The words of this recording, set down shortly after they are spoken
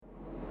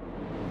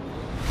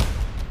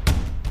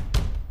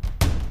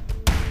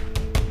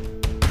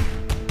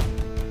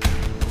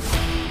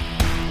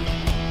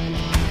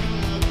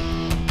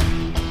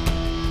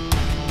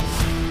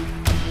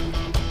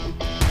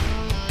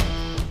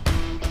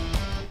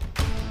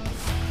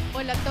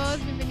Hola a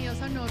todos,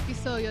 bienvenidos a un nuevo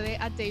episodio de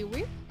A Day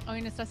With,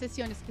 hoy nuestra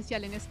sesión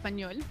especial en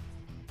español.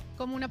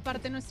 Como una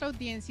parte de nuestra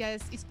audiencia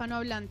es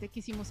hispanohablante,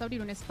 quisimos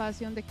abrir un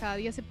espacio donde cada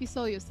 10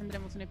 episodios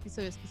tendremos un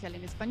episodio especial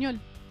en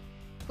español.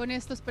 Con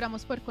esto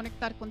esperamos poder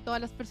conectar con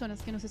todas las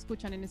personas que nos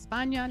escuchan en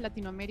España,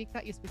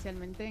 Latinoamérica y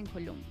especialmente en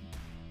Colombia.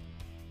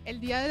 El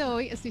día de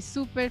hoy estoy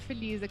súper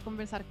feliz de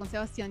conversar con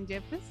Sebastian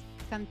Yepes,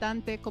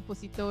 cantante,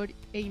 compositor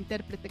e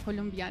intérprete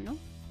colombiano.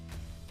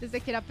 Desde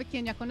que era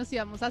pequeña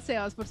conocíamos a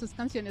Sebas por sus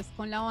canciones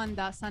con la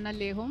banda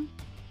Sanalejo.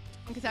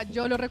 Aunque sea,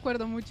 yo lo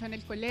recuerdo mucho en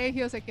el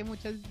colegio, sé que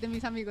muchos de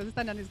mis amigos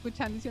estarán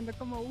escuchando diciendo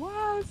como,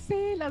 wow,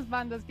 sí, las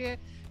bandas que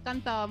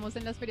cantábamos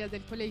en las ferias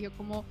del colegio,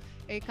 como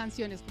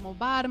canciones como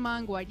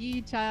Barman,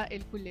 Guaricha,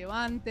 El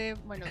Culevante,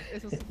 bueno,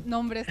 esos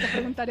nombres te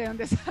preguntaré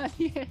dónde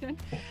salieron,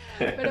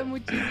 pero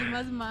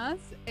muchísimas más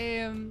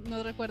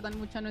nos recuerdan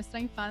mucho a nuestra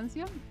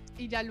infancia.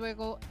 Y ya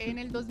luego en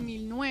el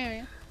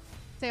 2009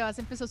 Sebas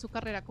empezó su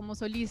carrera como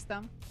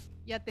solista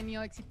y ha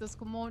tenido éxitos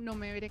como No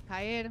me veré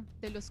caer,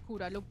 De lo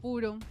oscuro a lo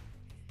puro,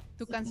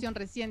 tu canción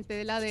reciente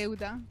de La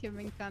deuda, que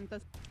me encanta,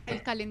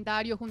 El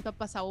calendario junto a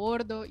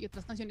Pasabordo y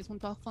otras canciones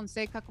junto a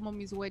Fonseca como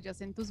Mis huellas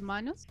en tus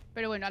manos.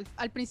 Pero bueno,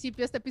 al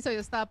principio de este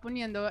episodio estaba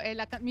poniendo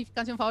mi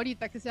canción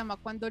favorita que se llama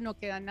Cuando no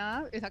queda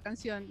nada. Esa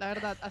canción, la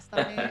verdad,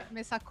 hasta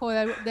me sacó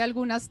de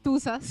algunas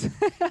tusas.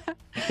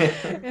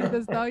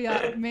 Entonces todavía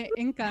me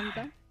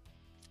encanta.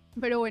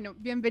 Pero bueno,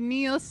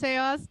 bienvenido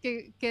Sebas,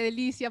 qué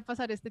delicia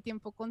pasar este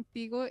tiempo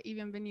contigo y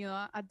bienvenido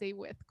a Day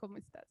With, ¿cómo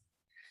estás?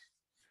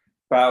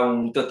 Pau,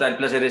 un total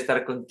placer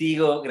estar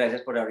contigo,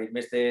 gracias por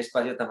abrirme este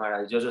espacio tan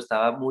maravilloso,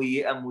 estaba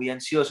muy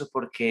ansioso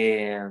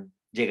porque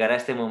llegara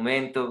este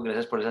momento,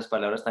 gracias por esas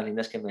palabras tan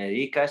lindas que me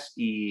dedicas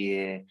y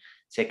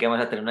sé que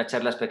vamos a tener una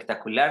charla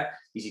espectacular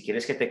y si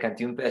quieres que te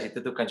cante un pedacito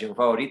de tu canción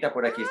favorita,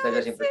 por aquí estás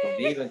ya siempre sí.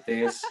 Conmigo,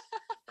 entonces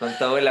con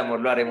todo el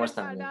amor lo haremos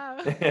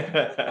Preparado. también.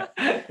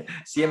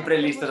 Siempre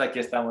listos, aquí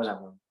estamos,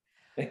 amor.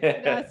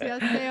 Gracias,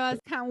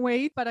 Sebas. Can't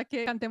wait para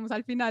que cantemos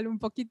al final un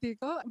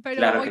poquitico. Pero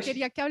Claro hoy que sí.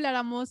 quería que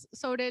habláramos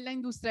sobre la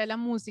industria de la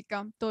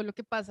música, todo lo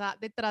que pasa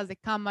detrás de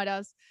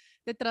cámaras,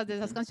 detrás de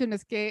esas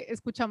canciones que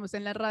escuchamos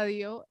en la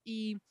radio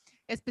y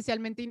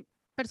especialmente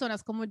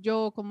personas como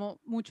yo, como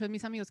muchos de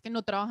mis amigos que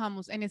no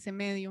trabajamos en ese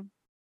medio.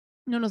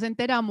 No nos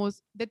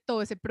enteramos de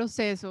todo ese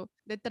proceso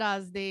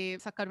detrás de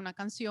sacar una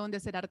canción, de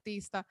ser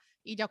artista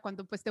y ya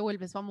cuando pues te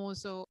vuelves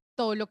famoso,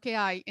 todo lo que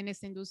hay en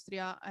esta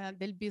industria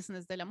del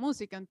business de la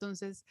música.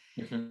 Entonces,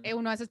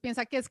 uno a veces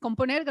piensa que es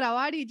componer,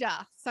 grabar y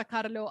ya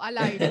sacarlo al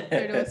aire,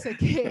 pero sé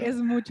que es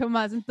mucho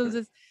más.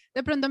 Entonces,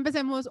 de pronto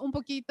empecemos un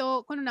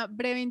poquito con una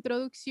breve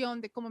introducción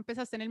de cómo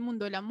empezaste en el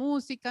mundo de la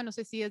música. No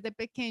sé si desde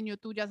pequeño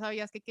tú ya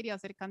sabías que querías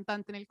ser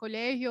cantante en el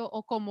colegio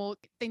o cómo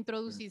te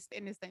introduciste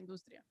en esta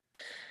industria.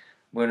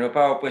 Bueno,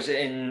 Pau, pues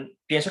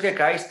pienso que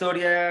cada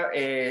historia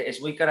es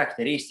muy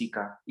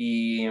característica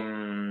y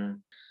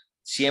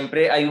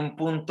siempre hay un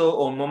punto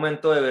o un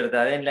momento de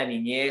verdad en la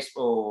niñez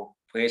o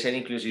puede ser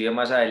inclusive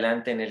más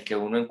adelante en el que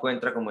uno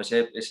encuentra como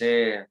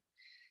ese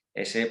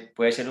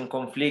puede ser un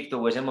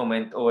conflicto o ese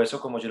momento, o eso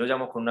como yo lo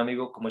llamo con un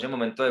amigo, como ese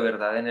momento de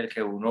verdad en el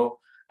que uno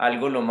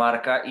algo lo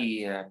marca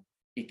y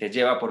te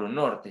lleva por un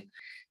norte.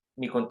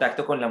 Mi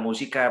contacto con la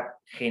música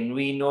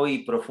genuino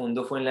y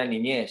profundo fue en la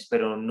niñez,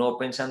 pero no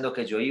pensando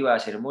que yo iba a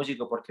ser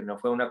músico porque no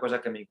fue una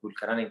cosa que me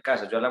inculcaran en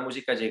casa. Yo a la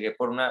música llegué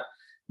por una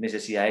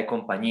necesidad de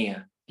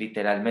compañía,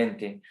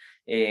 literalmente.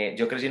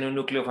 Yo crecí en un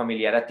núcleo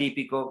familiar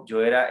atípico,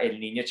 yo era el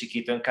niño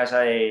chiquito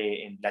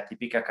en la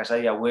típica casa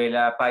de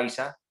abuela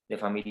paisa, de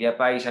familia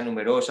paisa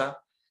numerosa,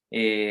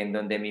 en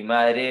donde mi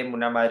madre,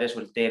 una madre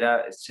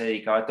soltera, se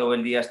dedicaba todo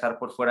el día a estar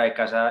por fuera de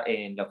casa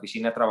en la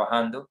oficina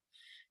trabajando.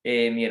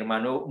 Mi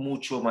hermano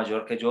mucho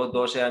mayor que yo,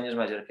 12 años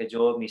mayor que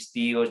yo, mis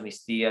tíos,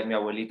 mis tías, mi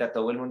abuelita,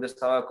 todo el mundo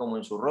estaba como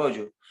en su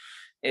rollo.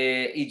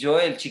 Y yo,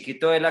 el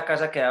chiquito de la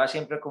casa, quedaba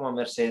siempre como a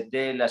merced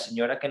de la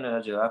señora que nos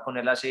ayudaba con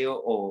el aseo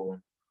o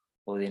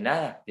de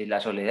nada, de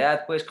la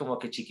soledad, pues como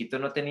que chiquito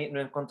no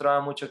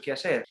encontraba mucho que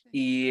hacer.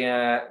 Y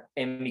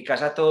en mi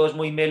casa todos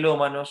muy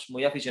melómanos,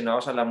 muy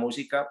aficionados a la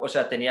música, o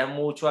sea, tenían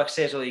mucho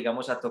acceso,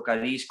 digamos, a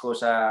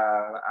tocadiscos,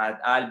 a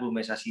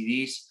álbumes, a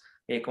CDs,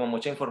 como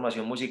mucha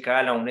información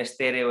musical, a un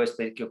estéreo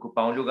que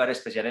ocupaba un lugar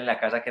especial en la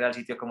casa, que era el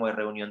sitio como de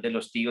reunión de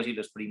los tíos y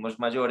los primos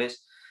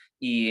mayores,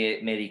 y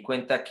me di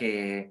cuenta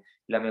que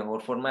la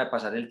mejor forma de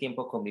pasar el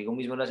tiempo conmigo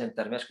mismo era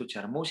sentarme a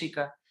escuchar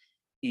música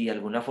y de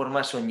alguna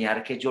forma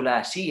soñar que yo la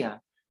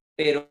hacía,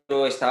 pero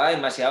estaba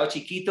demasiado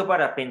chiquito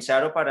para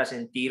pensar o para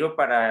sentir o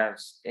para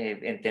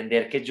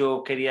entender que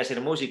yo quería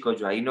ser músico.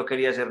 Yo ahí no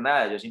quería hacer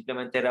nada, yo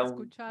simplemente era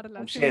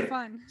Escucharla, un sí, un ser,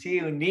 fan. sí,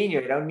 un niño,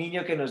 era un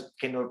niño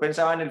que no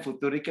pensaba en el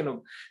futuro y que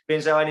no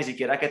pensaba ni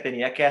siquiera que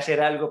tenía que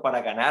hacer algo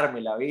para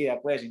ganarme la vida,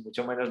 pues, y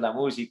mucho menos la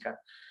música.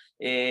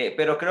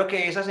 Pero creo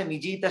que esa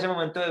semillita, ese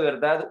momento de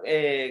verdad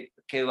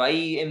quedó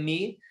ahí en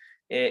mí.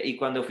 Y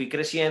cuando fui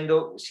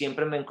creciendo,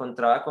 siempre me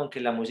encontraba con que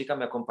la música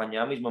me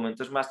acompañaba a mis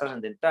momentos más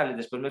trascendentales.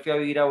 Después me fui a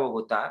vivir a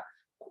Bogotá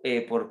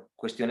por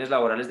cuestiones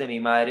laborales de mi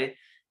madre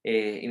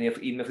y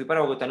me fui para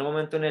Bogotá en un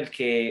momento en el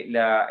que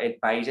el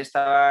país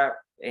estaba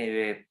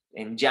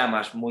en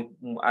llamas,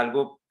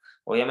 algo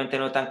obviamente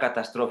no tan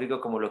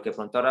catastrófico como lo que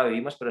pronto ahora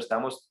vivimos, pero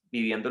estábamos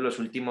viviendo los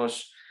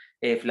últimos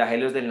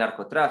flagelos del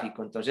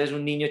narcotráfico. Entonces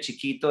un niño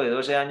chiquito de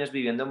 12 años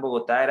viviendo en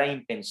Bogotá era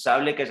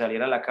impensable que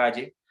saliera a la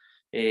calle,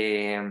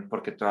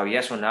 porque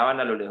todavía sonaban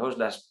a lo lejos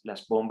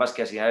las bombas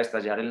que hacía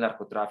estallar el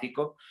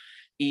narcotráfico.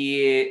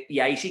 Y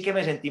ahí sí que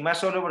me sentí más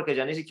solo porque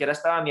ya ni siquiera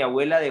estaba mi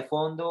abuela de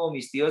fondo o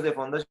mis tíos de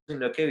fondo,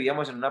 sino que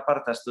vivíamos en un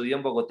apartaestudio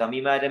en Bogotá,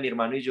 mi madre, mi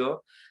hermano y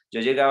yo. Yo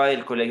llegaba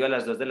del colegio a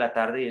las 2 de la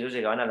tarde y ellos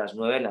llegaban a las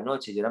 9 de la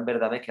noche. Yo en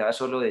verdad me quedaba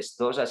solo de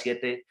 2 a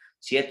 7,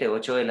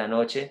 8 de la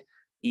noche.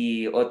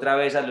 Y otra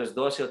vez a los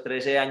 12 o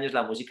 13 años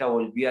la música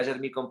volvió a ser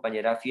mi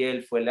compañera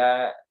fiel, fue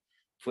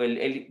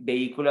el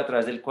vehículo a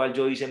través del cual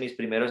yo hice mis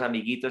primeros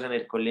amiguitos en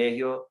el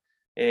colegio.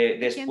 ¿De quién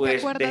te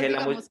Después acuerdas, dejé la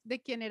música. digamos,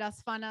 de quién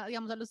eras fan,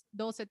 digamos, a los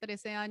 12,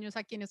 13 años,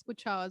 a quién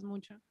escuchabas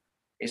mucho?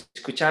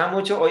 Escuchaba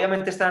mucho,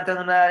 obviamente estaba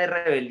entrando en una edad de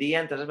rebeldía,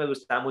 entonces me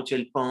gustaba mucho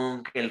el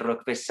punk, el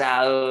rock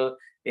pesado,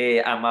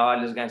 amaba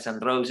los Guns N'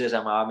 Roses,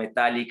 amaba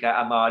Metallica,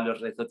 amaba los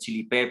Red Hot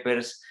Chili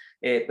Peppers,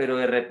 pero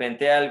de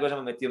repente algo se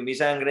me metió en mi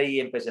sangre y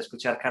empecé a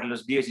escuchar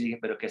Carlos Vives y dije,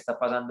 pero ¿qué está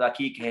pasando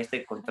aquí? ¿Qué es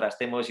este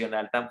contraste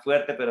emocional tan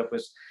fuerte? Pero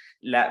pues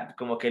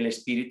como que el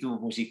espíritu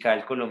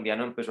musical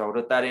colombiano empezó a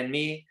brotar en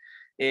mí.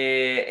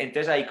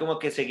 Entonces ahí como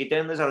que seguí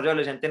teniendo un desarrollo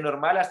adolescente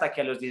normal hasta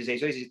que a los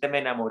 16 o 17 me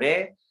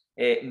enamoré.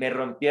 Me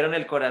rompieron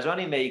el corazón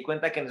y me di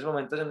cuenta que en esos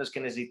momentos en los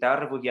que necesitaba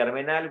refugiarme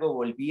en algo,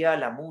 volvía a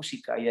la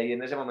música y ahí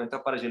en ese momento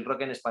apareció el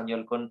rock en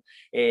español con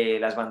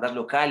las bandas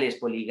locales,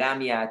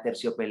 Poligamia,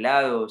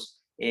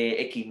 Terciopelados,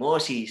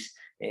 Equimosis,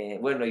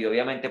 bueno, y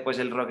obviamente pues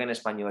el rock en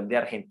español de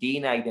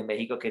Argentina y de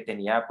México que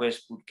tenía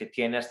pues, que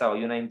tiene hasta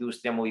hoy una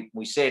industria muy,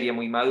 muy seria,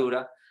 muy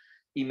madura.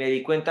 Y me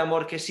di cuenta,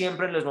 amor, que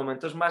siempre en los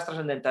momentos más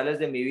trascendentales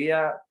de mi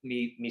vida,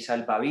 mi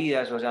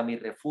salvavidas, o sea, mi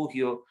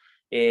refugio,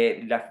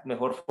 la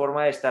mejor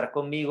forma de estar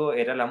conmigo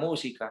era la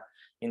música.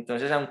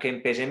 Entonces, aunque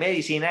empecé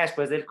medicina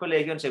después del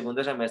colegio, en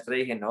segundo semestre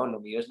dije, no,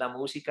 lo mío es la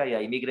música y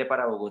ahí migré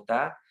para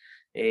Bogotá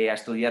a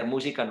estudiar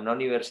música en una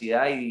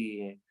universidad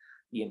y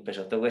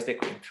empezó todo este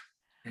cuento.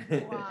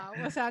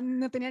 Wow, o sea,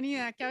 no tenía ni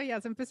idea que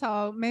habías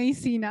empezado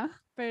medicina,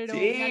 pero me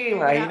Sí, alegra, o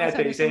sea,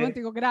 imagínate, en este momento dice.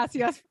 digo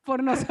gracias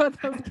por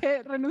nosotros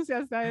que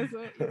renunciaste a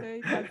eso y te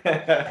dedicaste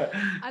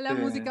a la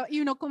música. Y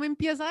uno cómo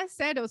empieza de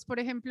ceros, por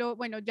ejemplo,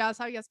 bueno, ya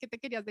sabías que te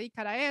querías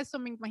dedicar a eso,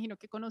 me imagino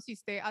que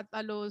conociste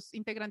a los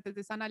integrantes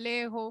de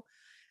Sanalejo,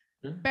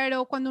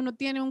 pero cuando uno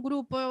tiene un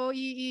grupo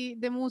y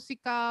de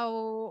música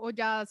o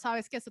ya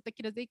sabes que a eso te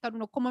quieres dedicar,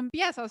 uno cómo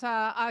empieza, o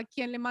sea, a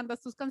quién le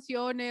mandas tus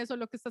canciones o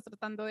lo que estás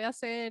tratando de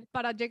hacer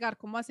para llegar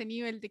como a ese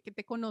nivel de que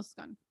te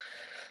conozcan.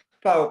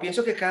 Pau,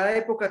 pienso que cada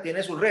época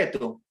tiene su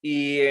reto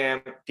y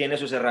tiene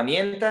sus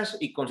herramientas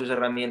y con sus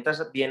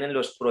herramientas vienen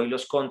los pros y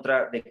los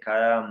contra de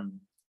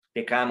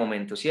cada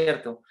momento,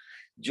 ¿cierto?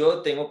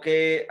 Yo tengo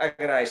que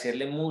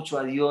agradecerle mucho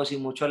a Dios y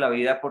mucho a la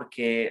vida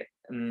porque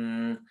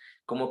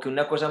como que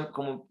una cosa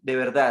como de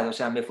verdad, o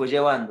sea, me fue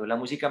llevando, la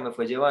música me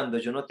fue llevando.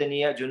 Yo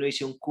no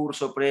hice un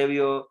curso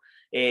previo,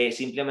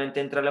 simplemente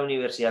entré a la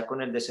universidad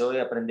con el deseo de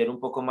aprender un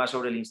poco más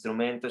sobre el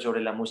instrumento, sobre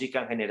la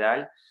música en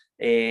general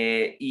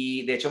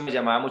y de hecho me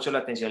llamaba mucho la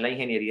atención la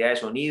ingeniería de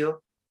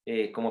sonido,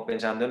 como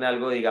pensando en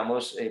algo,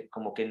 digamos,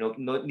 como que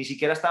ni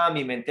siquiera estaba en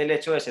mi mente el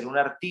hecho de ser un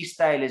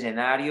artista del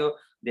escenario,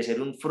 de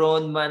ser un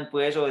frontman,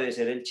 pues, o de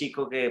ser el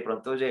chico que de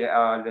pronto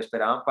lo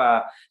esperaban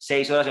para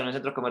 6 horas en un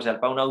centro comercial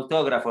para un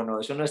autógrafo, no,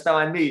 eso no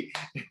estaba en mí.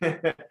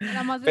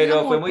 Era más el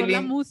Pero fue amor muy por la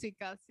lindo,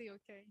 música, sí,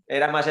 ok.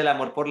 era más el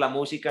amor por la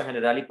música en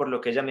general y por lo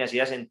que ella me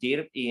hacía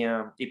sentir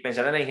y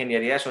pensar en la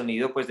ingeniería de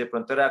sonido, pues de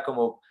pronto era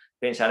como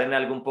pensar en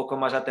algo un poco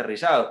más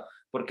aterrizado,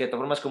 porque de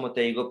todas formas, como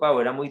te digo, Pau,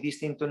 era muy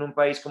distinto en un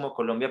país como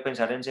Colombia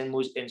pensar en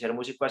ser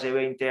músico hace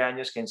 20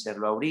 años que en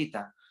serlo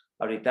ahorita.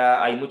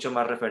 Ahorita hay mucho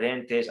más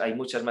referentes, hay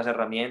muchas más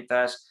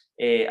herramientas,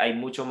 hay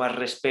mucho más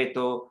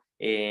respeto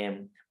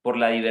por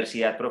la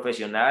diversidad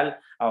profesional.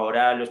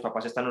 Ahora los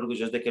papás están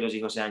orgullosos de que los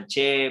hijos sean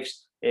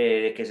chefs,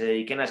 de que se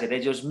dediquen a ser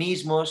ellos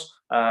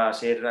mismos, a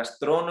ser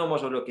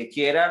astrónomos o lo que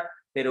quiera,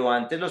 pero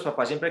antes los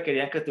papás siempre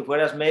querían que tú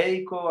fueras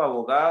médico,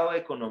 abogado,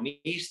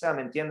 economista,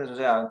 ¿me entiendes? O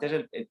sea, antes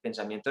el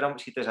pensamiento era,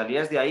 si te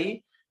salías de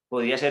ahí,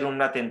 podía ser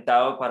un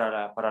atentado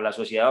para la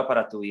sociedad o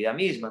para tu vida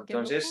misma. Qué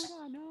Entonces,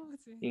 locura, ¿no?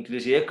 Sí.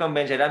 inclusive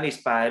convencer a mis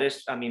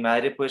padres, a mi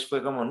madre, pues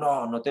fue como,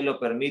 no, no te lo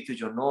permito. Y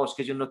yo, no, es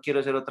que yo no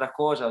quiero hacer otra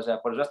cosa. O sea,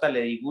 por eso hasta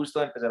le di gusto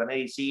de empezar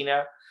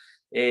medicina,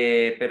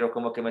 pero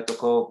como que me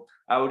tocó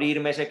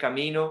abrirme ese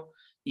camino.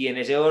 Y en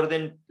ese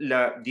orden,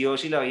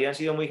 Dios y la vida han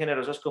sido muy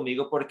generosos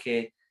conmigo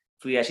porque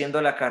fui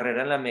haciendo la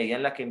carrera en la medida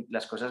en la que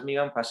las cosas me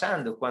iban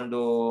pasando.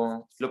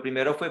 Cuando lo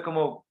primero fue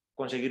como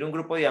conseguir un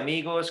grupo de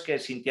amigos que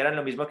sintieran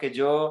lo mismo que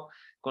yo,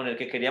 con el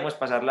que queríamos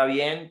pasarla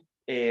bien,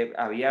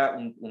 había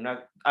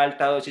una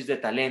alta dosis de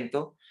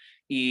talento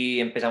y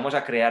empezamos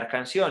a crear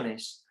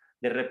canciones.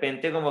 De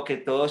repente como que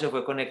todo se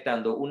fue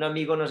conectando. Un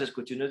amigo nos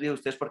escuchó y nos dijo,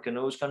 ¿ustedes por qué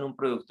no buscan un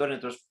productor?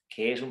 Entonces,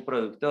 ¿qué es un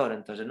productor?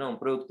 Entonces, no, un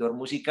productor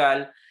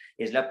musical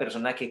es la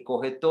persona que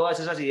coge todas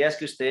esas ideas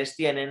que ustedes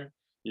tienen,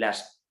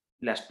 las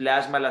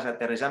plasma, las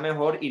aterriza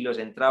mejor y los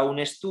entra a un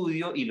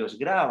estudio y los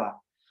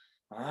graba.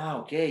 Ah,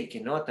 ok,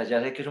 qué nota, ya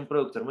sé que es un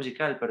productor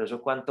musical, pero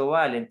eso cuánto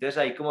vale. Entonces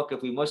ahí como que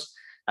fuimos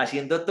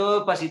haciendo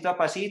todo pasito a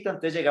pasito,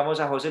 entonces llegamos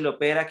a José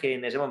Lopera, que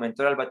en ese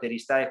momento era el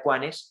baterista de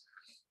Juanes,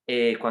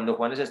 cuando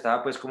Juanes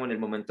estaba pues como en el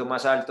momento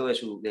más alto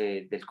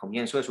del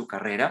comienzo de su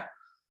carrera,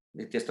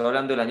 te estoy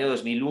hablando del año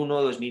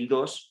 2001,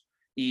 2002,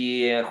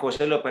 y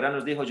José Lopera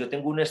nos dijo, yo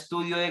tengo un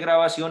estudio de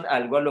grabación,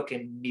 algo a lo que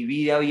en mi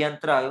vida había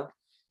entrado,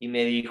 y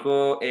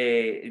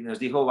nos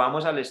dijo,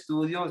 vamos al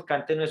estudio,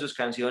 cántenos sus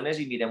canciones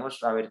y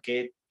miremos a ver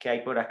qué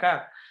hay por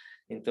acá.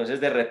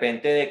 Entonces, de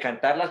repente, de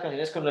cantar las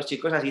canciones con los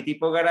chicos así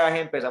tipo garaje,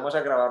 empezamos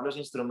a grabar los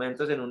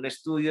instrumentos en un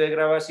estudio de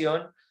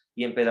grabación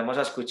y empezamos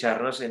a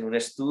escucharnos en un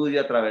estudio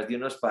a través de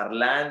unos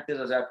parlantes,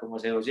 o sea, como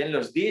se oyen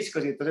los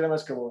discos, y entonces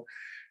éramos como,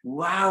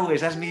 wow,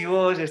 esa es mi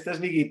voz, esta es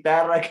mi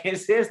guitarra, ¿qué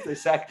es esto?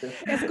 Exacto.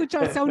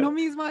 Escucharse a uno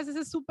mismo a veces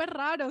es súper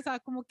raro, o sea,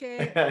 como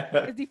que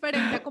es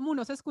diferente a como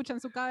uno se escucha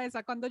en su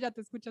cabeza cuando ya te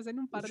escuchas en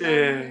un Sí.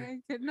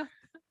 parlante. Que no.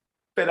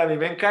 Pero a mí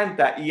me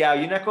encanta. Y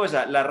hay una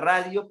cosa, la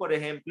radio, por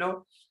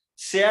ejemplo,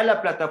 sea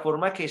la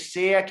plataforma que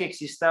sea que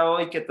exista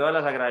hoy, que todas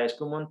las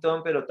agradezco un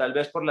montón, pero tal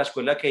vez por la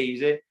escuela que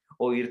hice,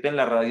 oírte en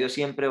la radio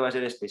siempre va a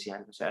ser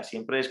especial. O sea,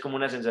 siempre es como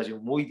una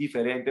sensación muy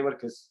diferente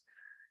porque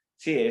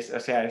sí, o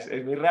sea,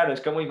 es muy raro.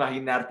 Es como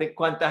imaginarte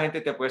cuánta gente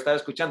te puede estar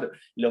escuchando.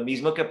 Lo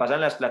mismo que pasa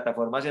en las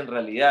plataformas en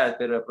realidad,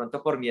 pero de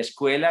pronto por mi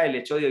escuela, el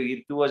hecho de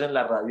oír tu voz en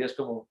la radio es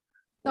como,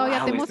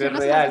 Todavía te wow, esto es emocionas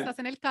cuando real. estás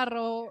en el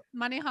carro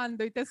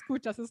manejando y te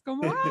escuchas, es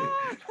como,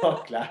 ¡ah!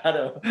 No,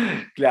 claro,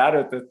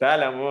 claro,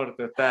 total, amor,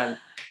 total.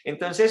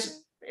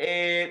 Entonces,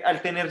 al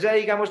tener ya,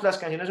 digamos, las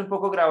canciones un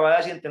poco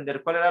grabadas y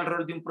entender cuál era el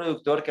rol de un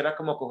productor, que era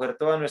como coger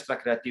toda nuestra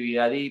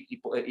creatividad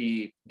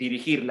y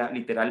dirigirla,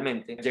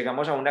 literalmente,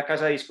 llegamos a una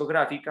casa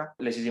discográfica,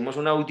 les hicimos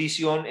una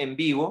audición en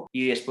vivo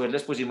y después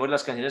les pusimos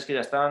las canciones que ya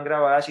estaban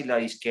grabadas y la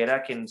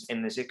disquera, que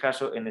en ese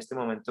caso, en ese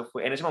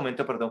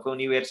momento, perdón, fue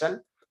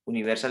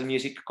Universal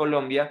Music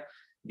Colombia,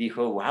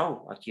 dijo,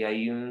 wow, aquí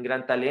hay un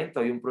gran talento,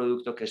 hay un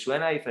producto que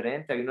suena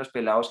diferente, hay unos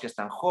pelados que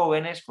están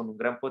jóvenes con un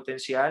gran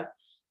potencial,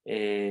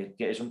 que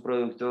es un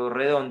producto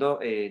redondo,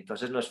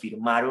 entonces nos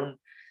firmaron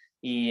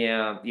y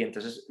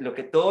entonces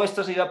todo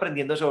esto se iba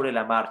aprendiendo sobre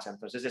la marcha,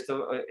 entonces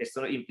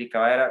esto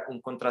implicaba era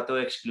un contrato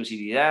de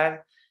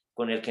exclusividad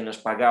con el que nos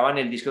pagaban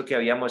el disco que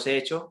habíamos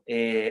hecho,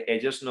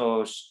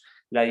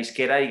 la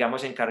disquera,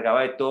 digamos, se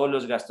encargaba de todos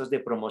los gastos de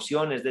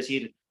promoción, es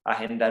decir,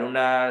 agendar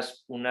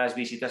unas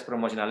visitas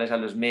promocionales a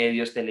los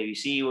medios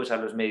televisivos, a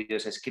los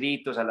medios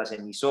escritos, a las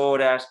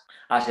emisoras,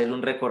 hacer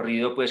un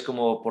recorrido pues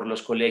como por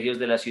los colegios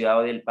de la ciudad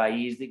o del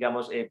país,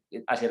 digamos,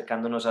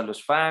 acercándonos a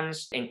los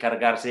fans,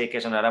 encargarse de que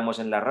sonáramos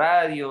en la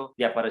radio,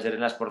 de aparecer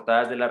en las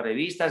portadas de las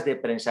revistas, de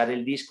prensar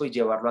el disco y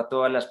llevarlo a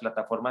todas las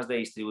plataformas de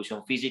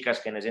distribución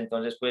físicas que en ese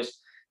entonces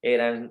pues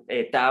eran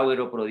Tower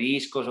o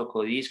Prodiscos o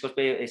Codiscos,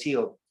 sí,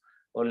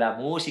 o la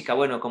música,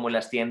 bueno, como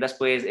las tiendas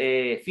pues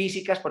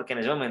físicas, porque en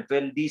ese momento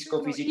el disco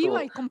Uno iba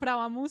físico, y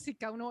compraba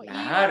música, uno iba, yo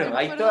claro, me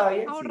ahí acuerdo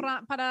todavía sí.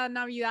 ahorrar para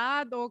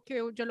Navidad o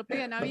que yo lo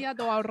pedía en Navidad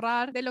o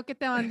ahorrar de lo que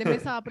te dan de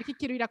mesada porque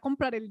quiero ir a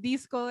comprar el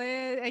disco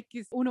de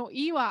X, uno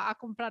iba a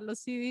comprar los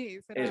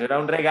CDs. Eso era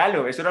un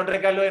regalo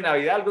de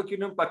Navidad, algo que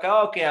uno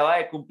empacaba o quedaba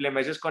de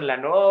cumplemeses con la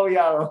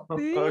novia o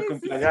Sí, de sí,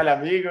 cumpleaños sí. al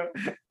amigo.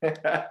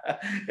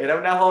 Era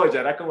una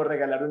joya, era como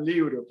regalar un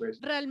libro, pues.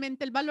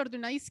 Realmente el valor de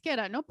una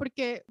disquera, ¿no?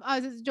 Porque a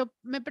veces yo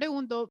me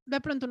pregunto, de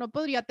pronto uno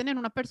podría tener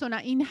una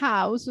persona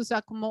in-house, o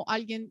sea, como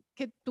alguien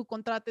que tú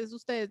contrates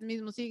ustedes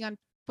mismos y digan,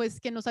 pues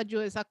que nos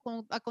ayudes a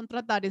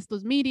contratar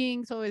estos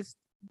meetings o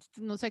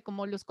no sé,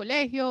 como los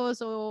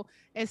colegios o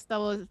esta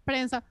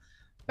prensa,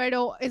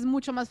 pero es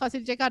mucho más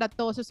fácil llegar a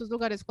todos estos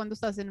lugares cuando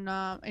estás en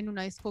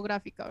una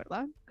discográfica,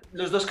 ¿verdad?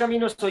 Los dos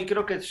caminos hoy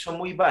creo que son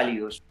muy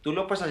válidos. Tú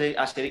lo puedes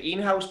hacer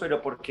in-house,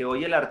 pero porque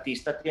hoy el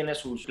artista tiene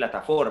sus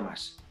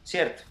plataformas,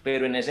 ¿cierto?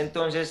 Pero en ese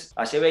entonces,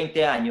 hace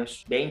 20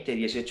 años, 20,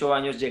 18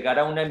 años, llegar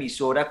a una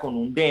emisora con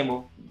un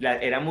demo,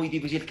 era muy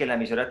difícil que la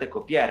emisora te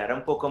copiara, era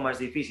un poco más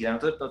difícil.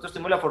 Nosotros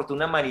tuvimos la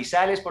fortuna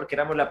Manizales porque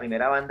éramos la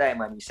primera banda de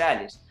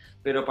Manizales,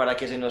 pero para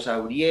que se nos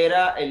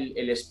abriera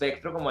el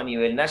espectro como a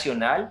nivel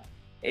nacional,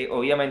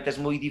 obviamente es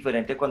muy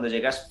diferente cuando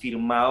llegas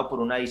firmado por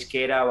una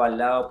disquera,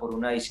 avalado por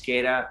una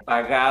disquera,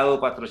 pagado,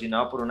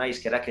 patrocinado por una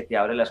disquera que te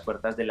abre las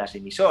puertas de las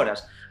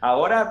emisoras.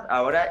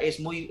 Ahora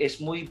es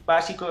muy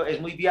básico, es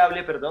muy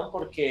viable, perdón,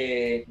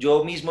 porque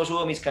yo mismo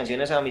subo mis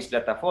canciones a mis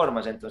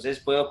plataformas,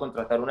 entonces puedo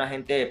contratar un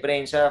agente de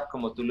prensa,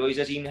 como tú lo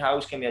dices,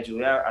 in-house, que me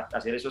ayude a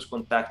hacer esos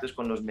contactos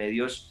con los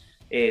medios,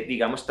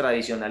 digamos,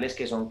 tradicionales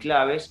que son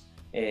claves,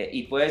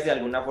 y puedes de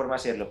alguna forma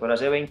hacerlo, pero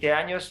hace 20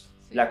 años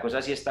la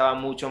cosa sí estaba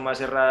mucho más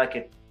cerrada,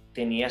 que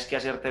tenías que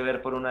hacerte ver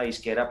por una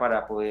disquera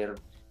para poder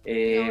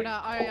Y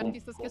ahora hay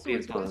artistas que suben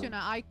cumplir su todo. canción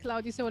a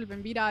iCloud y se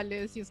vuelven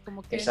virales y es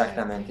como que no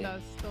Exactamente.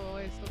 necesitas todo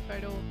eso,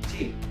 pero...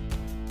 Sí.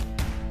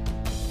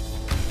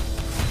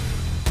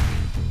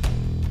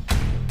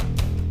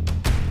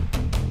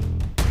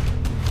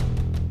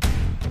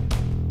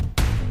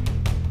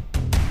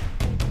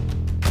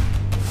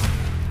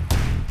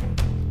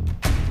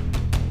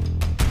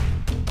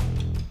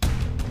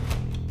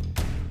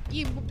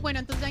 Y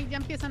bueno, entonces ya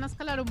empiezan a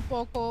escalar un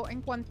poco en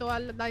cuanto a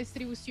la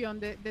distribución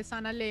de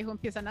Sanalejo,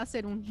 empiezan a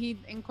hacer un hit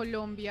en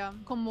Colombia.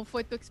 ¿Cómo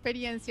fue tu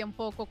experiencia un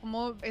poco?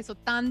 ¿Cómo eso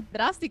tan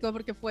drástico?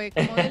 Porque fue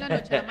como de la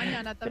noche a la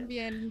mañana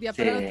también, un día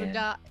para el otro Sí.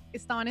 ya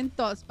estaban en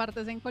todas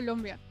partes en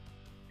Colombia.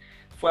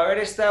 Fue haber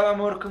estado,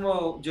 amor,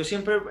 como yo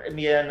siempre,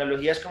 mi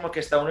analogía es como que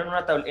está uno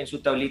en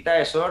su tablita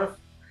de surf,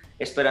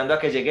 esperando a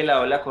que llegue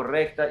la ola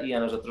correcta y a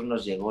nosotros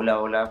nos llegó la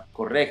ola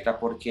correcta,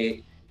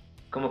 porque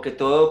como que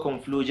todo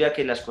confluye a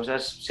que las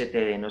cosas se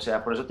te den, o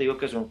sea, por eso te digo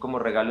que son como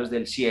regalos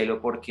del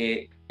cielo,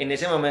 porque en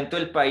ese momento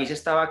el país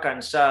estaba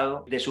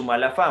cansado de su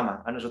mala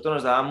fama, a nosotros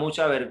nos daba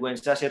mucha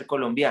vergüenza ser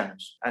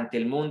colombianos, ante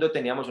el mundo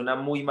teníamos una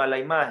muy mala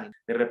imagen,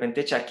 de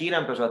repente Shakira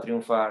empezó a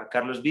triunfar,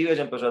 Carlos Vives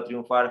empezó a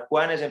triunfar,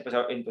 Juanes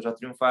empezó a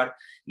triunfar,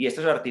 y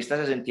estos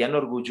artistas se sentían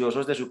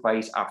orgullosos de su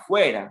país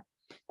afuera.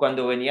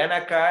 Cuando venían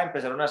acá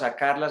empezaron a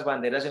sacar las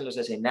banderas en los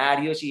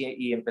escenarios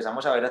y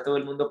empezamos a ver a todo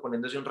el mundo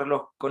poniéndose un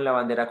reloj con la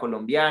bandera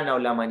colombiana o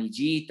la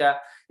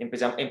manillita,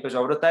 empezó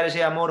a brotar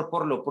ese amor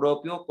por lo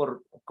propio,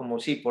 como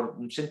sí, por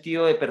un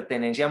sentido de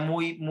pertenencia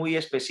muy, muy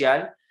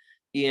especial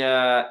y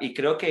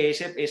creo que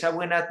esa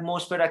buena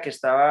atmósfera que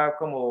estaba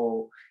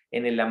como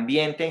en el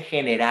ambiente en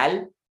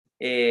general,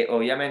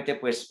 obviamente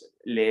pues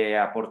le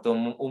aportó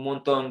un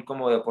montón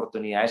como de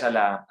oportunidades al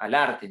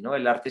arte, ¿no?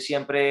 El arte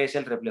siempre es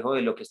el reflejo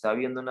de lo que está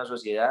viviendo una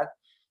sociedad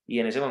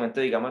y en ese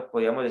momento, digamos,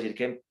 podríamos decir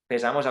que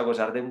empezamos a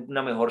gozar de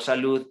una mejor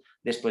salud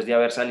después de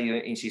haber salido,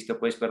 insisto,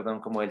 pues,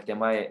 perdón, como del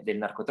tema del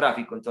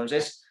narcotráfico.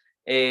 Entonces,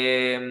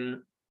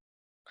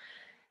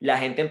 la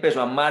gente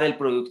empezó a amar el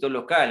producto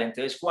local.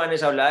 Entonces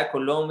Juanes hablaba de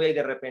Colombia y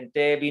de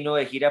repente vino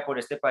de gira por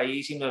este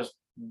país y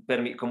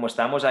como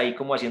estábamos ahí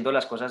como haciendo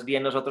las cosas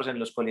bien nosotros en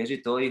los colegios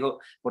y todo, dijo,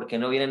 ¿por qué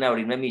no vienen a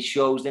abrirme mis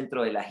shows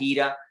dentro de la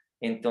gira?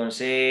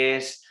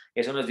 Entonces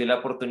eso nos dio la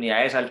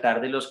oportunidad de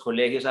saltar de los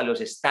colegios a los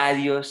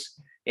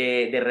estadios.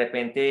 De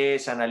repente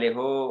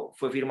Sanalejo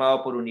fue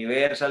firmado por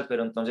Universal,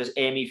 pero entonces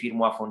EMI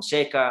firmó a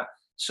Fonseca,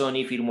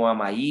 Sony firmó a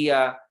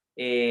Maía,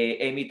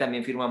 EMI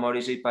también firmó a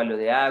Mauricio y Palo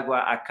de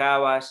Agua, a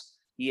Cabas,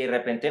 y de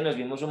repente nos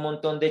vimos un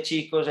montón de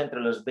chicos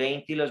entre los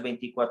 20 y los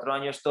 24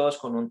 años, todos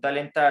con un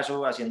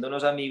talentazo,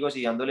 haciéndonos amigos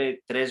y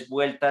dándole 3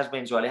 vueltas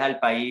mensuales al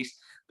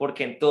país,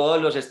 porque en todos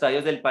los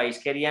estadios del país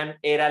querían,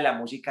 era la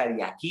música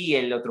de aquí,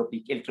 el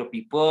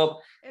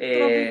tropipop.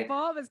 El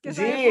tropipop, es que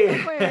esa Sí.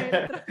 época fue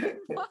el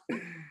tropipop.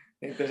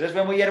 Entonces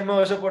fue muy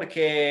hermoso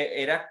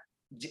porque era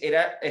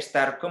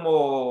estar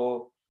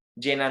como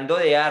llenando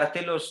de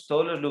arte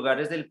todos los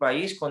lugares del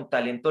país con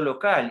talento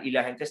local y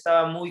la gente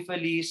estaba muy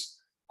feliz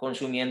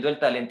consumiendo el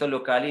talento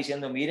local y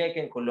diciendo, mire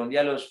que en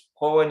Colombia los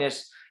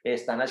jóvenes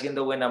están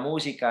haciendo buena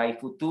música, hay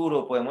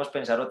futuro, podemos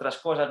pensar otras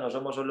cosas, no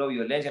somos solo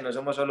violencia, no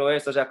somos solo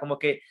esto, o sea, como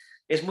que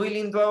es muy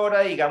lindo ahora,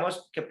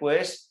 digamos, que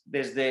puedes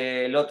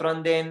desde el otro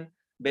andén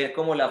ver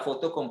como la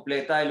foto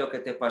completa de lo que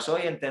te pasó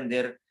y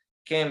entender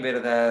que en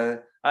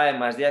verdad,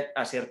 además de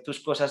hacer tus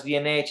cosas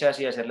bien hechas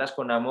y hacerlas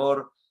con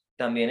amor,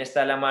 también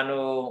está la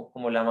mano,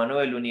 como la mano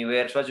del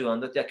universo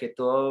ayudándote a que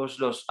todos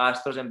los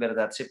astros en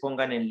verdad se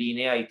pongan en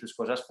línea y tus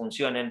cosas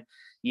funcionen.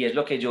 Y es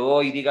lo que yo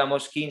hoy,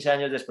 digamos, 15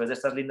 años después de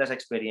estas lindas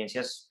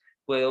experiencias,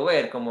 puedo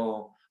ver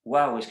como,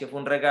 wow, es que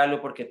fue un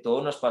regalo porque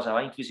todo nos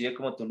pasaba, inclusive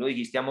como tú lo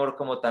dijiste, amor,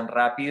 como tan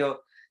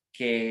rápido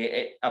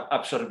que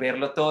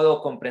absorberlo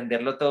todo,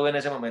 comprenderlo todo en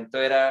ese momento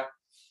era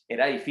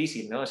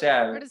difícil, ¿no? O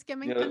sea, Pero es que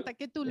me yo... encanta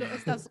que tú lo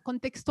estás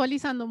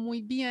contextualizando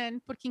muy bien,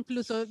 porque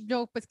incluso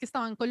yo, pues que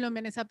estaba en Colombia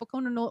en esa época,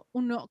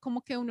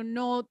 como que uno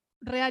no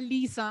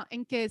realiza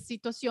en qué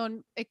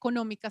situación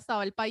económica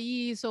estaba el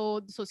país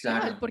o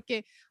social, Claro.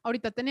 porque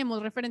ahorita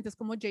tenemos referentes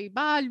como J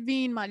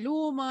Balvin,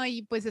 Maluma,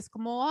 y pues es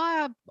como,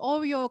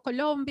 obvio,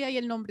 Colombia, y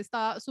el nombre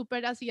está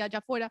súper así allá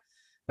afuera,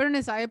 pero en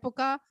esa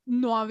época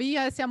no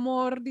había ese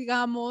amor,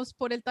 digamos,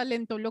 por el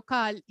talento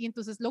local y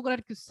entonces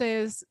lograr que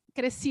ustedes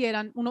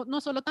crecieran, uno no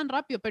solo tan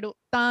rápido, pero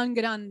tan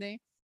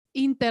grande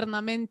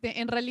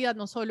internamente, en realidad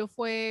no solo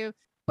fue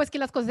pues que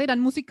las cosas eran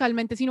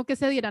musicalmente, sino que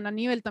se dieran a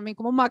nivel también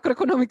como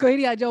macroeconómico,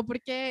 diría yo,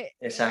 porque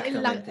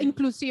Exactamente.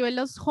 inclusive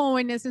los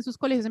jóvenes en sus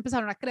colegios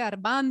empezaron a crear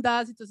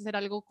bandas, entonces era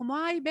algo como,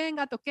 ay,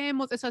 venga,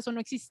 toquemos, eso no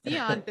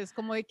existía antes,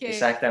 como de que la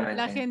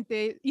Exactamente.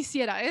 gente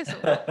hiciera eso.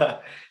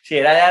 Sí,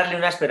 era darle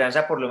una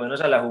esperanza por lo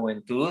menos a la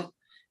juventud.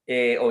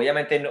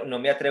 Obviamente no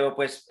me atrevo,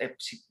 pues,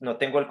 no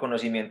tengo el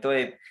conocimiento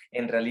de,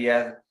 en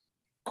realidad,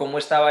 cómo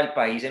estaba el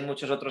país en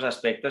muchos otros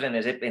aspectos en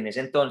ese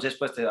entonces,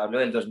 pues te hablo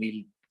del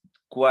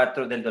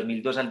 2004, del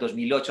 2002 al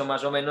 2008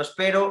 más o menos,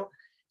 pero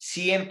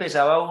sí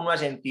empezaba uno a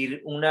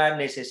sentir una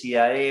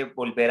necesidad de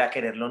volver a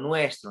querer lo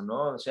nuestro,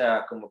 ¿no? O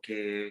sea, como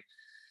que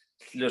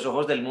los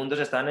ojos del mundo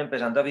se estaban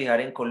empezando a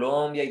fijar en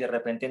Colombia y de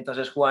repente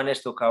entonces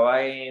Juanes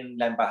tocaba en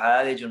la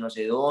embajada de yo no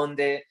sé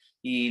dónde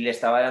y le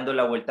estaba dando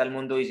la vuelta al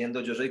mundo diciendo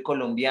yo soy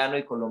colombiano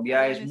y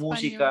Colombia Ay, en es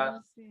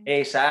música,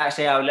 español, sí.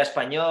 se habla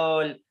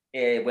español,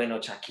 bueno,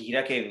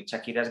 Shakira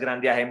es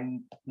grande hace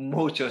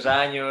muchos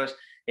años,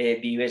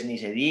 Vives ni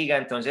se diga,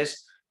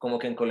 entonces como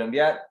que en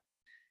Colombia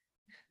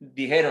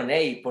dijeron,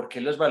 hey, ¿por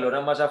qué los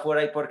valoran más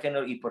afuera y por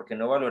qué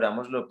no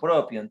valoramos lo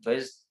propio?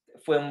 Entonces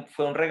fue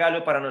un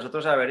regalo para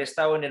nosotros haber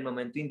estado en el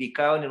momento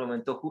indicado, en el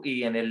momento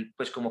y en el,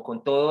 pues como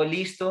con todo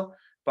listo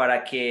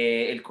para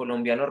que el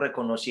colombiano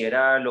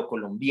reconociera lo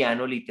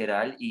colombiano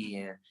literal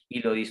y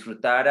lo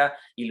disfrutara,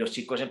 y los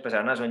chicos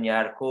empezaron a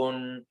soñar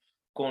con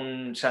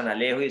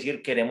Sanalejo y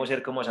decir, queremos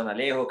ser como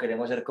Sanalejo,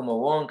 queremos ser como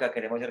Bonca,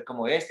 queremos ser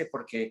como este,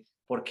 porque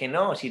 ¿por qué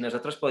no? Si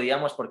nosotros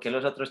podíamos, ¿por qué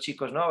los otros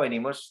chicos no?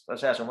 Venimos, o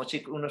sea, somos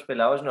chicos, unos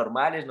pelados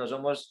normales, no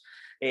somos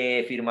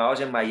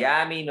firmados en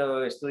Miami,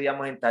 no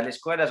estudiamos en tal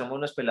escuela, somos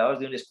unos pelados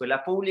de una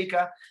escuela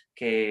pública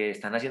que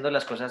están haciendo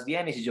las cosas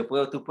bien, y si yo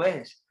puedo, tú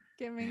puedes.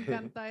 Que me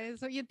encanta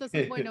eso. Y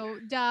entonces, bueno,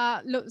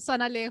 ya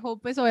Sanalejo,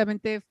 pues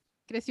obviamente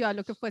creció a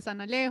lo que fue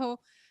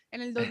Sanalejo.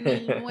 En el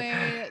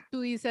 2009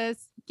 tú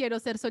dices, quiero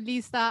ser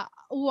solista.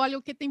 ¿Hubo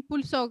algo que te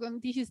impulsó?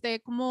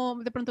 ¿Dijiste como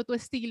de pronto tu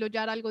estilo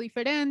ya era algo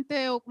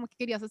diferente, o como que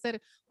querías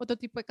hacer otro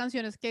tipo de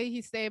canciones que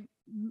dijiste,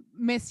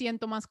 me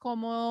siento más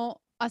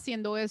cómodo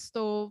haciendo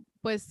esto,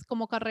 pues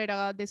como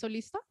carrera de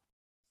solista?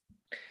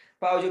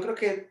 Pau, yo creo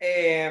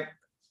que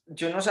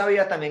yo no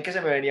sabía también que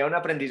se me venía un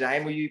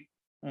aprendizaje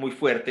muy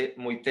fuerte,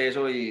 muy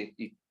teso,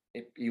 y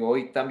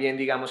hoy también,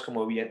 digamos,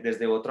 como bien,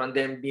 desde otro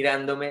andén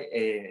mirándome,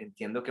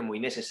 entiendo que muy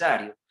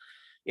necesario.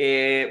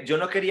 Yo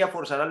no quería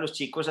forzar a los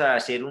chicos a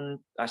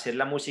hacer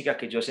la música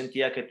que yo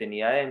sentía que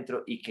tenía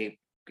dentro y que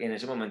en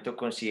ese momento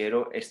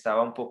considero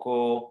estaba un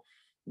poco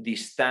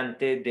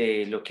distante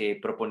de lo que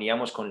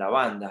proponíamos con la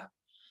banda.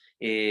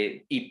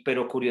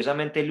 Pero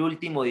curiosamente el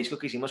último disco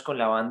que hicimos con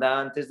la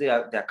banda antes de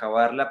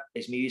acabarla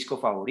es mi disco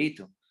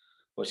favorito.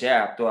 O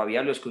sea,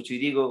 todavía lo escucho y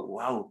digo,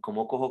 wow,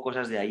 ¿cómo cojo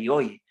cosas de ahí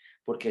hoy?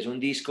 Porque es el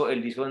disco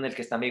en el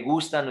que está Me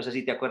Gusta, no sé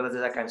si te acuerdas de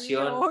esa Sí,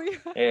 canción, obvio.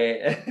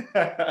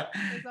 Esa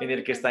en me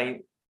el que está,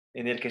 encanta.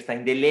 en el que está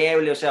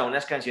Indeleble, o sea,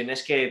 unas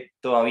canciones que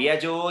todavía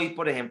yo hoy,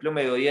 por ejemplo,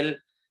 me doy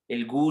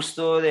el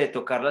gusto de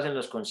tocarlas en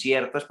los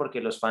conciertos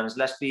porque los fans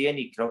las piden,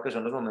 y creo que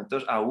son los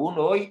momentos, aún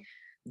hoy,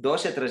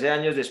 12, 13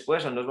 años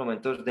después, son de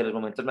los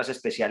momentos más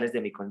especiales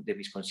de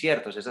mis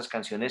conciertos, esas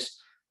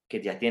canciones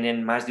que ya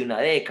tienen más de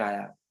una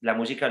década. La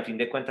música, al fin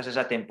de cuentas, es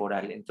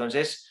atemporal.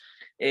 Entonces,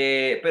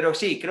 pero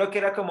sí, creo que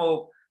era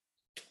como,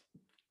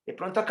 de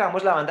pronto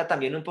acabamos la banda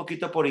también un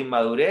poquito por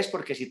inmadurez,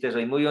 porque si te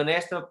soy muy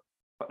honesto,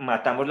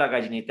 matamos la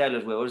gallinita de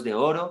los huevos de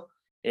oro,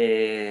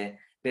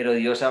 pero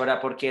Dios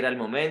sabrá por qué era el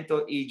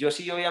momento. Y yo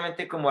sí,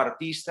 obviamente como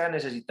artista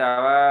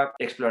necesitaba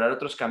explorar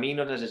otros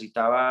caminos,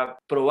 necesitaba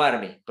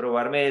probarme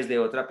desde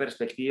otra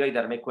perspectiva y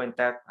darme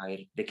cuenta, a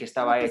ver, de qué Como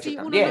estaba que hecho si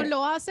uno no también.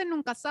 lo hace,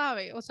 nunca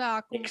sabe, o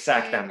sea, como que,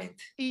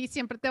 Exactamente. y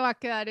siempre te va a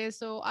quedar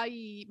eso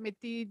ahí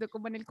metido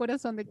como en el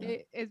corazón de No,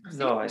 que es, sí,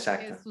 no, como que es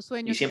exacto. tu Y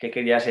sueño. siempre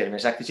quería hacerme,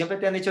 exacto. Y siempre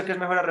te han dicho que es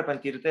mejor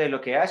arrepentirte de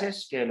lo que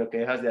haces que de lo que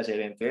dejas de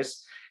hacer.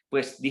 Entonces,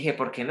 pues dije,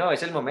 ¿por qué no?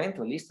 Es el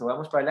momento, listo,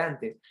 vamos para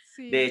adelante. De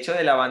Sí, hecho,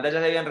 de la banda ya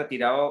se habían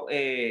retirado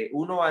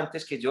uno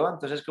antes que yo,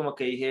 entonces como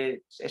que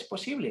dije, es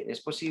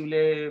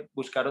posible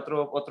buscar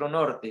otro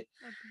norte.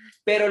 ok.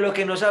 Pero lo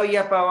que no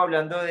sabía, Pau,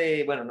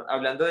 bueno, no,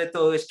 hablando de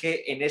todo, es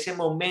que en ese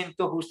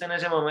momento, justo en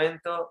ese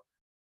momento,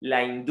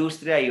 la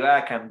industria iba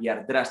a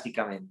cambiar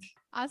drásticamente.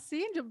 Ah,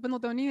 sí, yo pues, no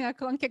tengo ni idea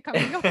con qué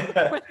cambió.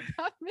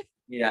 Cuéntame.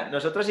 Mira,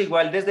 nosotros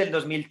igual desde el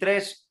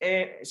 2003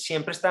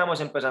 siempre estábamos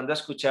empezando a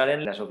escuchar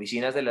en las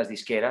oficinas de las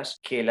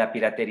disqueras que la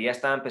piratería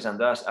estaba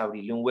empezando a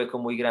abrirle un hueco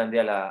muy grande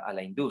a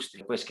la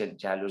industria, pues que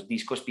ya los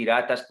discos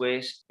piratas,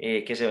 pues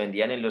que se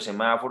vendían en los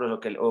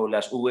semáforos, o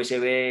las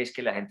USBs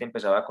que la gente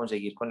empezaba a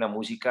conseguir con la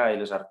música de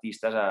los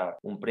artistas a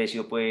un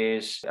precio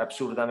pues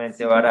absurdamente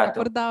Sí, yo no me barato.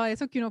 acordaba de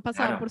eso, que uno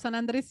pasaba por Claro. San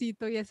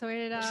Andresito y eso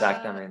era...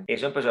 Exactamente.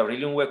 Eso empezó a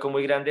abrirle un hueco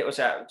muy grande. O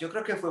sea, yo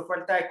creo que fue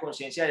falta de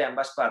conciencia de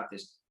ambas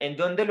partes. ¿En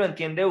dónde lo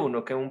entiende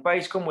uno? Que un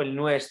país como el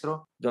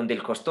nuestro, donde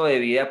el costo de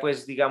vida,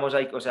 pues digamos,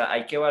 o sea,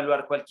 hay que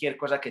evaluar cualquier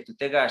cosa que tú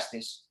te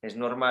gastes, es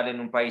normal en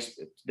un país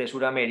de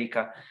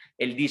Sudamérica,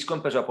 el disco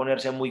empezó a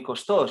ponerse muy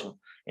costoso.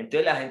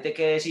 Entonces la gente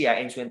que decía,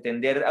 en su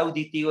entender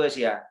auditivo,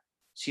 decía,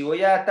 si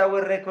voy a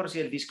Tower Records y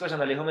el disco de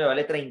Sanalejo me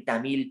vale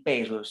 30.000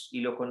 pesos y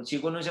lo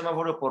consigo en un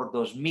semáforo por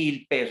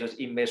 2.000 pesos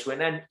y me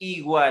suenan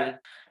igual,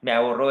 me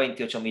ahorro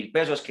 28.000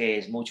 pesos, que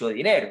es mucho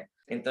dinero.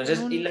 Con Entonces,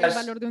 el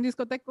valor de un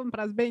disco te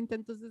compras 20,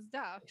 entonces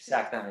ya.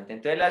 exactamente.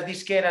 Entonces las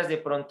disqueras de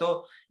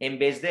pronto, en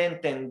vez de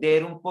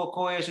entender un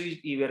poco eso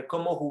y ver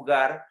cómo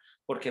jugar,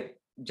 porque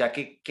ya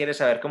que quieres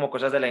saber como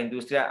cosas de la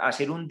industria,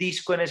 hacer un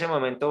disco en ese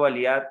momento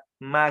valía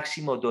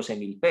máximo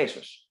 12.000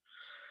 pesos.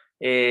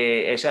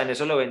 O sea, en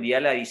eso lo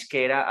vendía la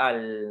disquera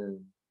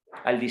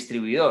al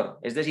distribuidor.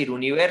 Es decir,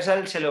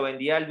 Universal se lo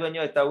vendía al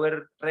dueño de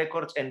Tower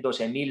Records en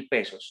 12.000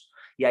 pesos.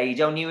 Y ahí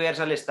ya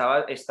Universal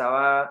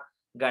estaba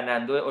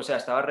ganando, o sea,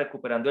 estaba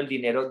recuperando el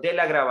dinero de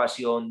la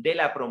grabación, de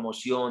la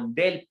promoción,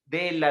 de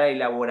la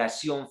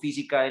elaboración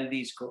física del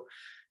disco.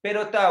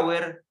 Pero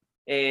Tower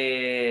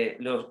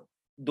lo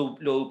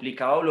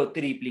duplicaba o lo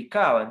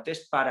triplicaba.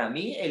 Entonces, para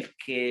mí, el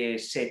que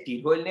se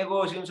tiró el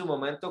negocio en su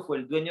momento fue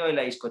el dueño de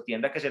la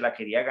discotienda, que se la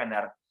quería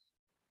ganar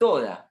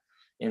toda.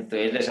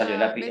 Entonces Sí, le salió ya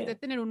la en vez de pilla.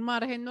 tener un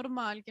margen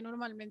normal, que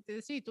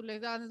normalmente sí, tú le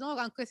das, no,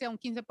 aunque sea un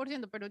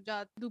 15%, pero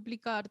ya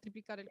duplicar,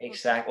 triplicar el costo.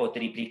 Exacto, o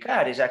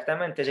triplicar,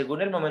 exactamente.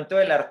 Según el momento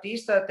del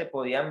artista te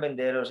podían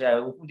vender, o sea,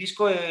 un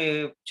disco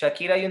de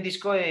Shakira y un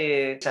disco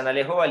de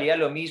Sanalejo valía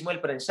lo mismo el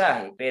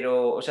prensaje,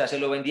 pero, o sea, se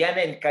lo vendían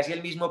en casi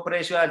el mismo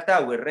precio al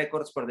Tower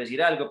Records, por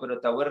decir algo,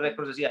 pero Tower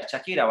Records decía,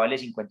 Shakira vale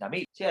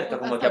 50.000, ¿cierto?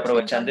 Como que Hasta ochenta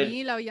aprovechando el...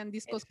 mil, habían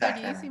discos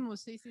Exactamente. carísimos,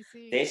 sí, sí,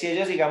 sí. Entonces, si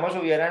ellos, digamos,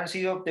 hubieran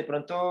sido de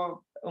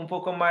pronto un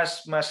poco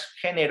más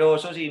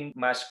generosos y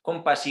más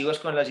compasivos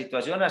con la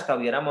situación, hasta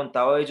hubieran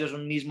montado ellos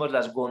mismos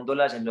las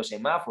góndolas en los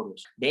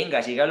semáforos.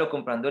 Venga, sígalo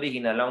comprando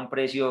original a un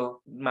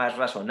precio más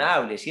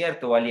razonable,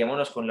 ¿cierto?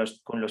 Valiémonos con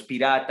los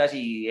piratas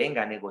y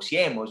venga,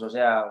 negociemos, o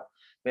sea,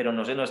 pero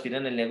no se nos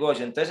tiren el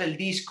negocio. Entonces el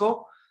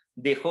disco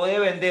dejó de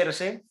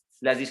venderse.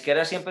 Las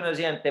disqueras siempre nos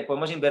decían, te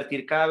podemos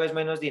invertir cada vez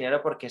menos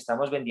dinero porque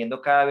estamos vendiendo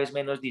cada vez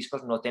menos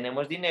discos, no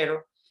tenemos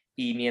dinero.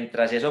 Y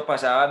mientras eso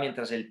pasaba,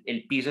 mientras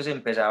el piso se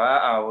empezaba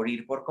a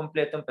abrir por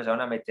completo, empezaron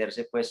a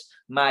meterse pues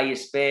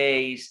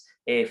MySpace,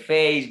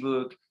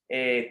 Facebook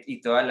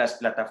y todas las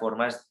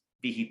plataformas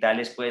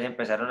digitales pues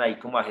empezaron ahí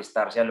como a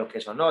gestarse a lo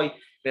que son hoy,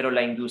 pero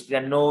la industria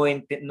no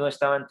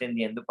estaba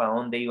entendiendo para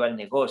dónde iba el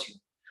negocio.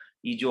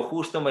 Y yo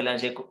justo me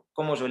lancé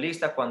como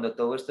solista cuando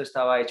todo esto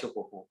estaba hecho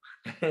popó.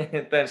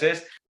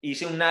 Entonces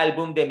hice un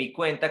álbum de mi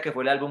cuenta, que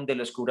fue el álbum de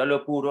Lo Oscuro a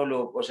lo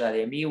Puro, o sea,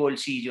 de mi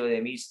bolsillo,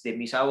 de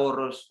mis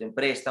ahorros, de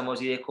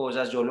préstamos y de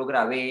cosas. Yo lo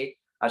grabé,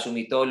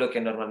 asumí todo lo que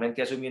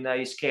normalmente asumí una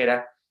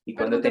disquera. Y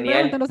cuando Perdón, te tenía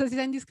pregunto, el... no sé si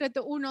sea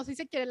indiscreto, uno si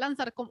se quiere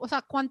lanzar, o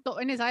sea,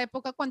 cuánto en esa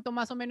época, cuánto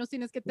más o menos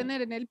tienes que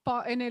tener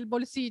en el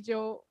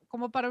bolsillo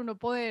como para uno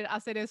poder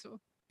hacer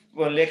eso.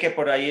 Ponle que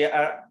por ahí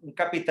un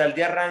capital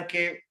de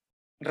arranque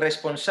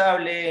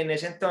responsable en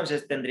ese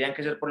entonces tendrían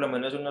que ser por lo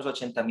menos unos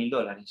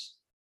 $80.000.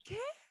 ¿Qué?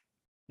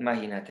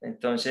 Imagínate.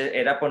 Entonces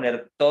era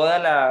poner toda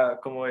la,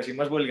 como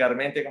decimos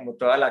vulgarmente, como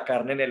toda la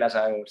carne en el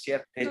asador,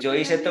 ¿cierto? No Entonces yo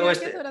tenía hice ni todo idea que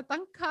eso este, era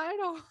tan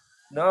caro.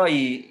 no,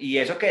 y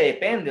eso que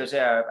depende, o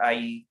sea,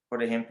 ahí,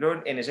 por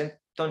ejemplo, en ese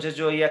entonces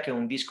yo oía que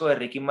un disco de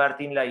Ricky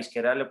Martin, la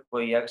disquera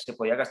se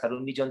podía gastar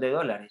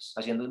 $1.000.000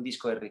 haciendo un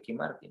disco de Ricky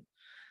Martin.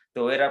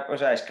 Todo era, o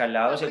sea,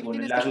 escalado Claro, porque según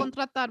tienes la... que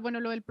contratar, bueno,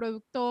 lo del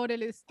productor,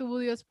 el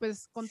estudio,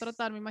 después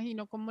contratar, me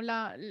imagino, como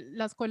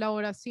las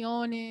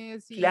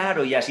colaboraciones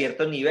Claro, y... y a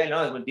cierto nivel,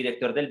 ¿no? El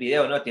director del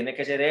video, ¿no? Tiene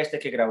que ser este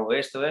que grabó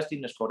esto, y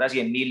nos cobra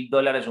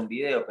 $100.000 un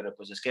video, pero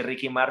pues es que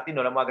Ricky Martin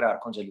no lo vamos a grabar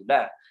con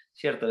celular,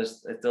 ¿cierto?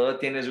 Todo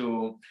tiene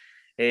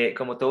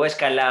como todo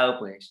escalado,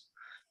 pues.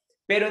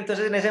 Pero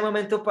entonces en ese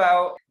momento,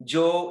 Pau,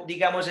 yo,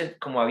 digamos,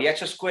 como había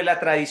hecho escuela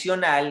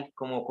tradicional,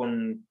 como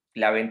con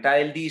la venta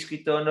del disco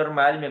y todo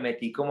normal, me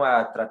metí como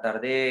a tratar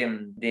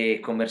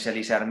de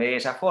comercializarme de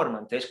esa forma.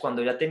 Entonces,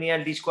 cuando ya tenía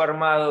el disco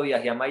armado,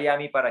 viajé a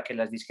Miami para que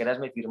las disqueras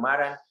me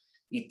firmaran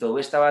y todo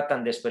estaba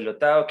tan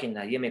despelotado que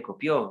nadie me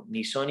copió,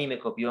 ni Sony me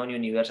copió, ni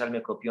Universal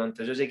me copió.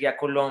 Entonces yo llegué a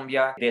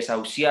Colombia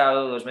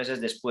desahuciado 2 meses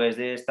después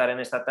de estar en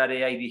esta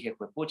tarea y dije,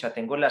 pues pucha,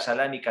 tengo la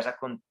sala de mi casa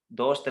con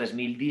 2, 3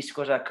 mil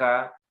discos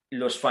acá,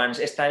 los fans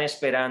están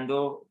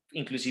esperando,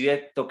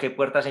 inclusive toqué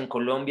puertas en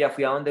Colombia,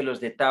 fui a donde los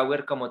de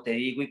Tower, como te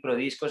digo, y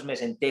Prodiscos, me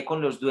senté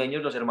con los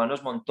dueños, los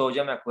hermanos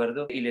Montoya, me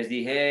acuerdo, y les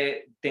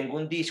dije, tengo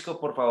un disco,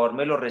 por favor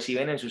me lo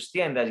reciben en sus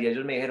tiendas, y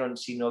ellos me dijeron,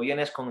 si no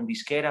vienes con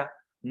disquera,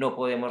 no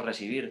podemos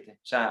recibirte,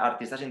 o sea,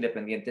 artistas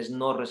independientes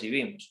no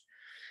recibimos.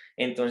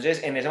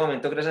 Entonces, en ese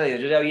momento, gracias a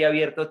Dios, yo ya había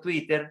abierto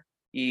Twitter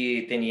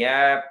y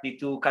tenía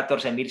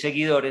 14.000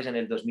 seguidores en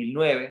el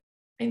 2009.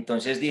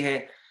 Entonces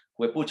dije,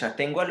 pucha,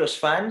 tengo a los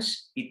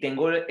fans y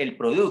tengo el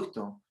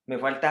producto. Me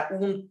falta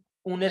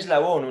un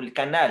eslabón, un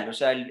canal, o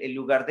sea, el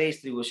lugar de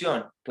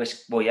distribución.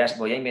 Pues voy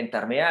a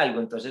inventarme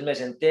algo. Entonces me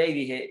senté y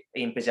dije,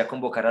 y empecé a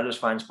convocar a los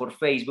fans por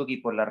Facebook y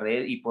por la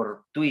red y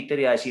por Twitter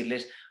y a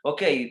decirles,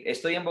 ok,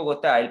 estoy en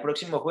Bogotá, el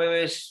próximo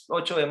jueves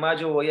 8 de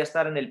mayo voy a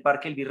estar en el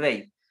Parque El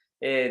Virrey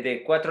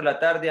de 4 de la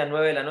tarde a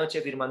 9 de la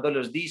noche firmando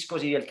los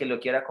discos y el que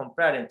lo quiera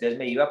comprar. Entonces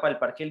me iba para el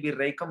Parque El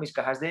Virrey con mis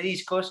cajas de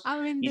discos A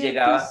y vender tú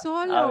llegaba a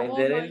solo, oh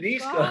vender el my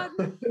disco.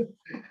 God.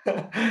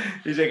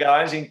 Y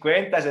llegaban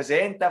 50,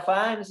 60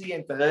 fans y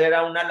entonces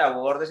era una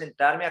labor de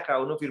sentarme a cada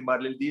uno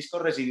firmarle el disco,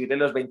 recibirle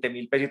los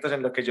 20.000 pesitos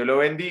en lo que yo lo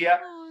vendía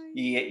Ay,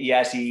 y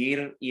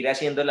así ir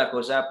haciendo la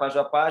cosa paso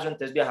a paso.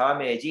 Entonces viajaba a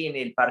Medellín,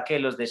 el Parque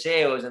de los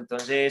Deseos,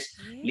 entonces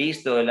 ¿qué?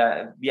 listo,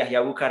 viajé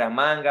a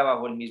Bucaramanga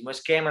bajo el mismo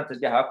esquema,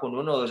 entonces viajaba con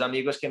 1 o 2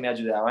 amigos que me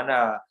ayudaban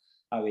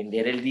a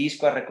vender el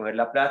disco, a recoger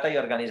la plata y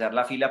a organizar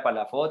la fila para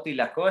la foto y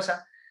la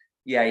cosa.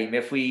 Y ahí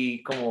me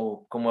fui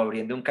como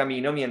abriendo un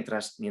camino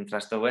mientras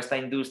toda esta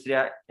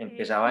industria Qué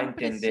empezaba a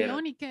entender.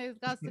 impresión y qué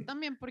desgaste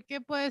también,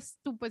 porque pues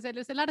tú pues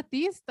eres el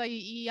artista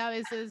y a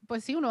veces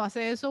pues sí, uno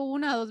hace eso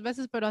una, dos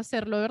veces, pero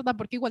hacerlo de verdad,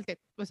 porque igual te,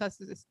 pues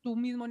haces es tu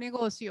mismo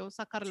negocio,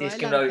 sacarlo Sí, es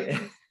que no adelante, había,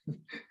 eso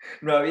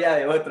es... no había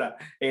de otra.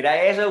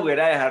 Era eso o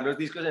era dejar los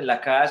discos en la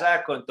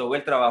casa con todo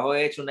el trabajo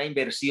hecho, una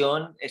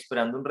inversión,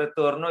 esperando un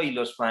retorno y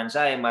los fans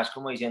además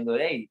como diciendo,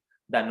 hey,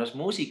 danos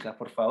música,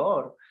 por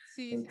favor.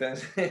 Sí, sí, sí.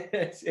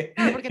 Entonces, sí,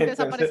 Claro, porque te entonces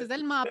desapareces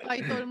del mapa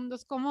y todo el mundo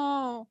es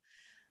como,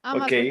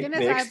 Además, Ok, porque en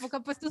esa next. época,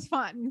 pues tus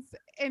fans,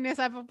 en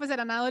esa época, pues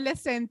eran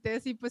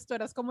adolescentes y pues tú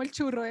eras como el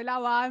churro de la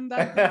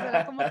banda, entonces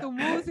era como tu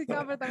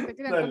música, pero también te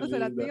querían Tan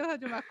conocer a ti, linda. o sea,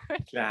 yo me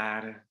acuerdo.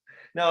 Claro.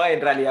 No,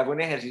 en realidad fue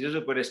un ejercicio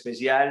súper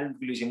especial,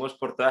 lo hicimos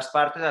por todas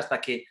partes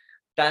hasta que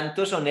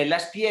tanto soné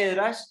las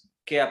piedras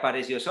que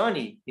apareció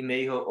Sony y me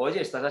dijo,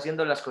 oye, estás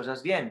haciendo las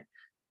cosas bien.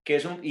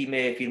 Y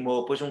me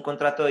firmó pues un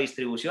contrato de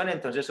distribución,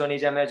 entonces Sony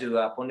ya me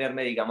ayudó a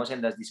ponerme, digamos,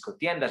 en las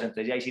discotiendas,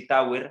 entonces ya Easy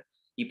Tower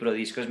y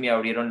Prodiscos me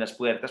abrieron las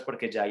puertas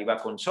porque ya iba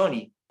con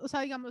Sony. O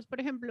sea, digamos,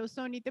 por ejemplo,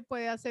 Sony te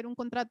puede hacer un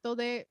contrato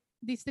de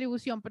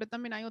distribución, pero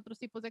también hay otros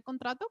tipos de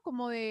contrato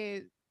como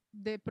de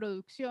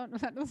producción, o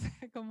sea, no sé,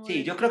 como Sí,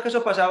 de... yo creo que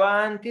eso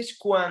pasaba antes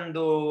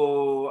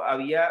cuando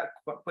había,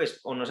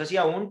 pues, o no sé si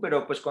aún,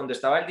 pero pues cuando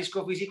estaba el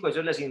disco físico, a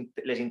ellos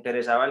les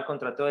interesaba el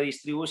contrato de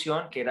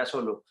distribución, que era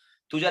solo,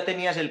 tú ya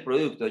tenías el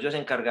producto, ellos se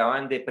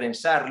encargaban de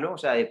prensarlo, o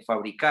sea, de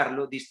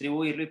fabricarlo,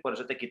 distribuirlo y por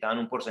eso te quitaban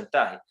un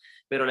porcentaje.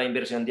 Pero la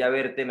inversión de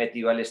haberte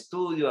metido al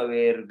estudio,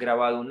 haber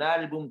grabado un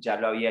álbum, ya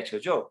lo había hecho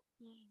yo.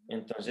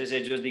 Entonces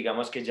ellos,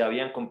 digamos que ya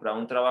habían comprado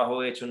un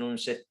trabajo hecho en un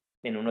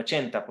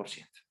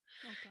 80%.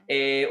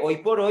 Okay. Hoy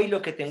por hoy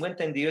lo que tengo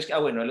entendido es que,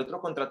 bueno, el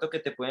otro contrato que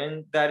te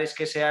pueden dar es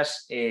que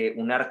seas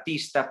un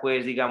artista,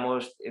 pues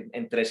digamos,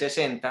 en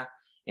 360.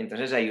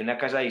 Entonces ahí una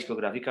casa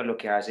discográfica lo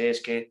que hace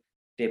es que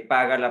te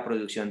paga la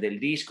producción del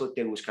disco,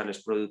 te busca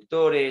los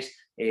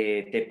productores,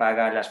 te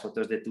paga las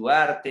fotos de tu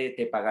arte,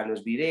 te paga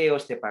los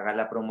videos, te paga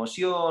la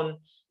promoción,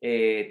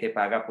 te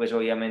paga pues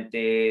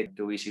obviamente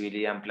tu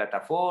visibilidad en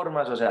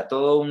plataformas, o sea,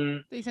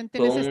 Te dicen,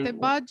 todo tienes este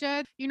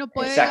budget y uno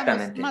puede, digamos,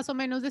 exactamente. más o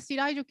menos decir,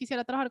 ay, yo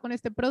quisiera trabajar con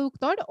este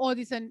productor, o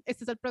dicen,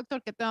 este es el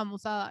productor que te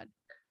vamos a dar.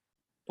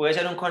 Puede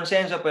ser un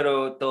consenso,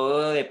 pero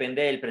todo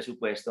depende del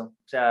presupuesto.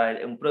 O sea,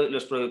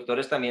 los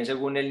productores también,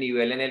 según el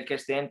nivel en el que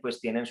estén,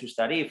 pues tienen sus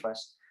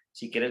tarifas.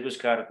 Si quieres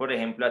buscar, por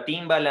ejemplo, a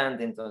Timbaland,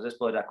 entonces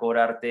podrá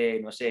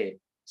cobrarte, no sé,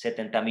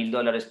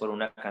 $70,000 por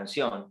una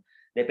canción.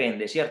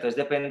 Depende, ¿cierto? Es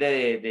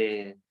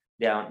depende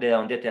de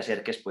dónde te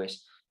acerques,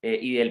 pues.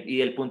 Y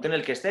del punto en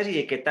el que estés y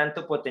de qué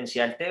tanto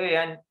potencial te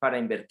vean para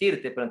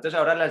invertirte. Pero entonces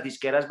ahora las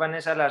disqueras van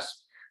a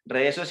las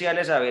redes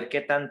sociales a ver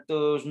qué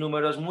tantos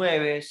números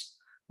mueves,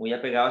 muy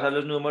apegados a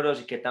los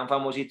números y qué tan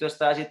famosito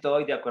estás y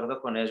todo, y de acuerdo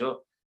con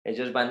eso,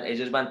 ellos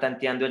van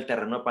tanteando el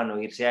terreno para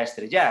no irse a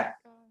estrellar.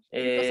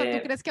 O sea,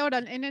 ¿tú crees que ahora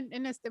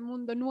en este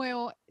mundo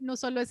nuevo no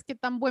solo es qué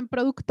tan buen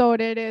productor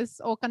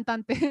eres o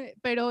cantante,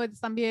 pero es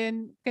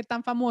también qué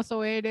tan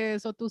famoso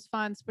eres o tus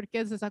fans, porque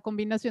es esa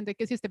combinación de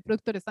que si este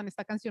productor está en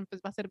esta canción,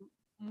 pues va a ser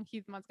un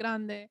hit más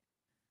grande.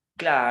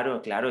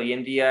 Claro, claro, hoy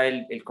en día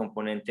el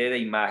componente de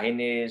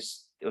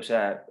imágenes, o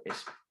sea,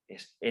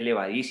 es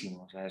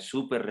elevadísimo, o sea, es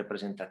súper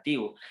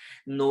representativo.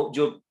 No,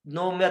 yo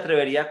no me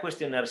atrevería a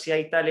cuestionar si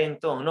hay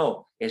talento o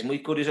no. Es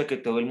muy curioso que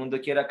todo el mundo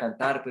quiera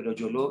cantar, pero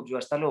yo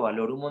hasta lo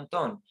valoro un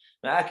montón.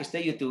 Que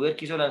este youtuber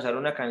quiso lanzar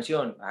una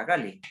canción,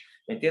 hágale.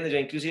 ¿Me entiendes? Yo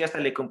inclusive hasta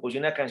le compuse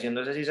una canción,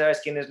 no sé si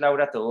sabes quién es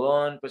Laura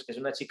Tobón, pues que es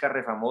una chica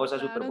re famosa,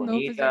 súper Claro, no, pues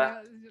yo,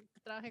 bonita. yo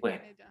trabajé con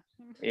Bueno, ella.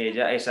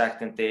 ella,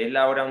 exacto. Entonces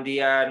Laura un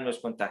día nos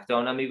contactó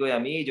a un amigo de a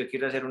mí, yo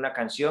quiero hacer una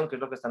canción, que es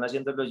lo que están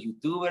haciendo los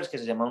youtubers, que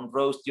se llama un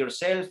roast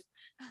yourself,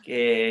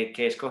 que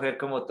es coger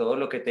como todo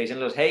lo que te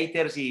dicen los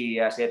haters y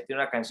hacerte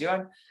una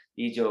canción.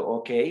 Y yo,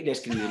 ok, le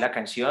escribí la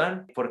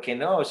canción, ¿por qué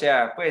no? O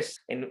sea,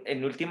 pues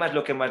en últimas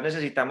lo que más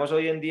necesitamos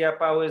hoy en día,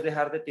 Pau, es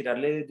dejar de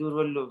tirarle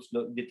duro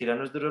de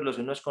tirarnos duros los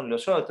unos con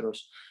los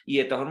otros. Y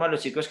de todas formas,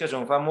 los chicos que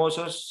son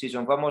famosos, si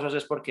son famosos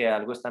es porque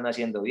algo están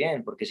haciendo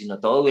bien, porque si no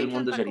todo Me el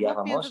mundo encanta sería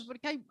cómo piensas, famoso.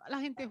 porque la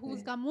gente Sí.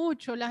 juzga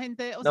mucho, la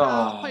gente, o sea,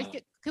 No.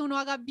 cualquier, que uno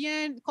haga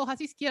bien, cojas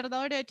izquierda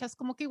o derecha, es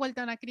como que igual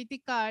te van a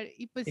criticar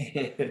y pues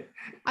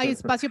hay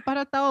espacio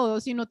para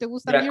todo. Si no te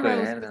gusta De mi roast,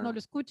 pues no acuerdo. lo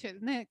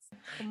escuches. Next.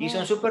 Y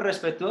son Como, súper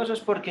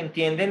respetuosos porque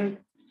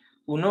entienden,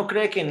 uno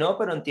cree que no,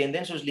 pero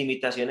entienden sus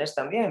limitaciones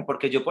también.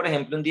 Porque yo, por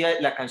ejemplo, un día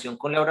la canción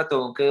con Laura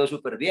Tobón quedó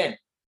súper bien.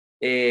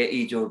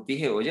 Y yo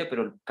dije, oye,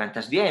 pero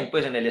cantas bien.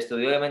 Pues en el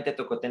estudio obviamente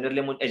tocó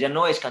tenerle, ella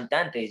no es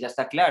cantante, ella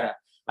está clara.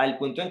 Al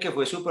punto en que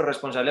fue súper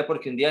responsable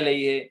porque un día le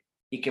dije,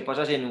 ¿y qué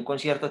pasa si en un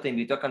concierto te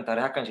invito a cantar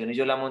esa canción y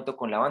yo la monto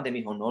con la banda? Y me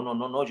dijo, no, no,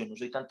 no, no, yo no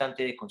soy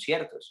cantante de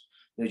conciertos.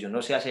 Yo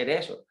no sé hacer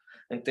eso.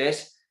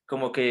 Entonces,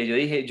 como que yo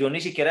dije, yo ni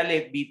siquiera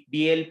le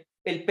vi el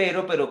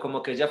pero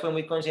como que ella fue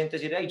muy consciente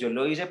de decir, ay, yo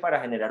lo hice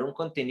para generar un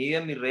contenido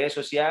en mis redes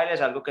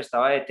sociales, algo que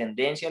estaba de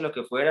tendencia, lo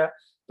que fuera,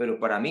 pero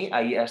para mí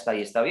ahí, hasta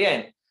ahí está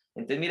bien.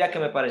 Entonces mira que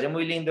me parece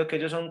muy lindo que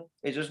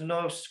ellos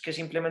no es que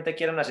simplemente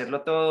quieran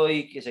hacerlo todo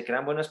y que se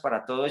crean buenos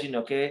para todo,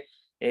 sino que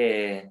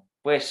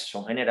pues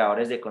son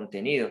generadores de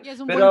contenido. y es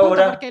un Pero buen punto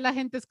ahora, porque la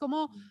gente es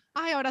como,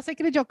 ay, ahora se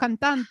creyó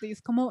cantante. Y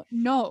es como,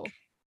 no.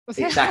 O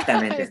sea,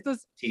 exactamente,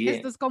 sí,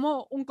 esto es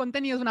como un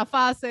contenido, es una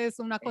fase, es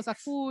una cosa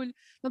cool.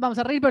 Nos vamos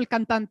a reír, pero el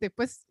cantante,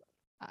 pues,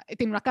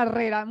 tiene una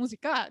carrera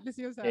musical.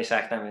 ¿Sí? O sea,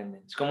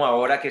 exactamente. Es como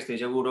ahora que estoy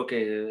seguro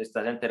que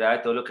estás enterada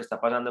de todo lo que está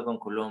pasando con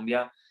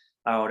Colombia.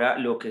 Ahora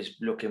lo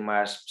que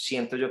más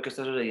siento yo que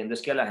está sucediendo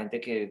es que a la gente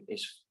que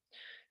es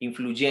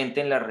influyente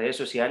en las redes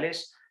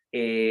sociales,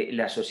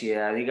 la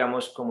sociedad,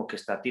 digamos, como que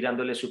está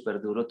tirándole súper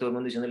duro, todo el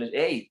mundo diciéndoles,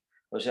 hey,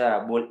 o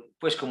sea,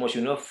 pues como si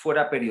uno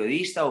fuera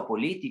periodista o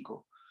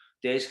político.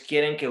 Entonces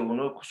quieren que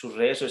uno, sus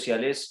redes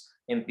sociales,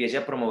 empiece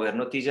a promover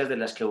noticias de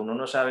las que uno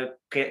no sabe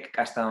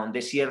hasta dónde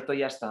es cierto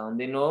y hasta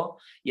dónde no,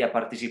 y a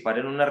participar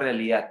en una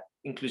realidad,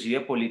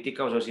 inclusive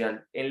política o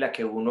social, en la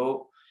que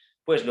uno,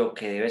 pues lo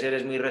que debe ser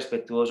es muy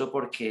respetuoso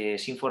porque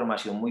es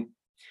información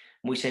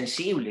muy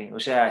sensible. O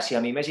sea, si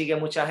a mí me sigue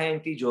mucha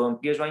gente y yo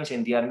empiezo a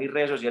incendiar mis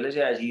redes sociales y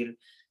a decir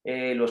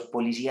los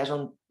policías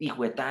son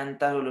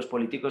hijuetantas o los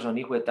políticos son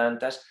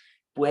hijuetantas,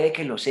 puede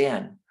que lo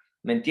sean,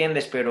 ¿me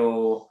entiendes?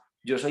 Pero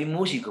yo soy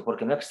músico, ¿por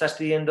qué me estás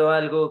pidiendo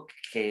algo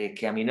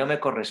que a mí no me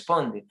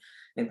corresponde? A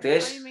mí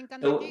Entonces, me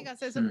encanta que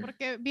digas eso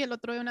porque vi el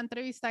otro día una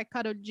entrevista de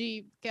Karol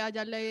G que a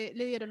ella le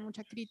dieron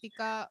mucha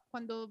crítica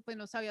cuando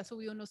bueno, se había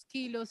subido unos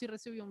kilos y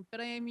recibió un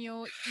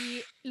premio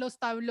y los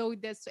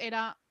tabloides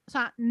era, o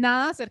sea,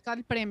 nada acerca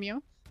del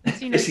premio,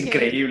 sino es que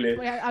increíble.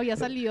 había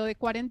salido de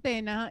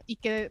cuarentena y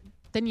que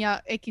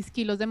tenía X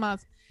kilos de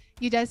más.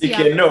 Y ella ¿Y decía,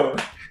 quién no?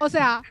 o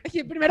sea,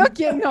 primero,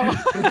 ¿quién no?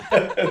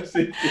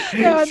 Sí,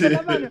 Levante sí.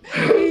 la mano.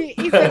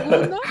 Y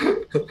segundo,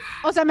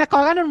 o sea, me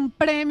acabo de ganar un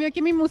premio, que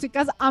mi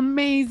música es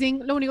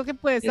amazing. Lo único que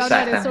puedes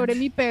hablar es sobre Exactamente.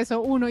 mi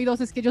peso. Uno y dos,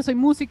 es que yo soy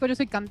músico, yo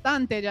soy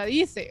cantante, ella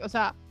dice. O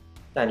sea,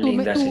 Tan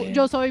linda, sí.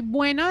 yo soy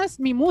buena, es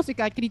mi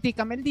música.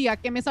 Critícame el día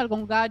que me salga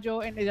un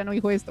gallo. Ella no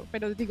dijo esto,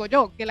 pero digo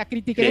yo, que la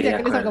critiquen Sí, el día de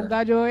que le salga un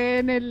acuerdo. gallo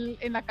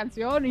en la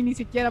canción. Y ni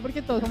siquiera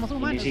porque todos somos Y ni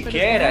humanos, pero es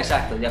siquiera, como.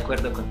 exacto, de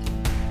acuerdo contigo.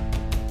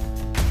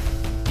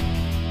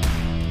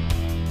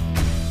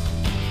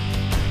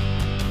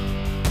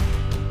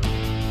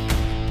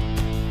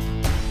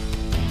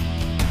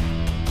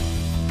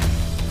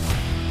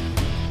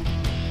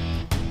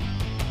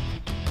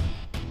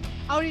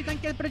 Ahorita, ¿en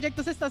qué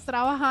proyectos estás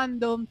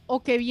trabajando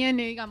o qué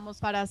viene, digamos,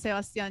 para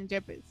Sebastián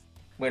Yepes?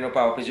 Bueno,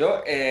 Pau, pues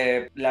yo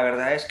la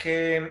verdad es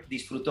que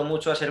disfruto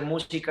mucho hacer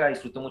música,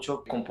 disfruto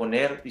mucho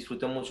componer,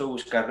 disfruto mucho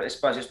buscar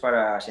espacios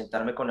para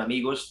sentarme con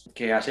amigos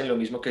que hacen lo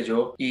mismo que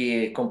yo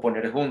y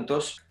componer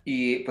juntos.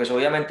 Y pues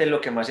obviamente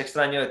lo que más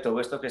extraño de todo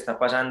esto que está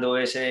pasando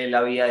es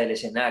la vida del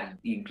escenario.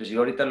 Inclusive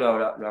ahorita lo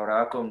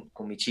hablaba con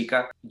mi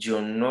chica.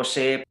 Yo no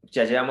sé,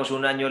 ya llevamos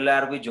un año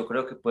largo y yo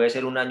creo que puede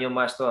ser un año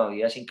más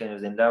todavía sin que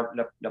nos den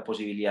la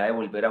posibilidad de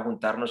volver a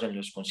juntarnos en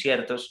los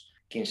conciertos.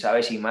 Quién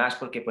sabe si más,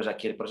 porque pues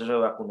aquí el proceso de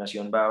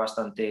vacunación va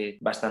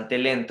bastante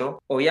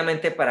lento.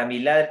 Obviamente para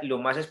mí lo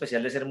más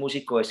especial de ser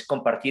músico es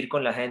compartir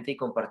con la gente y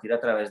compartir a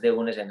través de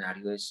un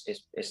escenario.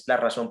 Es la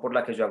razón por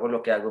la que yo hago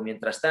lo que hago.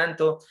 Mientras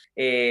tanto,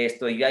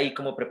 estoy ahí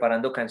como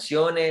preparando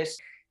canciones,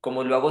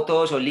 como lo hago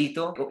todo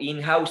solito,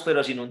 in-house,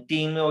 pero sin un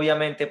team,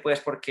 obviamente,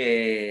 pues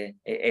porque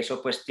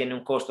eso pues tiene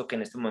un costo que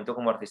en este momento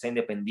como artista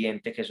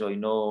independiente que soy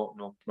no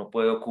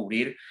puedo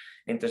cubrir.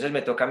 Entonces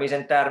me toca a mí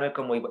sentarme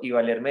como y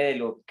valerme de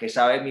lo que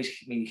sabe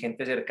mi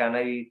gente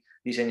cercana y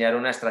diseñar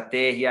una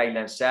estrategia y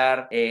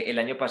lanzar. El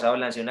año pasado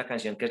lancé una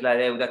canción que es La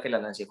Deuda, que la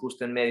lancé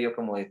justo en medio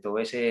como de todo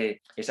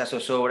esa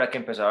zozobra que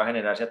empezaba a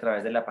generarse a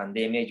través de la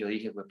pandemia y yo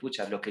dije, pues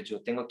pucha, lo que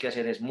yo tengo que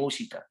hacer es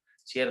música,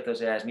 ¿cierto? O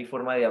sea, es mi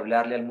forma de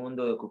hablarle al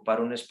mundo, de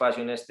ocupar un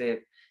espacio en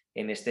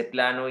este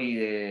plano y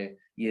de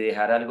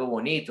dejar algo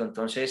bonito.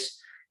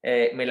 Entonces,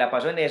 me la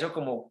paso en eso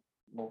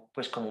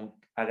pues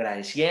como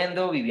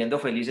agradeciendo, viviendo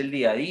feliz el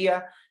día a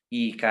día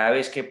y cada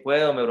vez que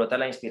puedo me brota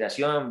la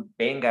inspiración,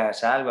 venga,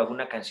 salgo, hago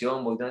una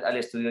canción, voy al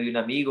estudio de un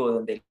amigo,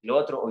 donde el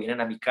otro, o vienen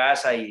a mi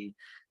casa y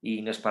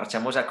nos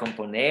parchamos a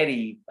componer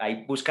y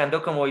ahí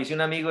buscando, como dice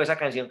un amigo, esa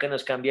canción que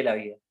nos cambie la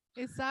vida.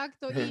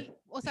 Exacto, y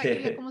o sea,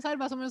 quería como saber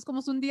más o menos cómo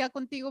es un día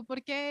contigo,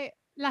 porque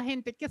la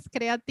gente que es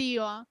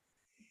creativa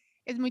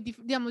es muy,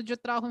 digamos, yo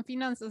trabajo en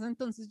finanzas,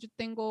 entonces yo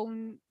tengo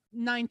un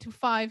 9 to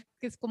 5,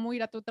 que es como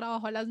ir a tu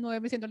trabajo a las 9,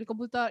 me siento en el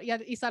computador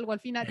y salgo al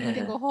final y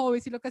tengo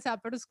hobbies y lo que sea,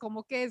 pero es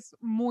como que es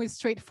muy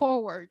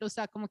straightforward, o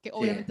sea, como que Sí.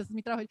 obviamente es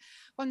mi trabajo.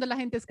 Cuando la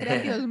gente es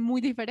creativa es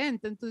muy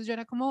diferente, entonces yo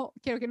era como,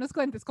 quiero que nos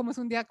cuentes cómo es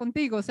un día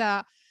contigo, o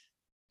sea,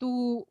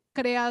 tú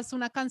creas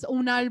una canción,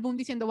 un álbum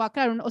diciendo, va a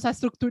crear, o sea,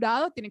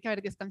 estructurado, tiene que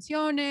haber 10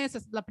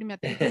 canciones, la primera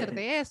tiene que ser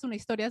de esto, una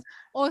historia,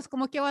 o es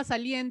como que va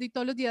saliendo y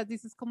todos los días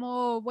dices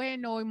como,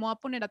 bueno, hoy me voy a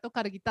poner a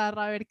tocar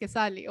guitarra a ver qué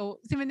sale, o,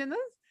 ¿sí me entiendes?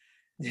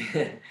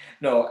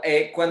 No,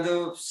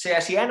 cuando se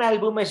hacían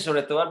álbumes,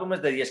 sobre todo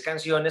álbumes de 10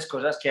 canciones,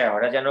 cosas que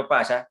ahora ya no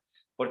pasa,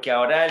 porque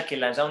ahora el que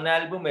lanza un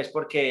álbum es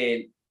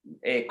porque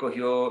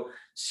cogió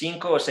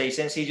 5 o 6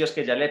 sencillos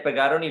que ya le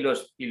pegaron y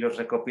los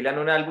recopilan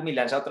en un álbum y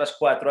lanza otras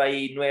 4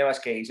 ahí nuevas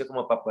que hizo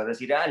como para poder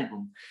decir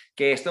álbum.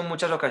 Que esto en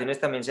muchas ocasiones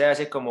también se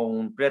hace como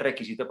un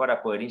prerequisito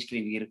para poder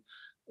inscribirte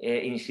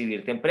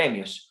en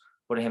premios.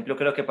 Por ejemplo,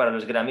 creo que para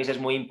los Grammys es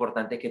muy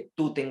importante que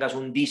tú tengas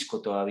un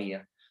disco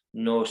todavía.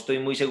 No estoy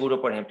muy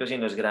seguro, por ejemplo, si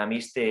en los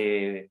Grammys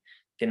te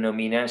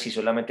nominan si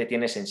solamente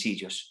tienes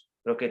sencillos.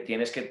 Creo que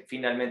tienes que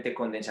finalmente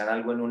condensar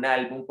algo en un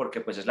álbum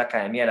porque pues es la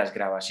Academia de las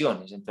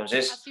Grabaciones.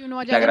 Entonces, Así uno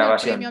vaya a la ganar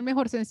premio al grabación.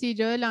 mejor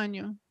sencillo del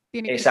año,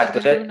 tiene que estar Exacto.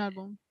 dentro de un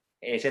álbum.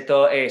 Ese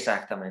todo,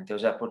 exactamente. O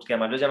sea, porque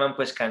además lo llaman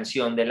pues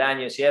canción del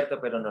año, ¿cierto?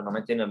 Pero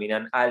normalmente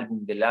nominan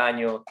álbum del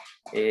año.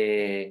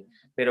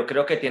 Pero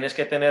creo que tienes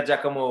que tener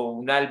ya como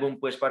un álbum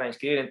pues para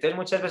inscribir. Entonces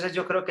muchas veces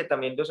yo creo que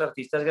también los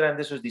artistas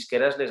grandes, sus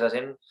disqueras les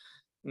hacen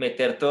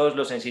meter todos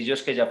los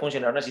sencillos que ya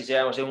funcionaron, así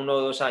sea hace 1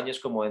 o 2 años,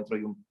 como dentro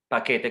de un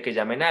paquete que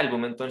llamen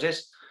álbum.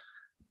 Entonces,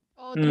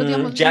 Otros, digamos,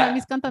 una de ya,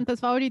 mis cantantes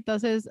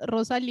favoritas es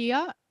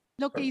Rosalía.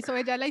 Lo que hizo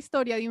ella, la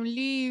historia de un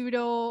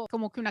libro,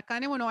 como que una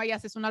cane, bueno, ahí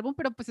haces un álbum,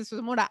 pero pues eso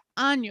demora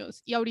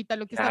años. Y ahorita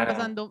lo que está claro,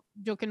 pasando,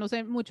 yo que no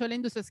sé mucho de la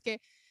industria, es que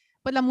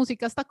pues la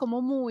música está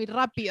como muy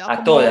rápida, a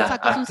como toda,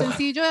 sacas un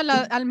sencillo y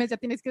al mes ya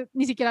tienes que,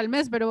 ni siquiera al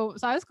mes, pero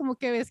sabes, como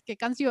que ves qué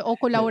canción o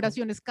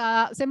colaboraciones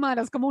cada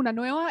semana es como una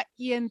nueva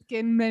y en que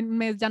en un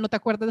mes ya no te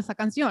acuerdas de esa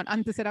canción.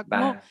 Antes era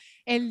como va.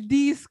 el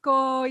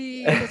disco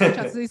y te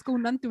escuchas ese disco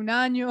durante un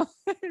año,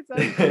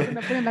 ¿sabes? Como que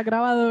no ponen la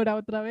grabadora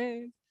otra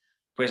vez.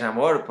 Pues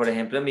amor, por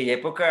ejemplo, en mi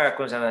época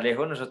con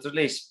Sanalejo,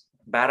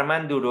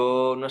 Barman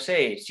duró, no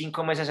sé,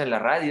 5 meses en la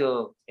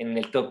radio, en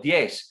el top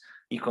 10,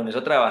 y con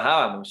eso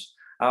trabajábamos.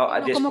 Y uno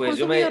como Después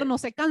yo consumidor me... no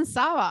se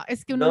cansaba,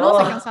 es que uno no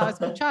se No, cansaba de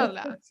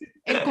escucharla.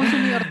 El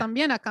consumidor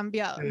también ha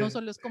cambiado, no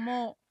solo es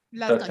como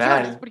las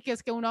canciones, total. porque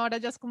es que uno ahora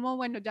ya es como,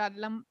 bueno, ya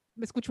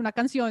escucho una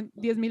canción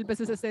 10.000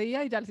 veces ese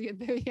día y ya el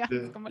siguiente día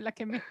es como la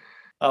que me...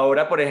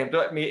 Ahora, por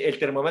ejemplo, el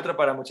termómetro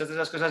para muchas de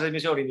esas cosas es mi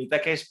sobrinita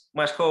que es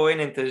más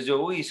joven, entonces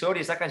yo, uy, sorry,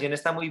 esta canción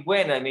está muy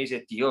buena, y me dice,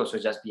 tío, eso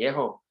ya es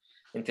viejo.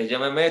 Entonces yo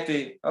me meto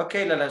y, ok,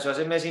 la lanzó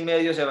hace mes y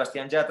medio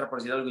Sebastián Yatra, por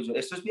decir algo, y yo,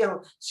 ¿esto es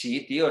viejo?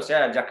 Sí, tío, o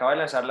sea, ya acaba de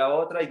lanzar la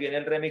otra y viene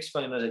el remix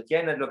con no sé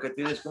quién, es lo que tú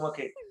dices, como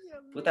que,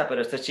 Dios puta, mío.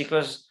 pero estos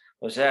chicos,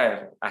 o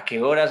sea, ¿a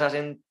qué horas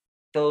hacen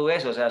todo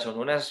eso? O sea, son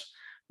unas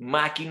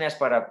máquinas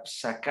para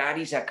sacar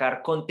y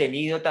sacar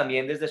contenido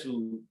también desde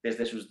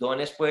sus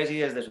dones, pues,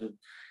 y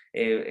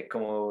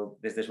como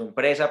desde su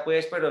empresa,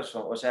 pues, pero,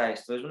 o sea,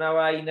 esto es una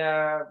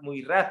vaina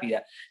muy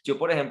rápida. Yo,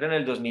 por ejemplo, en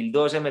el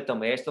 2012 me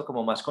tomé esto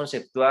como más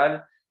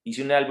conceptual,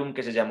 hice un álbum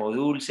que se llamó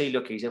Dulce y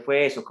lo que hice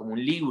fue eso, como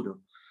un libro.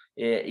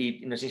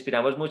 Y nos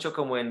inspiramos mucho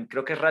como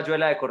creo que es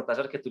Rayuela de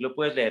Cortázar, que tú lo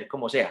puedes leer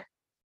como sea.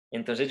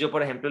 Entonces yo,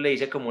 por ejemplo, le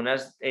hice como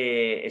unas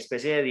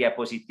especie de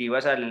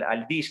diapositivas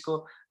al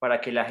disco para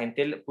que la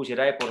gente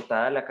pusiera de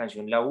portada la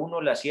canción la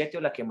 1, la 7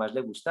 o la que más le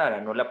gustara,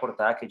 no la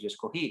portada que yo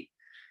escogí.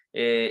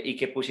 Y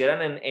que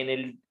pusieran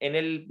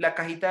la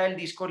cajita del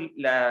disco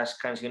las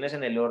canciones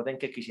en el orden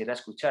que quisiera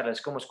escucharlas.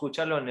 Es como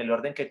escúchalo en el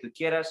orden que tú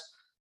quieras,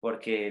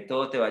 porque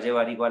todo te va a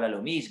llevar igual a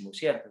lo mismo,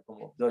 ¿cierto?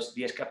 Como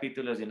 10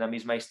 capítulos de una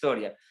misma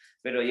historia.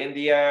 Pero hoy en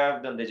día,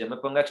 donde yo me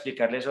ponga a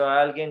explicarle eso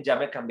a alguien, ya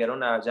me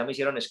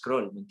hicieron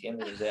scroll, ¿me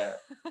entiendes? O sea,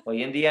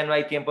 hoy en día no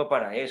hay tiempo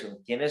para eso.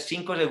 Tienes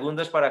 5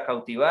 segundos para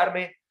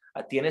cautivarme,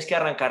 tienes que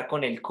arrancar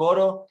con el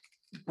coro,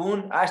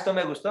 ¡pum! Esto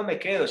me gustó, me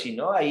quedo. Si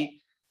no,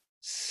 hay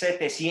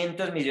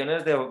 700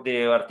 millones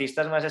de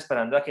artistas más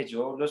esperando a que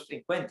yo los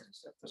encuentre.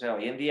 O sea,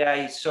 hoy en día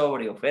hay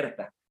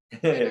sobreoferta.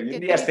 Pero Hoy en qué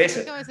día es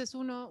triste eso. porque a veces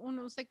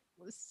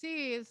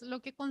sí, es lo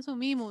que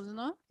consumimos,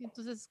 ¿no?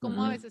 Entonces,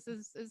 como a Ujú.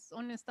 veces es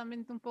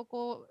honestamente un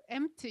poco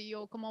empty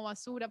o como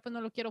basura, pues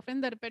no lo quiero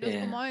ofender, pero es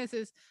Yeah. como a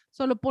veces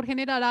solo por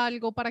generar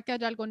algo, para que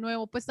haya algo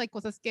nuevo, pues hay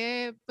cosas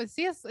que, pues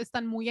sí,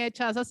 están muy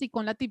hechas así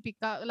con la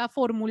típica, la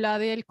fórmula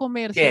del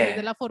comercio en vez de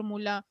Yeah. la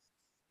fórmula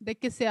de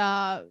que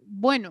sea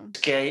bueno.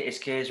 Es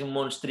que es un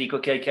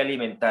monstruico que hay que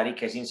alimentar y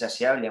que es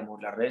insaciable,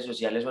 amor. Las redes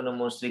sociales son un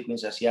monstruico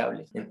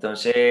insaciable.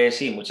 Entonces,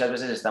 sí, muchas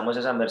veces estamos a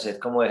esa merced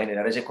como de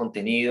generar ese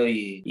contenido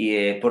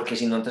porque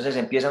si no, entonces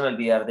empiezan a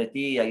olvidar de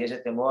ti y hay ese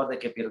temor de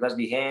que pierdas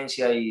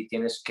vigencia y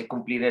tienes que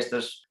cumplir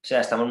estos, o sea,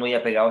 estamos muy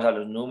apegados a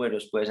los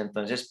números, pues.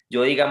 Entonces,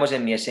 yo, digamos,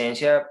 en mi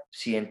esencia,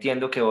 sí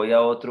entiendo que voy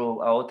a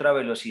otra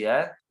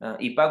velocidad,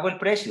 y pago el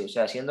precio, o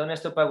sea, siendo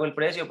honesto, pago el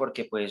precio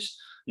porque,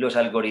 pues, los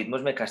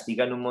algoritmos me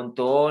castigan un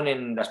montón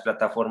en las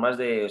plataformas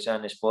o sea,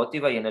 en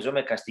Spotify, y en eso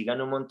me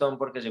castigan un montón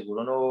porque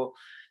seguro no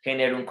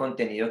genero un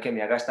contenido que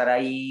me haga estar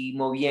ahí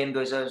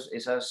moviendo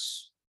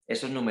esos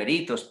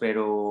numeritos,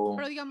 Pero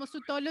pero digamos,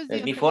 tú todos los es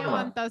días mi te forma.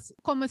 levantas,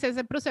 ¿cómo es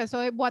ese proceso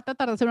de voy a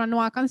tratar de hacer una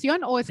nueva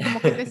canción? ¿O es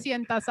como que te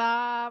sientas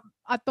a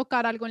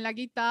tocar algo en la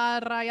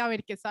guitarra y a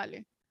ver qué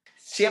sale?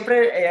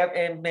 Siempre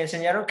me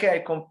enseñaron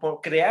que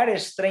crear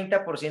es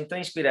 30%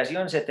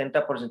 inspiración,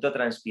 70%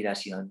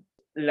 transpiración.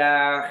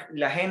 La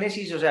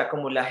génesis, o sea,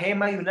 como la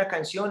gema de una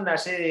canción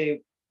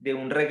nace de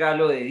un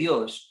regalo de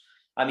Dios.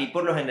 A mí,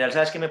 por lo general,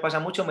 ¿sabes qué me pasa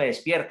mucho? Me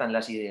despiertan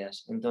las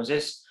ideas.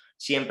 Entonces,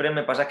 siempre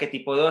me pasa que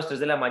tipo 2, 3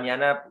 de la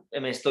mañana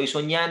me estoy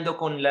soñando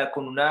con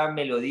una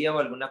melodía o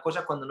alguna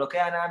cosa. Cuando no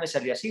queda nada, me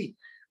sale así.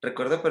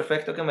 Recuerdo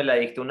perfecto que me la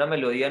dictó una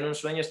melodía en un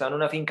sueño. Estaba en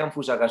una finca en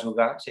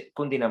Fusagasugá,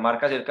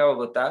 Cundinamarca, cerca de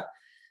Bogotá,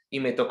 y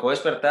me tocó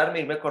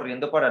despertarme, irme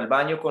corriendo para el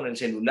baño con el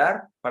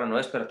celular para no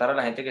despertar a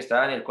la gente que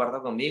estaba en el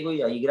cuarto conmigo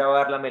y ahí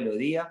grabar la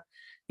melodía.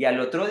 Y al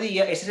otro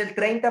día, ese es el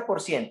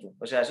 30%,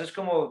 o sea, eso es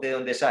como de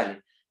donde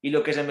sale. Y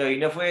lo que se me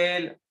vino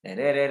fue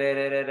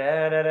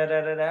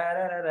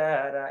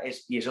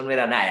y eso no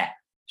era nada,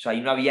 o sea,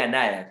 ahí no había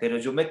nada, pero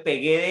yo me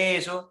pegué de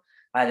eso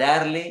a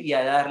darle y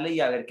a darle y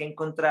a ver qué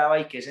encontraba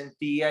y qué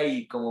sentía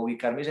y cómo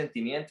ubicar mis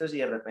sentimientos, y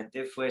de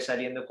repente fue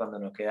saliendo cuando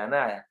no queda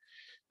nada.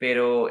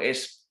 Pero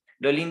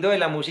lo lindo de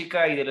la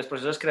música y de los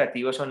procesos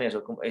creativos son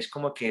eso, es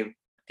como que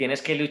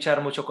tienes que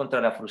luchar mucho contra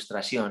la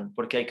frustración,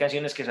 porque hay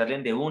canciones que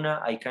salen de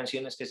una, hay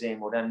canciones que se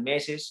demoran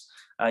meses,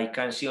 hay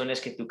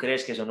canciones que tú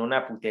crees que son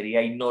una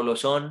putería y no lo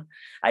son,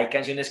 hay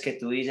canciones que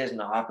tú dices,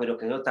 no, pero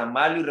que eso tan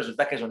malo y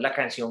resulta que son la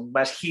canción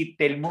más hit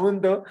del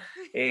mundo.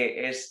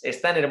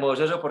 Es tan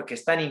hermoso eso porque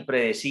es tan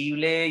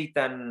impredecible y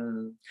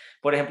tan...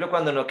 Por ejemplo,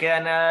 cuando no queda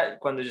nada,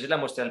 cuando yo se la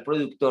mostré al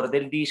productor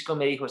del disco,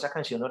 me dijo, esa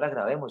canción no la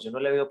grabemos, yo no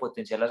le veo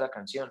potencial a esa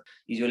canción.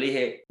 Y yo le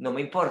dije, no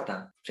me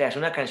importa, o sea, es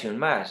una canción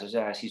más, o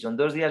sea, si son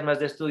 2 días más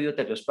de estudio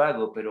te los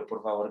pago, pero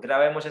por favor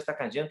grabemos esta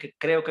canción que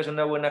creo que es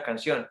una buena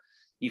canción.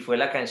 Y fue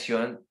la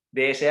canción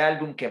de ese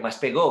álbum que más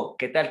pegó.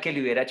 ¿Qué tal que le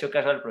hubiera hecho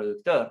caso al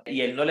productor?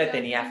 Y él no le Ya si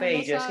tenía uno fe no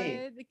y yo sí.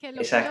 sabe de qué es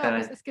lo que le va a gustar,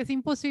 Exactamente. es que es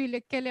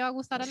imposible que le va a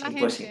gustar a Es la gente,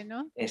 imposible.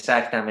 ¿no?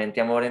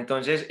 Exactamente, amor.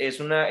 Entonces es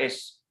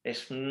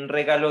un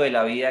regalo de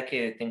la vida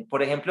que,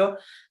 por ejemplo,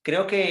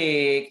 creo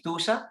que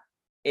Tusa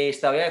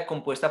estaba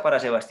compuesta para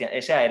Sebastián,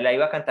 o sea, él la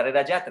iba a cantar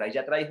era Yatra, y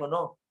Yatra dijo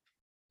no,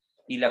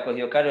 y la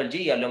cogió Karol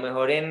G. A lo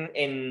mejor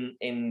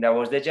en la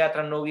voz de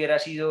Yatra no hubiera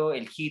sido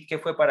el hit que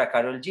fue para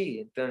Karol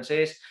G.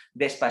 Entonces,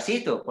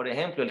 Despacito, por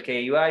ejemplo, el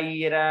que iba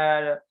ahí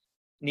era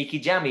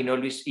Nicky Jam y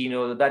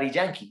no Daddy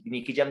Yankee.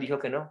 Nicky Jam dijo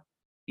que no.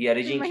 Y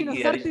Daddy Me Yankee, imagino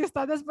ese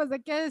artista después de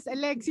que es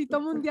el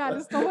éxito mundial,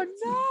 es como, no.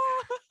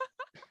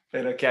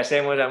 pero ¿qué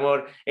hacemos,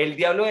 amor? El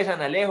Diablo de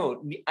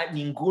Sanalejo, a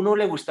ninguno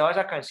le gustaba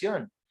esa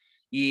canción.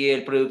 Y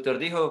el productor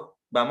dijo,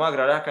 vamos a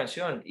grabar la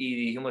canción. Y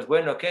dijimos,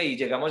 bueno, ok. Y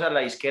llegamos a la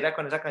disquera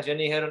con esa canción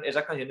y dijeron,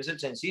 esa canción es el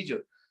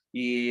sencillo.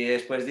 Y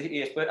después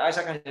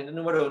esa canción es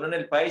número 1 en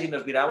el país. Y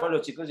nos mirábamos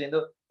los chicos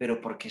diciendo,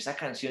 pero ¿por qué esa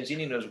canción sí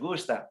ni nos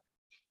gusta?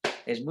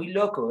 Es muy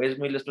loco,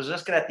 los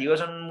procesos creativos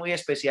son muy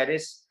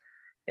especiales.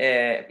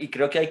 Y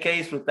creo que hay que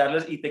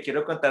disfrutarlos y te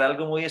quiero contar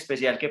algo muy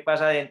especial que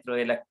pasa dentro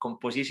de la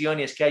composición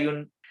y es que hay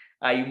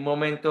un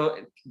momento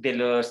de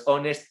los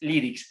honest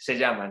lyrics, se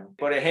llaman.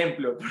 Por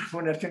ejemplo, por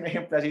ponerte un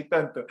ejemplo así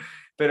tonto,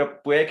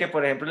 pero puede que,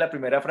 por ejemplo, la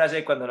primera frase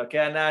de cuando no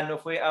queda nada no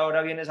fue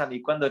ahora vienes a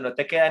mí cuando no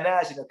te queda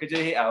nada, sino que yo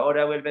dije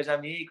ahora vuelves a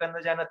mí cuando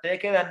ya no te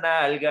quedan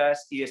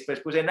nalgas y después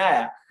puse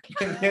nada.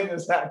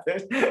 ¿Entiendes?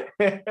 Entonces,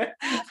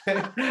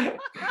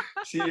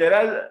 si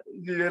vieras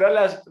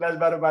las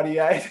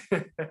barbaridades.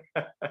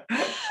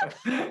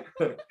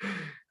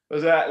 O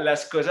sea,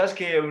 las cosas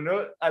que uno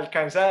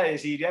alcanza a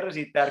decir y a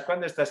recitar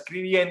cuando está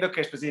escribiendo,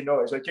 que después dice,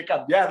 no, eso hay que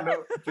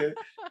cambiarlo. Entonces,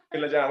 que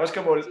lo llamamos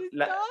como Chistoso.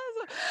 la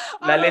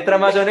Además, letra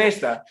más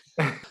honesta.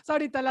 o sea,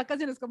 ahorita la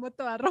canción es como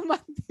toda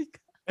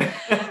romántica.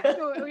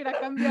 Yo hubiera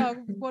cambiado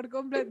por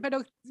completo, pero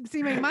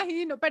sí me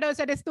imagino, pero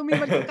eres tú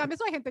mismo el que cambias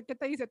o hay gente que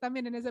te dice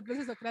también en ese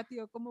proceso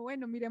creativo, como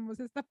bueno, miremos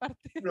esta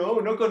parte. No,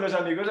 uno con los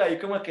amigos ahí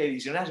como que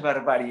dice unas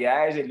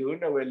barbaridades el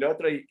uno o el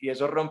otro y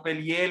eso rompe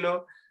el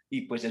hielo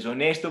y pues es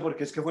honesto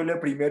porque es que fue lo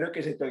primero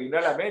que se te vino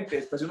a la mente,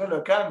 después uno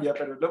lo cambia,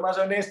 pero es lo más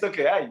honesto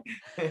que hay.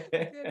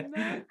 Qué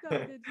loco,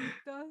 qué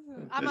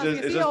chistoso. Además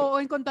Entonces, que sí,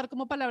 o encontrar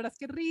como palabras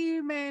que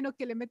rimen o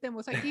que le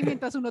metemos aquí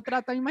mientras uno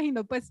trata, me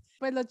imagino, pues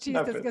los no,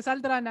 chistes pero, que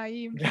saldrán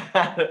ahí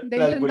de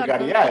las inventar como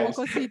vulgaridades.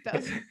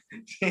 cositas.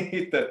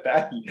 Sí,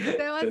 total,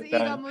 Sebas, y total.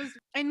 digamos,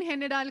 en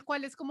general,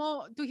 ¿cuál es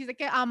como, tú dijiste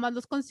que amas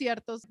los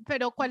conciertos,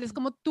 pero cuál es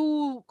como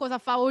tu cosa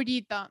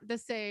favorita de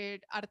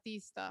ser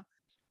artista?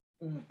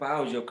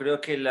 Pau, yo creo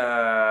que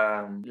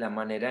la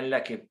manera en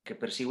la que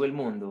percibo el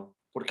mundo,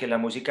 porque la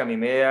música a mí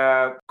me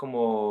da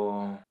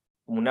como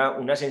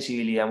una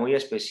sensibilidad muy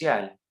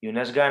especial y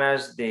unas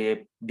ganas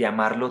de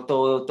amarlo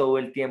todo, todo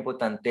el tiempo,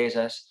 tan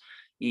tesas.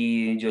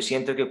 Y yo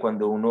siento que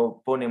cuando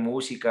uno pone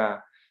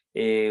música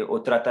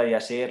o trata de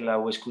hacerla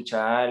o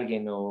escucha a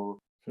alguien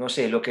o no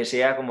sé, lo que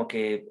sea, como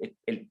que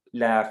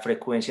la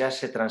frecuencia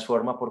se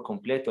transforma por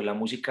completo. La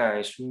música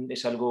es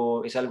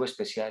algo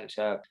especial. O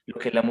sea, lo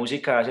que la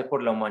música hace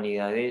por la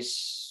humanidad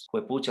es,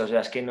 juepucha, o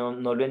sea, es que no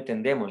lo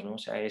entendemos, ¿no? O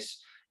sea,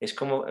 es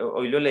como,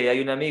 hoy lo leí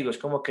de un amigo, es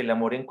como que el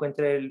amor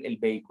encuentra el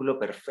vehículo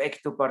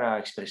perfecto para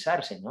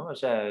expresarse, ¿no? O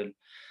sea,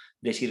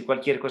 decir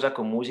cualquier cosa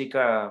con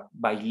música,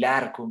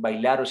 bailar con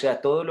bailar, o sea,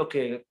 todo lo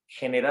que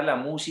genera la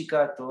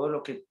música, todo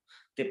lo que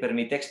te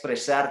permite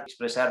expresar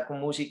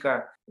con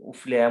música,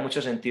 le da mucho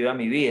sentido a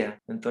mi vida.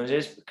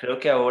 Entonces, creo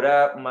que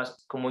ahora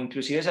más, como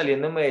inclusive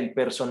saliéndome del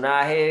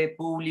personaje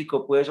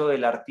público, pues, o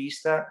del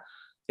artista,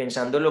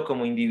 pensándolo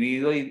como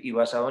individuo y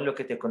basado en lo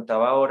que te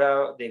contaba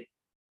ahora de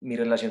mi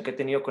relación que he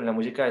tenido con la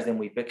música desde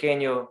muy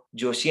pequeño,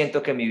 yo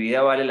siento que mi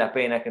vida vale la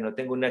pena, que no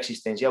tengo una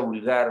existencia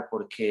vulgar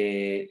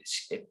porque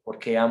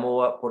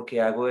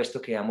hago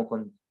esto que amo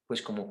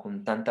pues como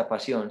con tanta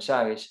pasión,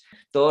 ¿sabes?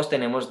 Todos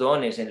tenemos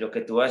dones, en lo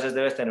que tú haces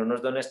debes tener unos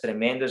dones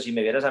tremendos. Si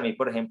me vieras a mí,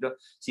 por ejemplo,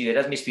 si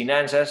vieras mis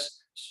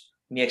finanzas,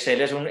 mi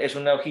Excel es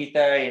una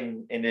hojita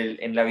en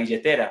la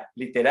billetera,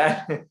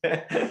 literal.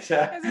 O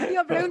sea, Eso te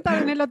iba a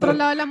preguntar en el otro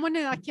lado de la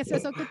moneda, ¿qué es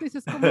eso que tú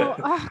dices como,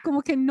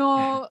 como que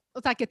no, o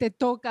sea, que te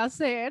toca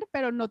hacer,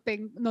 pero no te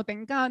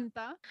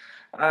encanta?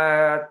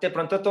 de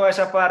pronto toda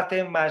esa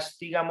parte más,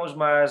 digamos,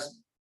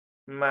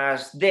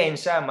 más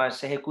densa,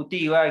 más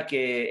ejecutiva, y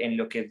que en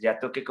lo que ya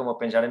toque como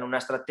pensar en una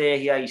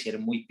estrategia y ser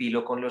muy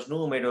pilo con los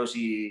números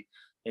y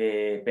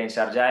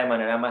pensar ya de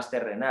manera más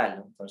terrenal,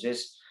 ¿no?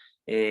 Entonces,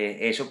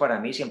 eso para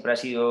mí siempre ha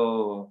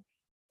sido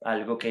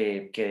algo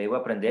que debo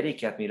aprender y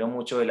que admiro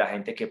mucho de la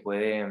gente que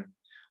puede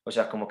O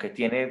sea, como que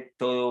tiene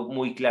todo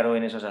muy claro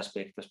en esos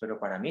aspectos, pero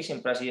para mí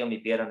siempre ha sido mi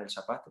piedra en el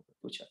zapato, pues,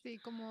 pucha, Sí,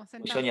 como muy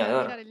sentarse a mirar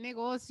soñador. el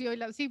negocio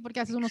sí, porque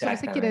a veces uno solo se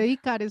quiere Exactamente,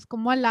 dedicar, es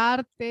como al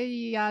arte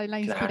y a la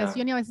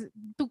inspiración claro. y a veces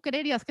tú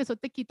creerías que eso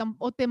te quita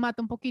o te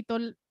mata un poquito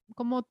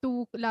como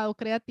tu lado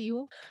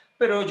creativo.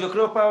 Pero yo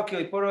creo, Pau, que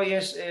hoy por hoy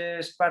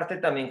es parte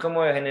también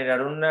como de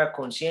generar una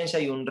conciencia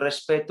y un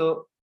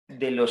respeto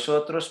de los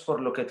otros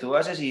por lo que tú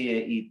haces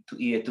y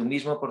de tú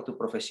mismo por tu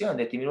profesión,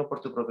 de ti mismo por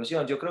tu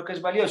profesión. Yo creo que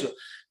es valioso,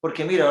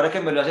 porque mira, ahora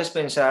que me lo haces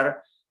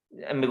pensar,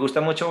 me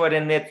gusta mucho ver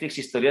en Netflix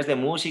historias de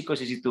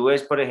músicos y si tú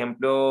ves, por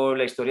ejemplo,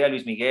 la historia de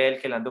Luis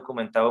Miguel, que la han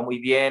documentado muy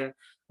bien,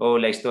 o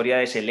la historia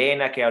de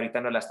Selena, que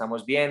ahorita no la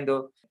estamos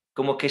viendo,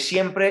 como que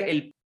siempre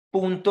el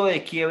punto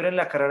de quiebre en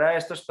la carrera de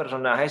estos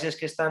personajes es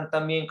que están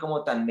también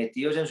como tan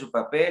metidos en su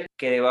papel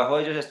que debajo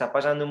de ellos está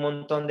pasando un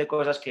montón de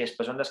cosas que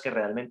después son las que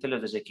realmente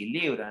los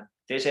desequilibran.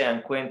 Entonces se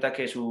dan cuenta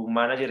que su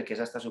manager, que es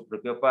hasta su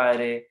propio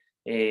padre,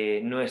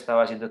 no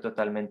estaba siendo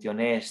totalmente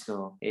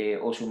honesto,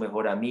 o su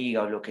mejor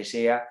amiga o lo que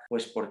sea,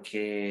 pues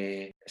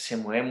porque se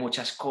mueven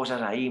muchas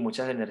cosas ahí,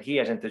 muchas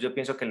energías. Entonces yo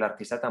pienso que el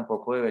artista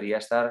tampoco debería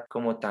estar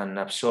como tan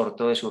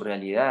absorto de su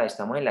realidad.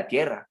 Estamos en la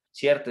tierra,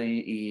 ¿cierto?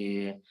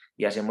 Y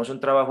hacemos un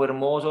trabajo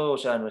hermoso, o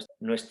sea,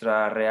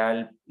 nuestra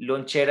real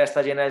lonchera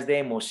está llena de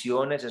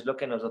emociones, es lo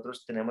que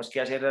nosotros tenemos que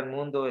hacer al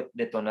mundo,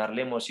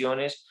 detonarle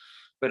emociones,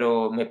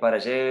 pero me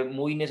parece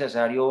muy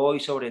necesario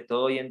hoy, sobre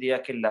todo hoy en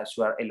día, que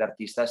el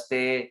artista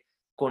esté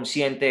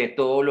consciente de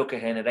todo lo que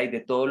genera y de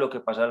todo lo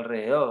que pasa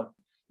alrededor.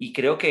 Y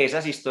creo que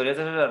esas historias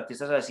de esos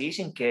artistas así,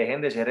 sin que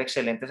dejen de ser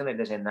excelentes en el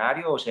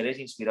escenario o seres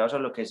inspirados o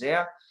lo que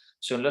sea,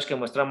 son los que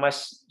muestran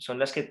más, son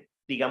las que,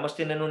 digamos,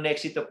 tienen un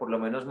éxito por lo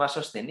menos más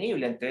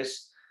sostenible.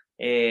 Entonces,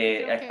 Sí,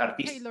 creo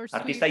que Taylor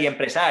artista Swift y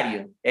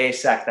empresario,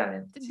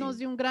 exactamente, nos sí.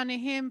 dio un gran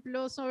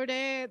ejemplo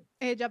sobre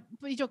ella,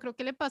 y yo creo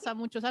que le pasa a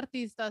muchos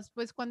artistas,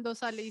 pues cuando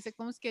sale y dice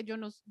como es que yo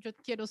no, yo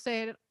quiero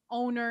ser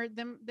owner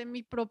de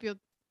mi propio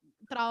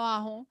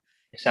trabajo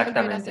y volver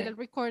a hacer el Exactamente.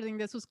 recording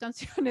de sus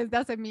canciones de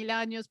hace 1000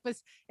 años,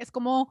 pues es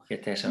como ¿Qué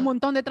te un eso?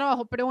 montón de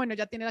trabajo, pero bueno,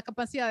 ya tiene la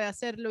capacidad de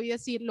hacerlo y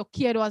decir, lo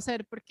quiero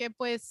hacer porque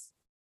pues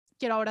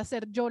quiero ahora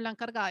ser yo la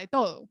encargada de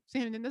todo, ¿sí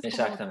me entiendes? Como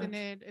Exactamente.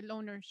 tener el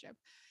ownership.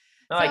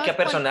 No, ¿Sabes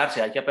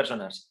cuál? hay que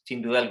apersonarse,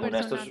 sin duda A alguna.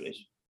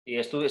 personarse. Y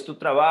es tu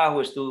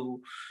trabajo, es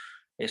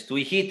tu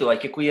hijito, hay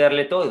que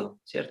cuidarle todo,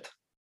 ¿cierto?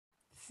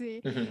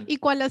 Sí. ¿Y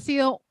cuál ha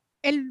sido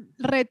el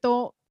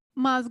reto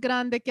más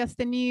grande que has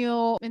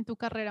tenido en tu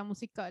carrera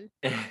musical?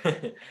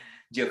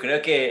 Yo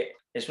creo que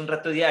es un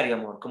reto diario,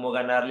 amor, como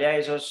ganarle a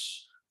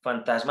esos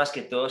fantasmas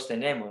que todos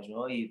tenemos,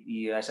 ¿no?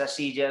 Y a esas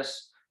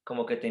sillas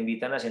como que te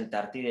invitan a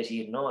sentarte y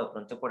decir, no, de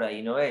pronto por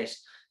ahí no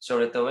es.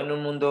 Sobre todo en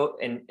un mundo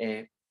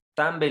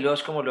tan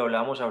veloz como lo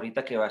hablábamos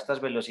ahorita, que va a estas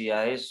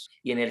velocidades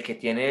y en el que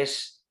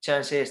tienes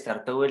chance de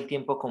estar todo el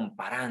tiempo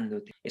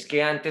comparándote. Es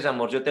que antes,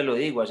 amor, yo te lo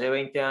digo, hace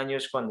 20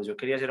 años cuando yo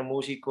quería ser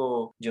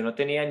músico, yo no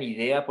tenía ni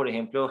idea, por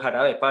ejemplo,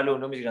 Jarabe de Palo,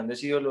 uno de mis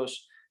grandes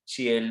ídolos,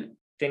 si él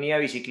tenía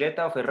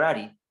bicicleta o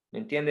Ferrari. ¿Me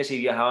entiendes? Si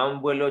viajaba en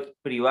vuelo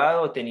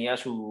privado, tenía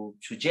su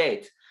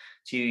jet.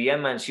 Si vivía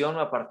en mansión o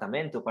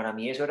apartamento. Para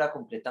mí eso era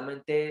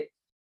completamente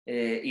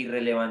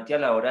irrelevante a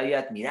la hora de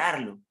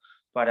admirarlo.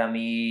 Para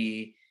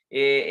mí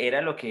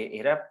era lo que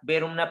era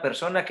ver una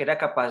persona que era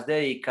capaz de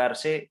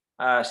dedicarse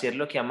a hacer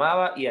lo que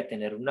amaba y a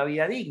tener una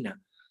vida digna.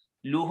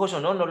 Lujos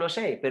o no, no lo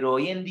sé, pero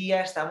hoy en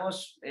día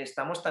estamos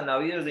tan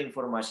ávidos de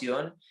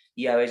información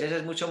y a veces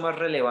es mucho más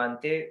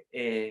relevante,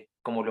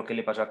 como lo que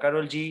le pasó a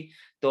Carol G,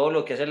 todo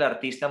lo que es el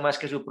artista más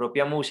que su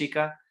propia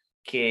música,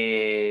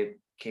 que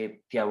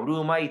te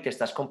abruma y te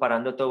estás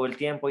comparando todo el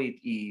tiempo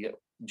y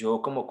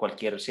yo como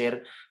cualquier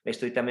ser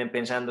estoy también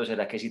pensando,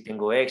 ¿será que sí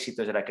tengo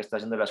éxito? ¿Será que estoy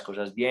haciendo las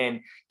cosas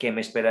bien? ¿Qué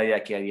me espera de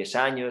aquí a 10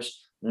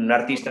 años? Un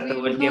artista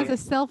todo el Horrible, no,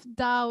 ese tiempo.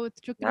 self-doubt,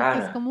 yo creo que es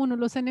Claro, como uno de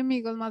los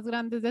enemigos más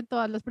grandes de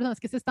todas las personas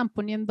que se están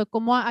poniendo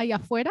como ahí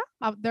afuera,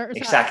 out there, o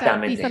sea artista,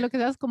 exactamente. lo que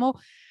sea, es como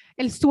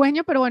el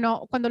sueño, pero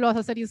bueno, cuando lo vas a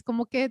hacer y es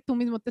como que tú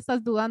mismo te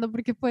estás dudando,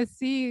 porque pues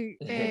sí,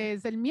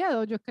 es el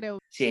miedo, yo creo.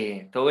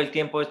 Sí, todo el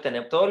tiempo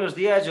todos los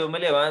días yo me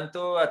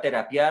levanto a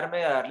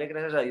terapiarme, a darle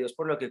gracias a Dios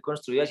por lo que he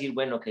construido, a decir,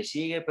 bueno, que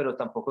sigue, pero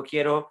tampoco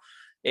quiero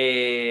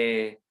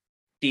eh,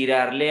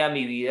 tirarle a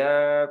mi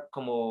vida,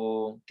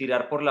 como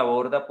tirar por la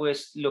borda,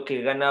 pues lo que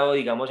he ganado,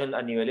 digamos,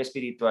 a nivel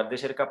espiritual, de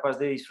ser capaz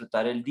de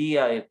disfrutar el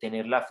día, de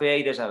tener la fe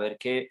y de saber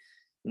que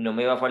no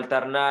me va a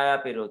faltar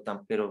nada, pero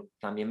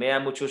también me da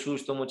mucho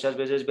susto muchas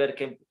veces ver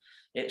que,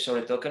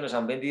 sobre todo que nos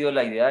han vendido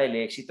la idea del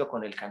éxito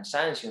con el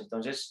cansancio,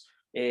 entonces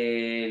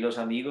los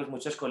amigos,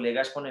 muchos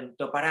colegas ponen,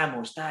 no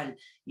paramos, tal,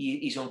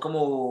 y son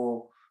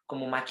como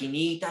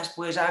maquinitas,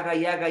 pues haga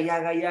y haga y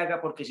haga y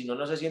haga, porque si no,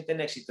 no se sienten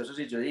exitosos.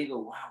 Y yo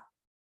digo, wow,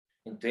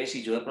 entonces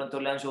si yo de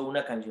pronto lanzo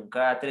una canción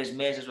cada 3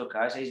 meses o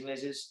cada 6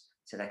 meses,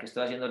 ¿será que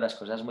estoy haciendo las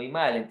cosas muy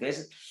mal?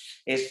 Entonces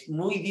es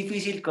muy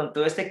difícil con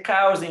todo este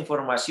caos de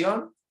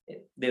información,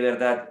 de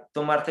verdad,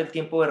 tomarte el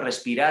tiempo de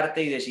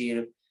respirarte y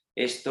decir,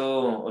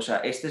 esto, o sea,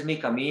 este es mi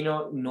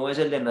camino, no es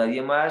el de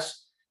nadie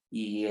más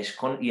y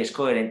es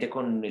coherente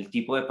con el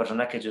tipo de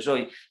persona que yo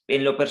soy.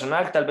 En lo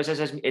personal, tal vez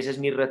ese es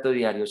mi reto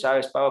diario,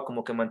 ¿sabes, Pau?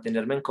 Como que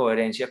mantenerme en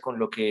coherencia con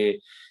lo que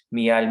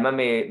mi alma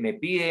me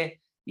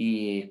pide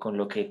y con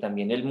lo que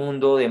también el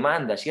mundo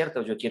demanda,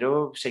 ¿cierto? Yo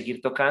quiero seguir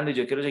tocando y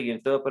yo quiero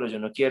seguir todo, pero yo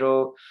no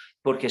quiero,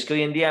 porque es que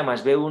hoy en día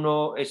además ve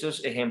uno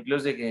esos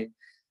ejemplos de que,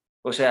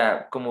 o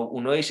sea, como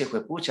uno dice,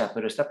 fue pucha,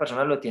 pero esta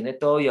persona lo tiene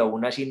todo y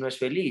aún así no es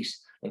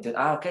feliz. Entonces,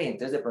 ok,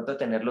 entonces de pronto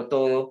tenerlo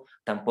todo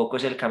tampoco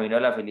es el camino a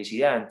la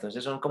felicidad.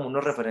 Entonces son como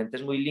unos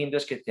referentes muy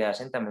lindos que te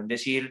hacen también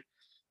decir,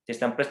 te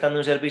están prestando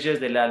un servicio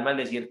desde el alma al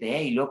decirte,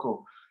 hey,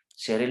 loco,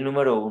 ser el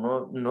número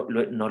uno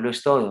no lo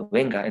es todo,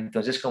 venga.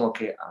 Entonces como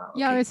que,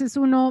 Y ok, a veces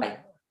uno ay,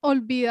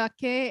 olvida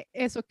que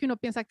eso que uno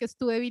piensa que es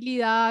tu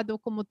debilidad o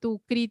como tu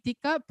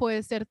crítica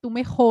puede ser tu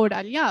mejor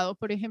aliado.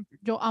 Por ejemplo,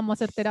 yo amo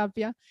hacer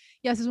terapia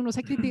y a veces uno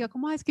se critica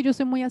como, es que yo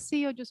soy muy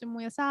así o yo soy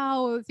muy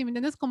asado, ¿sí me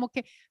entiendes? Como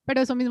que,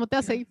 pero eso mismo te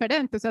hace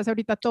diferente. O sea, si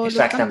ahorita todos los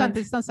cantantes exactamente.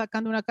 están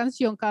sacando una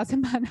canción cada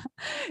semana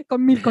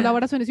con 1000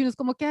 colaboraciones y uno es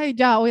como que, ay,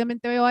 ya,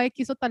 obviamente veo a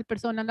X o tal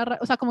persona en la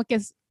o sea, como que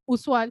es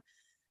usual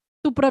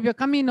tu propio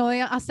camino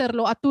de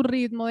hacerlo a tu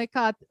ritmo de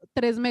cada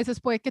 3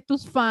 meses, puede que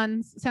tus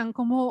fans sean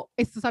como,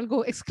 esto es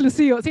algo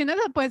exclusivo, ¿sí? ¿No?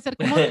 Puede ser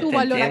como tu Te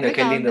valor entiendo,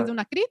 qué agregado en vez de lindo.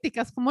 una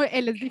crítica, es como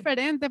él es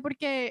diferente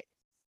porque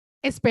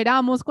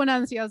esperamos con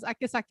ansias a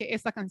que saque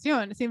esta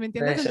canción, ¿sí me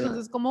entiendes? Eso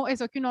Entonces, no. como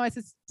eso que uno a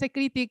veces se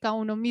critica a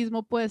uno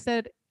mismo puede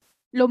ser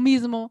lo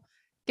mismo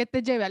que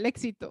te lleve al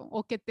éxito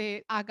o que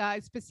te haga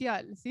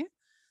especial, ¿sí?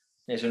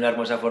 Es una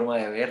hermosa forma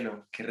de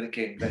verlo.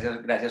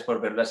 Gracias, gracias por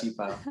verlo así,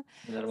 Pau.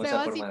 Una hermosa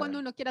Sebas, y forma de cuando verlo.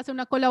 uno quiere hacer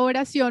una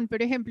colaboración,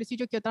 por ejemplo, si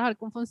yo quiero trabajar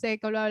con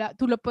Fonseca, bla, bla,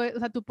 tú lo puedes, o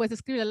sea, tú puedes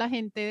escribir a la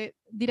gente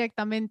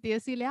directamente y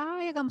decirle,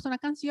 ay, hagamos una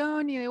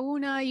canción y de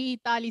una y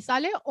tal, y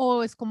sale,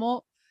 o es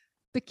como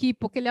tu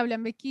equipo, que le hable a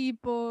mi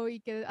equipo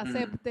y que Mm.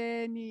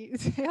 acepten, y,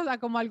 sí, o sea,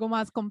 como algo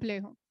más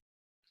complejo.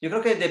 Yo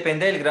creo que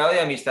depende del grado de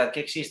amistad que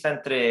exista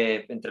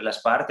entre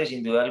las partes,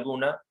 sin duda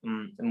alguna.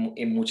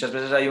 Y muchas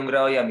veces hay un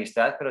grado de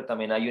amistad, pero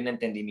también hay un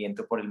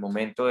entendimiento por el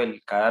momento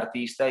de cada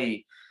artista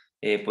y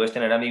puedes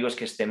tener amigos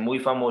que estén muy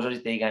famosos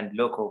y te digan,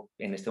 loco,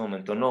 en este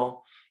momento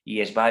no,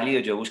 y es válido.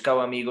 Yo he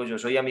buscado amigos, yo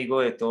soy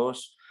amigo de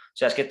todos. O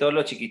sea, es que todos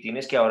los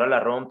chiquitines que ahora la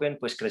rompen,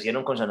 pues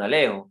crecieron con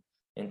Sanalejo.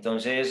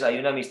 Entonces hay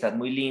una amistad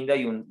muy linda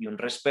y un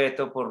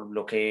respeto por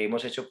lo que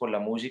hemos hecho por la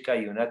música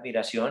y una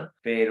admiración,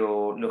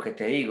 pero lo que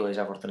te digo,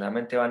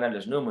 desafortunadamente van a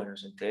los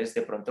números. Entonces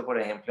de pronto, por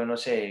ejemplo, no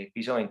sé,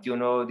 Piso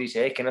 21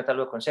 dice, hey, ¿qué no tal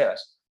lo con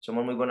Sebas?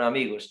 Somos muy buenos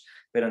amigos,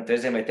 pero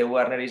entonces se mete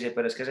Warner y dice,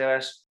 pero es que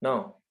Sebas,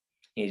 no,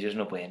 y ellos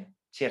no pueden,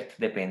 ¿cierto?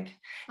 Depende.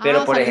 Ah,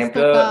 Pero o por sea,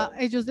 ejemplo,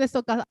 ellos les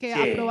toca que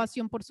sí,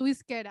 aprobación por su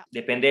disquera.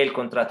 depende del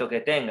contrato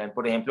que tengan.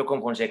 Por ejemplo,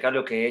 con Fonseca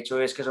lo que he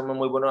hecho es que somos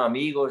muy buenos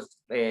amigos.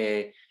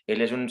 Él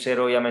es un ser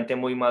obviamente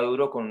muy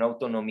maduro, con una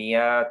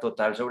autonomía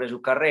total sobre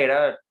su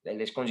carrera. Él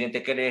es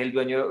consciente que él es el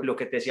dueño, lo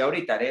que te decía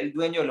ahorita, él es el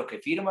dueño de lo que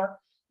firma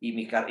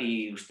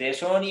y usted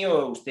Sony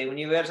o usted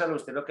Universal o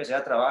usted lo que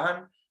sea,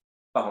 trabajan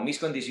bajo mis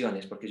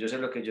condiciones, porque yo sé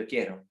lo que yo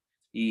quiero.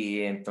 Y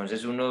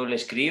entonces uno le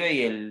escribe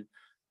y él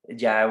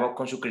ya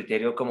con su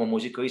criterio como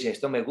músico dice,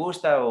 esto me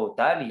gusta o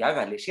tal, y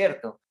hágale,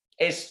 ¿cierto?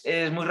 Es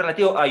muy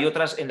relativo. Hay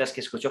otras en las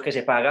que escucho que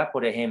se paga,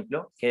 por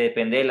ejemplo, que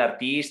depende del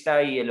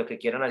artista y de lo que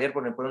quieran hacer.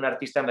 Por ejemplo, un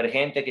artista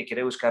emergente que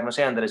quiere buscar, no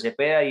sé, a Andrés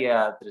Cepeda y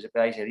a Andrés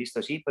Cepeda dice,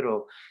 listo, sí,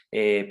 pero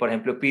por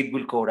ejemplo,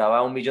 Pitbull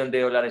cobraba $1 millón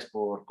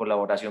por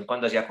colaboración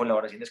cuando hacía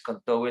colaboraciones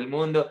con todo el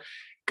mundo.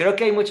 Creo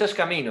que hay muchos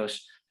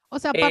caminos. O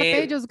sea, aparte de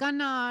Eh, ellos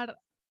ganar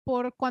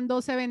por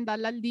cuando se venda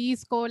el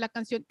disco, la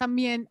canción,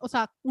 también, o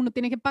sea, uno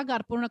tiene que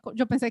pagar por una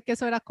yo pensé que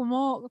eso era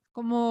como,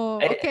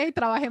 ok, eh,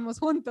 trabajemos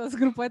juntos,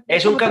 grupo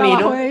es un como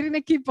trabajo camino, de en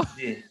equipo.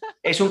 sí,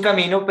 es un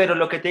camino, pero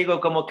lo que te digo,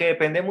 como que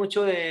depende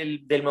mucho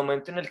del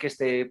momento en el que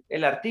esté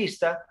el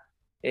artista.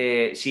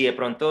 Si de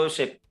pronto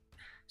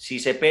si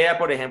se pega,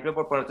 por ejemplo,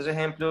 por ponerte ese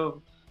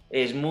ejemplo,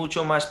 es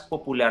mucho más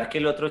popular que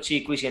el otro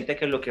chico y siente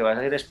que lo que va a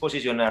hacer es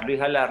posicionarlo y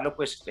jalarlo,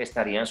 pues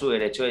estaría en su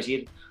derecho de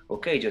decir,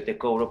 ok, yo te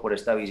cobro por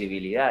esta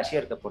visibilidad,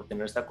 ¿cierto? Por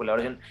tener esta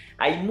colaboración.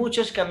 Hay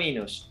muchos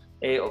caminos,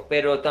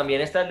 pero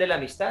también está el de la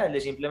amistad, el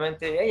de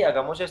simplemente, hey,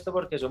 hagamos esto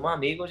porque somos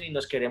amigos y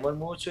nos queremos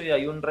mucho y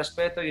hay un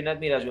respeto y una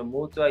admiración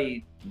mutua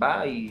y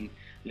va y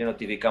le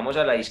notificamos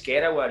a la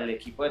disquera o al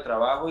equipo de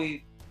trabajo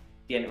y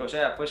tiene, o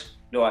sea, pues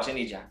lo hacen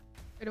y ya.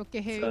 Pero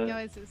qué heavy que a So,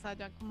 veces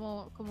haya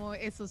como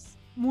esos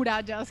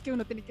murallas que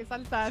uno tiene que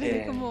saltar,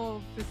 sí.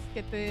 como pues,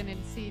 que te den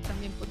el sí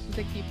también por sus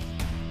equipos.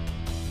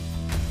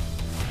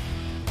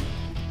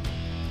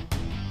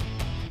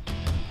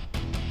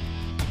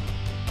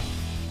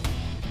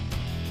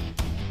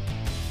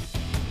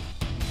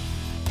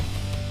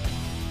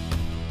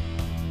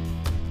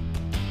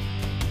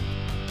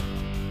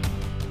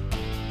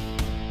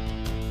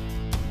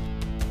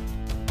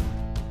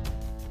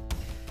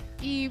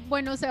 Y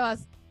bueno,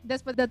 Sebas,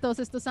 después de todos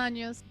estos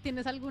años,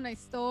 ¿tienes alguna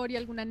historia,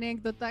 alguna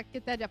anécdota que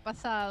te haya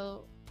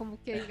pasado?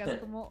 Como que digas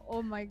como,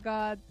 oh my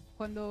God,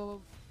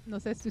 cuando, no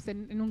sé, estuviste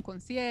en un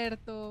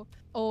concierto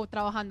o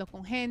trabajando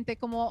con gente,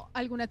 como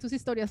alguna de tus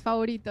historias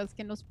favoritas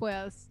que nos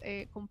puedas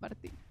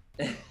compartir.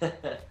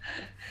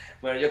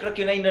 Bueno, yo creo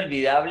que una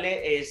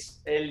inolvidable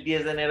es el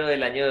 10 de enero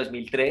del año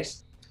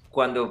 2003,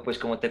 cuando, pues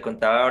como te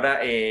contaba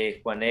ahora,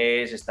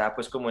 Juanes estaba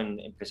pues como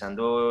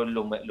empezando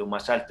lo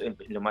más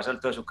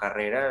alto de su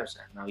carrera. O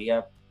sea, no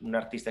había un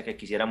artista que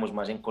quisiéramos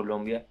más en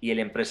Colombia, y el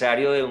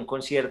empresario de un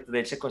concierto, de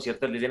ese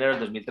concierto del 10 de enero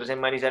del 2003 en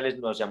Manizales,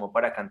 nos llamó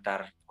para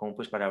cantar, como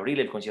pues para abrir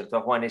el concierto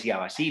a Juanes y a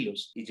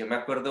Bacilos. Y yo me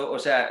acuerdo, o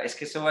sea, es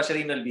que eso va a ser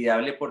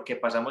inolvidable porque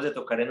pasamos de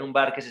tocar en un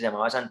bar que se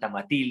llamaba Santa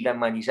Matilda en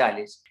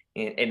Manizales,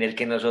 en el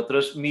que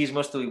nosotros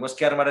mismos tuvimos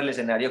que armar el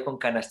escenario con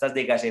canastas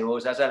de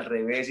gaseosas al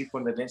revés y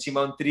ponerle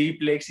encima un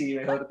triplex y,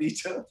 mejor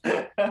dicho,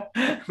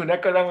 una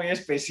cosa muy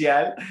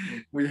especial,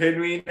 muy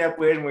genuina,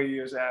 pues, muy,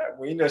 o sea,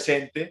 muy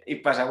inocente. Y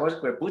pasamos,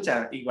 pues,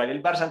 pucha, igual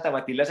el bar Santa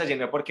Matilda se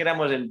llenó porque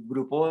éramos el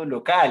grupo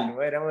local,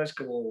 ¿no? Éramos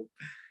como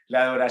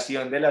la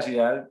adoración de la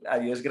ciudad, a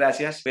Dios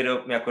gracias.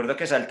 Pero me acuerdo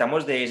que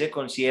saltamos de ese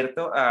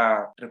concierto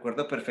a,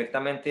 recuerdo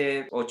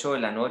perfectamente, 8 de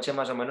la noche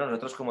más o menos,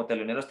 nosotros como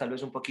teloneros tal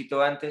vez un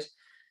poquito antes,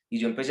 y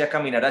yo empecé a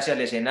caminar hacia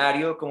el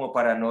escenario como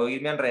para no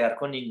irme a enredar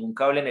con ningún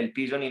cable en el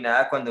piso ni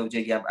nada. Cuando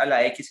llegué a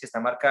la X que está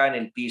marcada en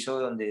el piso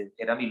donde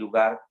era mi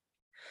lugar,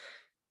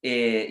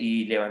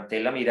 y levanté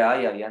la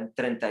mirada y habían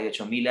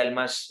 38.000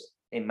 almas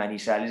en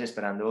Manizales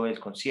esperando el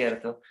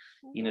concierto,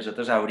 y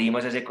nosotros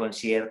abrimos ese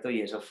concierto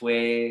y eso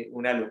fue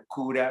una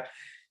locura.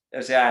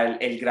 O sea,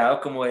 el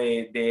grado como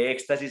de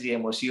éxtasis y de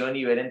emoción,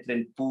 y ver entre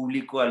el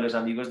público a los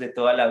amigos de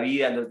toda la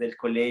vida, los del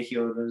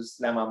colegio,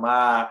 la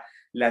mamá,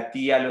 la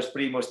tía, los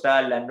primos,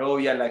 tal, la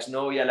novia, la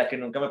exnovia, la que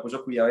nunca me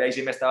puso cuidado y ahí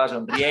sí me estaba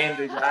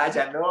sonriendo y yo,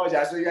 ya no,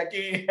 ya estoy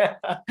aquí.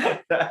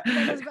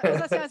 Pero, o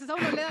sea, si a veces a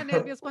uno le da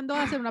nervios cuando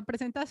va a hacer una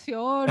presentación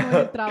o en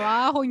el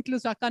trabajo,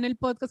 incluso acá en el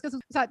podcast, o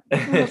sea,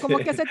 uno como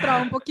que se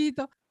traba un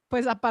poquito,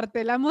 pues aparte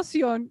de la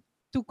emoción,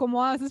 ¿tú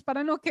cómo haces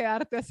para no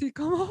quedarte así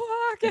como,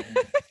 que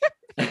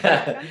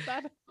empezar a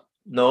cantar?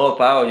 No,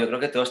 Pau, yo creo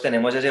que todos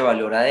tenemos ese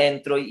valor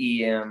adentro,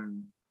 y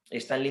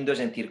es tan lindo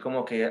sentir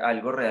como que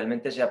algo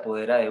realmente se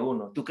apodera de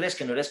uno. Tú crees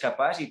que no eres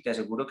capaz y te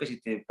aseguro que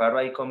si te paro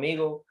ahí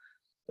conmigo,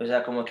 o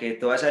sea, como que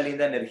toda esa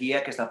linda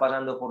energía que está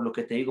pasando por lo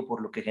que te digo,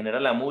 por lo que genera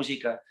la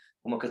música,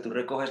 como que tú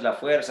recoges la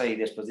fuerza y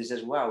después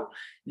dices, wow,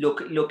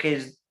 lo que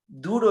es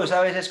duro es a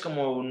veces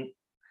como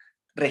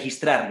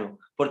registrarlo,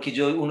 porque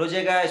uno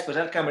llega después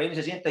al camerino y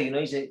se sienta y uno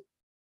dice,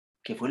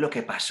 ¿qué fue lo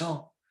que pasó?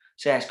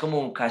 O sea, es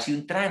como casi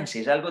un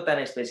trance, es algo tan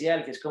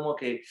especial que es como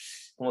que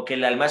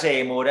el alma se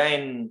demora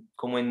en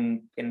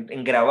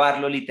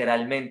grabarlo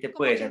literalmente, Como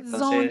pues que zoned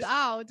entonces,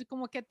 out,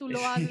 como que tú lo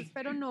haces,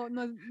 pero sí,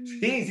 no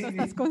sí,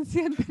 estás sí,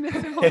 consciente en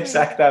ese momento.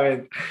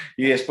 exactamente.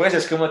 Y después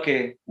es como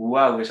que,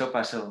 wow, eso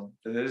pasó.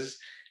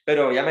 Entonces,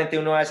 pero obviamente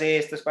uno hace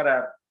esto es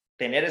para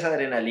tener esa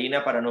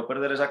adrenalina, para no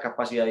perder esa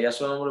capacidad de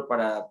asombro,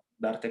 para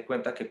darte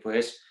cuenta que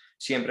puedes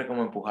siempre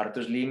como empujar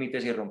tus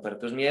límites y romper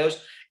tus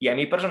miedos. Y a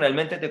mí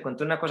personalmente te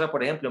cuento una cosa,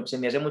 por ejemplo, se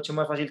me hace mucho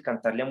más fácil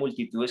cantarle a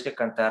multitudes que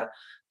cantar.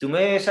 Tú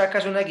me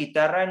sacas una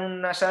guitarra en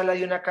una sala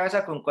de una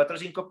casa con 4 o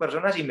 5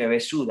 personas y me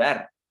ves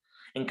sudar.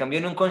 En cambio,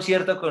 en un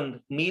concierto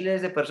con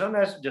miles de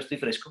personas, yo estoy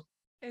fresco.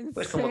 ¿En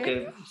Pues como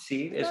serio? que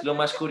sí, es No, lo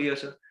más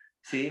curioso.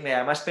 Sí, me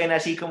da más pena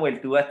así como el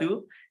tú a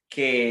tú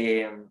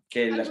que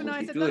las ¿alguna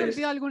vez se te han olvidado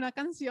multitudes. alguna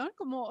canción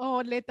como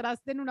o letras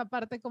en una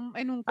parte como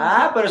en un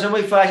Ah, concierto? pero eso es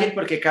muy fácil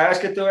porque cada vez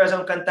que tú veas a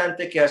un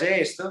cantante que hace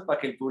esto para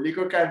que el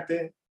público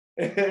cante,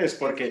 es Eso.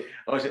 porque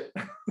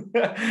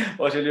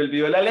o se le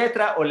olvidó la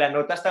letra o la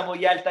nota está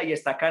muy alta y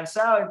está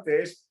cansado,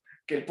 entonces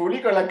que el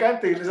público la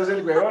cante y eso es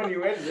el huevón y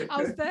vuelve.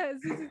 A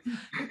ustedes, sí, sí.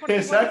 Porque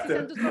igual así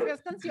sean Exacto. tus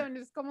propias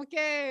canciones, como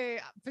que,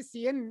 pues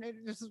sí,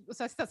 o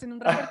sea, estás en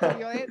un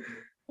repertorio de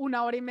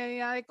 1 hora y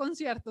media de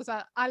concierto, o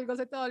sea, algo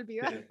se te va a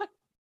olvidar.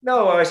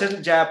 No, a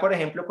veces ya, por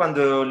ejemplo,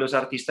 cuando los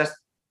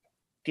artistas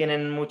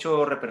tienen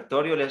mucho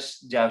repertorio,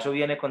 ya eso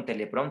viene con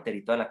teleprompter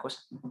y toda la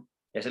cosa.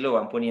 Ya se lo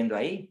van poniendo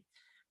ahí.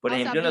 Por O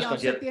sea, ejemplo, en los Beyoncé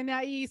conciertos. tiene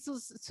ahí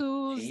sus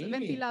Sí,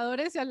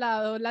 ventiladores y al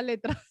lado la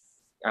letra.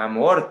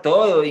 amor,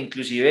 todo,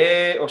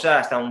 inclusive, o sea,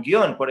 hasta un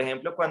guión. Por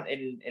ejemplo,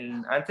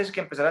 antes que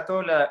empezara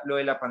todo lo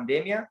de la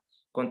pandemia,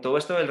 con todo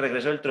esto del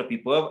regreso del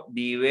Tropipop,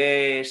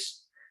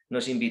 Vives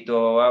nos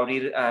invitó a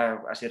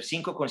a hacer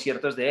 5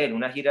 conciertos de él,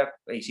 una gira.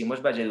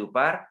 Hicimos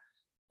Valledupar,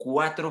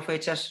 4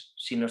 fechas,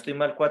 si no estoy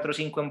mal, 4 o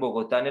 5 en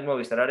Bogotá en el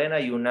Movistar Arena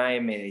y una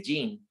en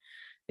Medellín,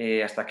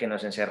 hasta que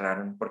nos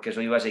encerraron, porque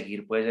eso iba a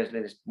seguir. Pues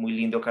es muy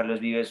lindo Carlos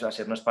Vives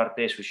hacernos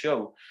parte de su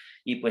show.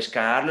 Y pues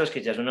Carlos,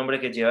 que ya es un hombre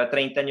que lleva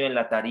 30 años en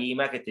la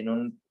tarima, que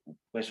tiene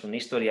pues un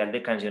historial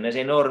de canciones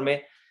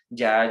enorme,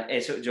 ya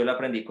eso yo lo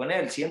aprendí con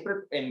él, siempre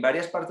en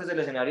varias partes del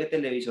escenario de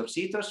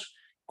televisorcitos,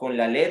 con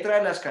la letra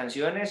de las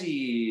canciones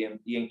y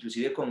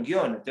inclusive con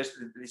guión.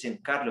 Entonces dicen,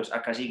 Carlos,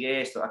 acá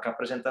sigue esto, acá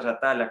presentas a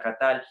tal, acá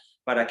tal,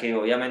 para que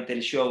obviamente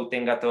el show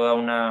tenga toda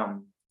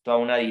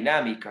una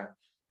dinámica.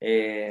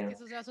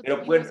 Eso se hace Pero y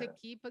los bueno,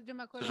 equipos, yo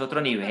me eso es acuerdo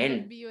otro cuando Carlos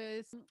nivel.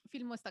 Vives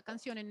filmó esta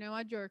canción en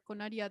Nueva York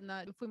con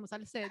Ariadna, fuimos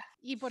al set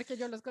y porque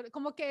yo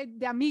como que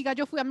de amiga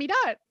yo fui a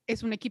mirar,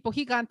 es un equipo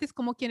gigante, es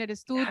como quién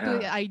eres tú, tu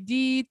Claro.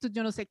 ID, tu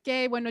yo no sé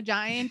qué, bueno,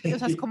 ya entre, o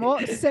sea, es como,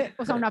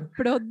 o sea, una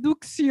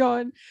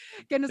producción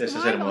que no es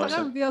como, Eso es ay, vamos a grabar un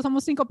hermoso. video,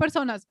 somos 5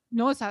 personas,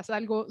 no, o sea, es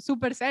algo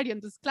súper serio,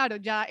 entonces, claro,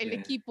 ya el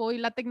equipo y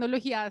la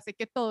tecnología hace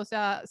que todo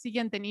sea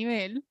siguiente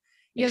nivel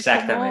y es como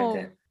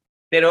Exactamente.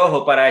 Pero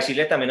ojo, para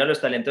decirle también a los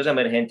talentos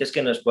emergentes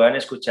que nos puedan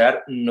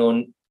escuchar,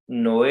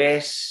 no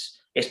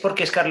es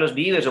porque es Carlos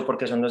Vives o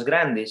porque son los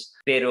grandes,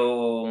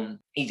 pero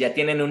y ya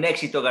tienen un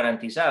éxito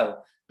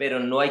garantizado, pero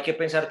no hay que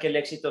pensar que el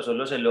éxito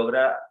solo se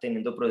logra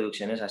teniendo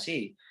producciones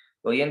así.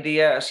 Hoy en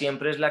día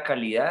siempre es la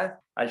calidad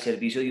al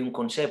servicio de un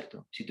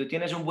concepto. Si tú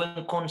tienes un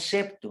buen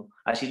concepto,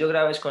 así lo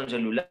grabes con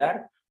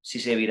celular, si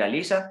se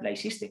viraliza, la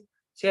hiciste,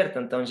 ¿cierto?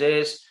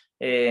 Entonces,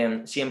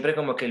 siempre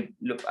como que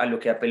a lo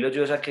que apelo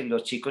yo es a que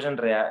los chicos en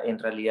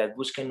realidad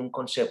busquen un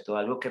concepto,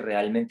 algo que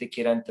realmente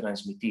quieran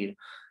transmitir,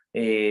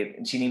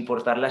 sin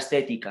importar la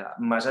estética,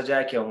 más allá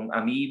de que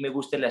a mí me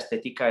guste la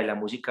estética de la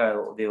música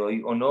de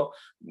hoy o no,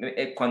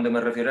 cuando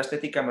me refiero a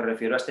estética, me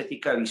refiero a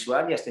estética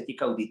visual y a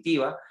estética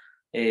auditiva,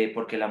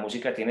 porque la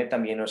música tiene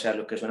también, o sea,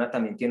 lo que suena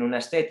también tiene una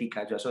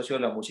estética. Yo asocio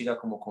la música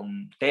como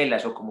con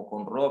telas o como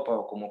con ropa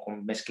o como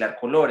con mezclar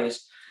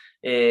colores.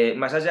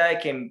 Más allá de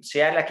que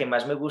sea la que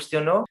más me guste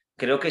o no,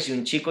 creo que si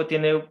un chico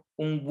tiene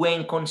un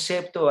buen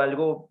concepto,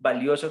 algo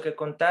valioso que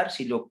contar,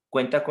 si lo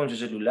cuenta con su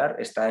celular,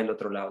 está del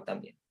otro lado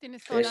también.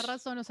 tienes toda la Entonces,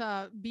 razón, o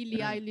sea,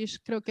 Billie Eilish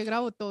creo que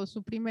grabó todo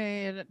su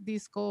primer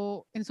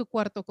disco en su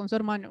cuarto con su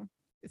hermano.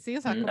 Sí,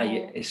 o sea, como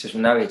eso es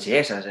una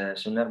belleza, o sea,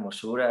 es una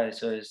hermosura,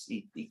 eso es,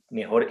 y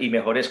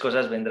mejores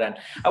cosas vendrán.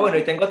 Ah, bueno,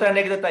 y tengo otra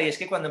anécdota, y es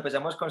que cuando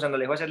empezamos con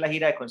Sanalejo a hacer la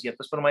gira de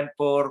conciertos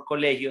por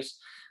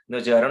colegios,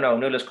 nos llevaron a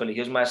uno de los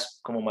colegios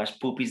como más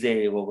pupis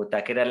de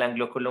Bogotá, que era el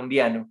Anglo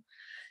Colombiano,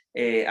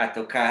 a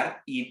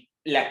tocar, y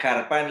la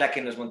carpa en la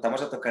que nos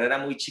montamos a tocar era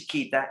muy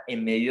chiquita,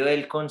 en medio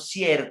del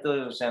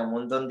concierto, o sea, un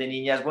montón de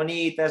niñas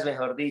bonitas,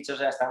 mejor dicho, o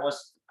sea,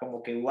 estamos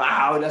como que,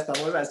 wow, la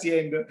estamos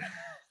haciendo.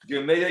 Yo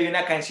en medio de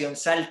una canción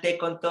salté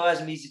con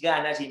todas mis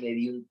ganas y me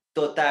di un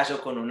totazo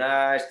con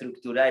una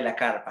estructura de la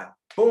carpa.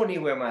 ¡Pum,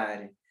 hijo de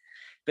madre!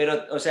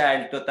 Pero, o sea,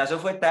 el totazo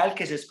fue tal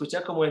que se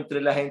escucha como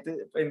entre la gente,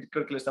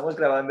 porque lo estamos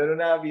grabando en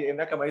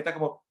una camarita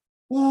como,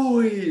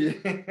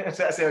 ¡uy! O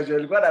sea, se oyó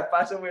el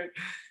guarapazo, güey.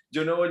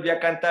 Yo no volví a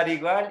cantar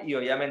igual y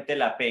obviamente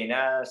la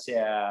pena, o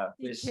sea,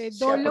 y pues qué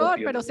se dolor,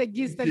 apropió. pero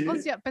seguiste el Sí,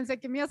 concierto. Pensé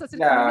que me ibas a hacer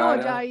como no,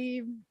 ya claro.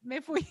 ahí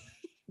me fui.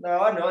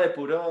 No, de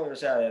puro, o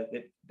sea,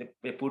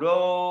 de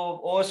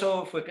puro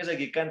oso fue que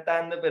seguí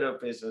cantando, pero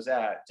pues, o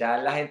sea, ya a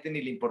la gente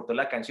ni le importó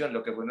la canción,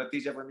 lo que fue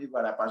noticia fue mi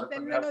parapaso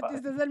con Me la paz.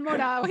 notiste el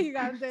morado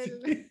gigante. Sí.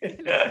 Sí.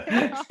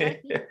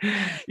 Ay,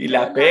 Y no, la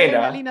la pena.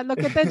 adrenalina es lo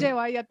que te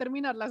lleva ahí a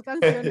terminar las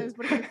canciones,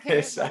 porque qué dolor.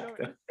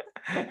 Exacto.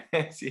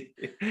 Sí.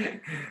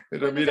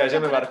 Pero Bueno, mira, Seb, eso ya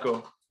me para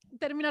marcó.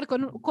 terminar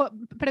con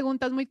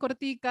preguntas muy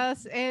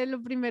corticas,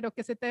 lo primero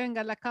que se te venga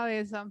a la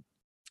cabeza,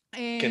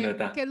 ¿Qué ¿qué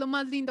nota? es lo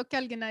más lindo que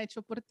alguien ha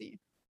hecho por ti?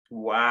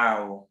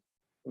 Wow.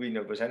 Uy,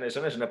 no, pues eso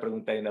no es una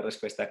pregunta y una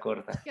respuesta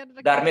corta. ¿Qué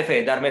recuerdas?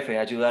 Darme fe,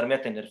 ayudarme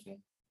a tener fe.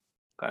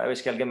 Cada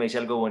vez que alguien me dice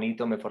algo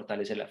bonito, me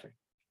fortalece la fe.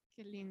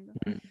 Qué lindo.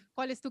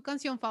 ¿Cuál es tu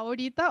canción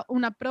favorita?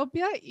 Una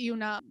propia y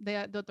una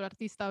de otro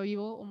artista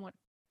vivo o muerto.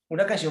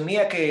 Una canción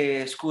mía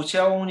que escuche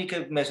aún y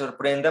que me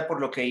sorprenda por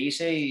lo que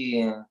hice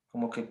y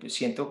como que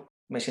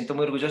me siento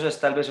muy orgulloso es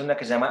tal vez una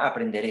que se llama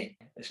Aprenderé.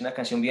 Es una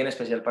canción bien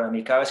especial para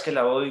mí. Cada vez que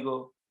la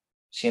oigo,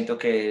 siento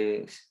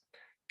que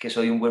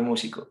soy un buen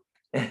músico.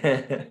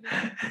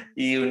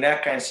 Y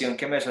una canción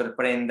que me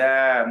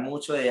sorprenda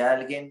mucho de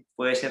alguien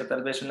puede ser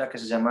tal vez una que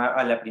se llama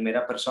A la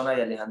primera persona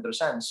de Alejandro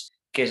Sanz,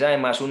 que es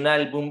además un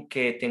álbum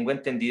que tengo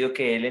entendido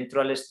que él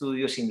entró al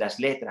estudio sin las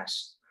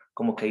letras,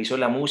 como que hizo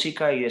la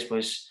música y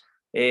después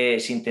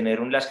sin tener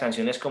las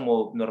canciones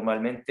como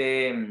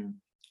normalmente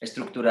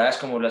estructuradas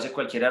como lo hace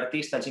cualquier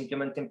artista, él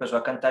simplemente empezó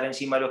a cantar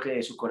encima lo que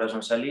de su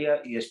corazón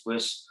salía y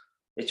después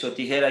echó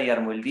tijera y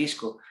armó el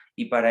disco.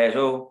 Y para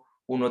eso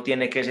uno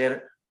tiene que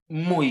ser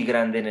muy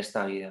grande en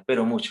esta vida,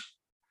 pero mucho.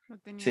 No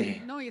tenía ni...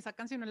 Sí, No, y esa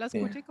canción no la sí,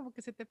 escucha y como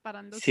que se te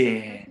paran los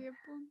pelos sí. así de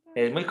punta.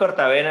 Es muy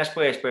cortavenas,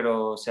 pues,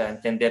 pero, o sea,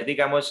 entender,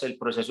 digamos, el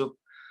proceso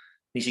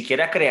ni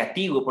siquiera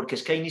creativo, porque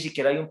es que ahí ni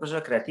siquiera hay un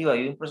proceso creativo,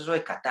 hay un proceso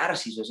de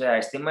catarsis, o sea,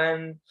 este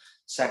man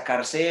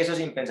sacarse eso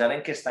sin pensar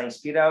en que está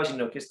inspirado,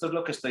 sino que esto es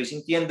lo que estoy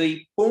sintiendo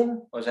y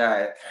 ¡pum! O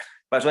sea,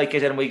 paso hay que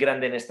ser muy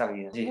grande en esta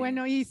vida. Sí.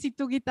 Bueno, y si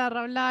tu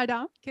guitarra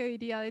hablara, ¿qué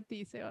diría de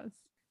ti,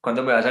 Sebas?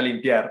 ¿Cuándo me vas a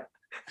limpiar?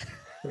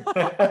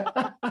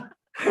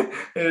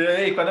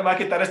 ¿Y cuándo me va a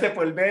quitar este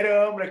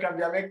polvero, hombre?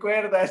 Cámbiame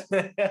cuerdas.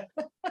 Ya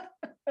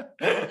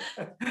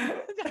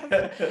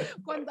sé.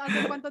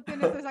 ¿Hace cuánto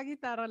tienes esa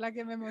guitarra la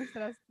que me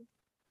mostraste?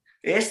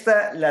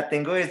 Esta la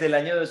tengo desde el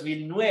año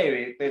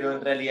 2009, pero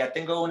en realidad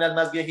tengo unas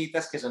más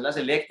viejitas que son las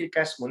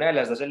eléctricas. Una de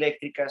las dos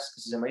eléctricas,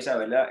 que se llama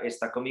Isabela,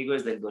 está conmigo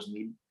desde el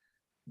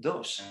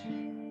 2002.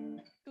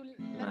 ¿Tú les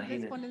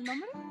Imagínate. pones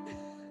nombre?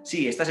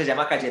 Sí, esta se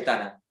llama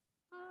Cayetana.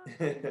 Ah,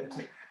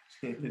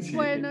 Sí.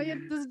 Bueno, y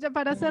entonces ya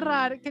para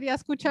cerrar, quería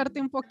escucharte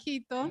un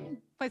poquito,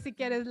 pues si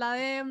quieres la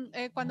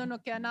de Cuando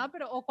no queda nada,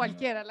 pero o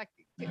cualquiera,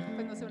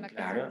 pues no sé, una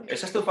canción Claro, que...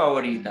 esa es tu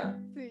favorita.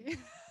 Sí.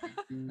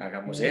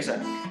 Hagamos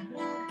esa.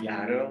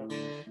 Claro.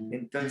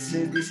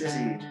 Entonces dice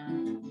así.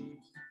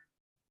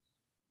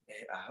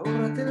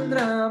 Ahórrate el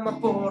drama,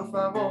 por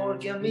favor,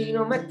 que a mí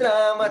no me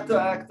trama, tu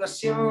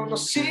actuación no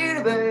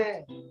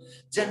sirve,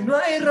 ya no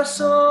hay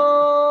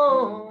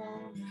razón.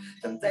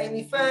 Tanta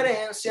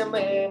indiferencia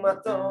me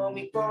mató,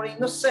 mi pobre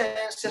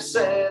inocencia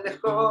se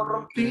dejó,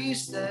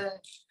 rompiste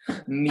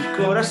mi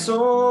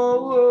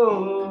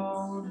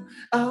corazón.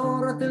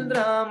 Ahórrate el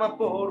drama,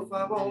 por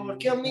favor,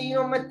 que a mí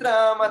no me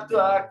trama, tu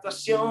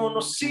actuación no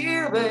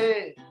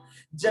sirve,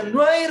 ya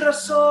no hay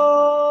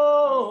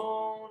razón.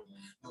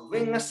 No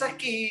vengas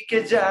aquí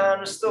que ya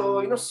no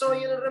estoy, no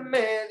soy el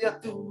remedio a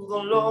tu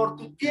dolor,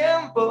 tu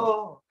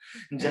tiempo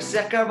ya se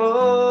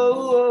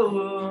acabó.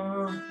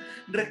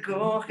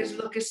 Recoges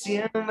lo que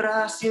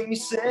siembras y en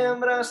mis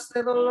hembras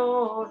de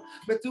dolor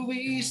me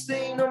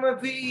tuviste y no me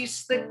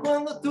viste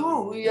cuando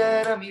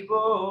tuya era mi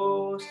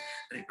voz.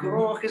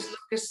 Recoges lo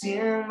que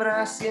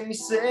siembras y en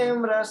mis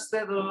hembras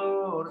de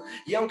dolor,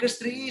 y aunque es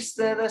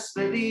triste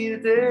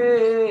despedirte,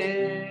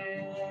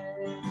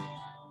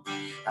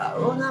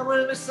 ahora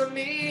vuelves a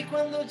mí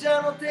cuando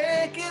ya no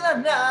te queda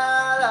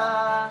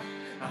nada.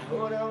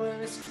 Ahora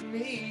vuelves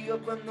conmigo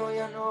cuando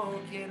ya no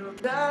quiero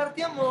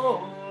darte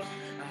amor.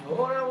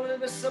 Ahora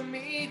vuelves a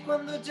mí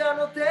cuando ya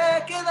no te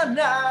queda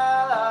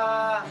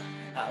nada.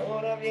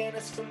 Ahora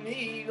vienes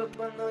conmigo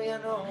cuando ya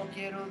no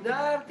quiero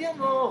darte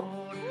amor.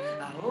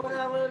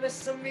 Ahora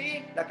vuelves a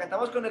mí. La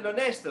cantamos con el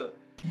honesto.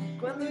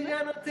 Cuando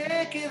ya no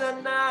te queda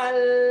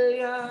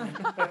nada.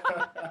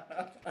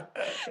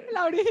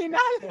 La original.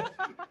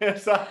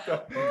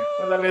 Exacto,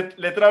 con la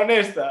letra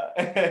honesta.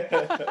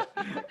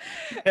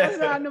 O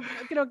sea, no,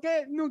 creo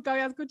que nunca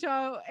había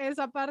escuchado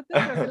esa parte.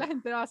 Creo que la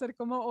gente va a ser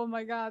como, oh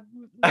my God,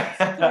 let's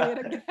play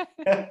it again.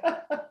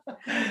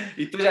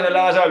 Y tú ya no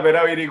la vas a volver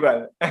a oír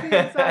igual. Sí,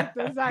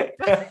 exacto,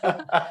 exacto.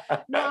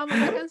 No, amo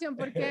esa canción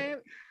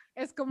porque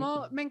es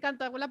como, me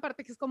encanta la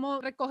parte que es como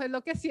recoges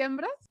lo que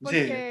siembras, Sí,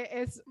 porque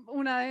es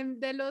una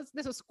de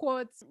esos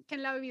quotes que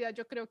en la vida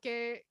yo creo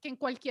que en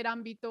cualquier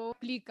ámbito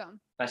aplica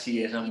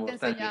así es, y te amor, tan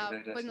enseña,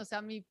 linda, pues no gracias. sé,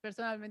 a mí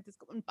personalmente, es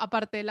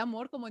aparte del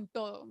amor, como en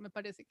todo, me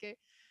parece que...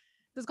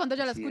 Entonces cuando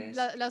yo Así es.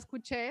 la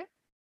escuché,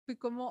 fui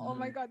como, oh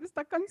my Mm. God,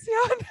 esta canción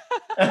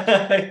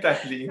Ay, tan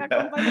me linda.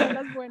 acompañó en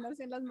las buenas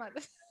y en las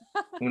malas.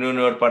 Un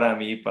honor para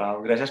mí,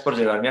 Pau. Gracias por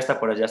llevarme hasta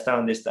por allá, hasta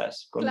donde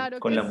estás, Claro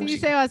con que la sí,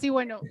 música. Sebas, y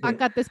bueno,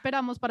 acá te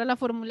esperamos para la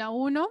Fórmula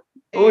 1.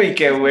 Uy,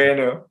 qué Después,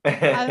 bueno.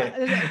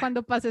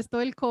 cuando pases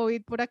todo el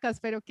COVID por acá,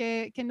 espero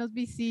que nos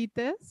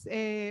visites.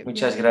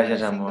 Muchas Vienes igual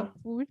gracias, a amor.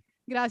 Singapur.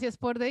 Gracias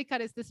por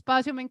dedicar este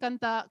espacio. Me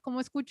encanta como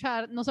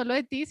escuchar, no solo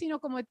de ti,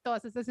 sino como de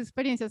todas estas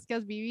experiencias que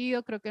has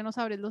vivido. Creo que nos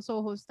abres los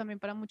ojos también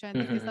para mucha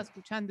gente que está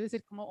escuchando y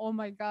decir como, oh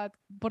my God,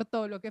 por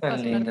todo lo que Tan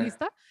pasa un linda.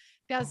 artista.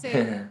 Te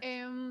hace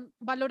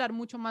valorar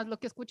mucho más lo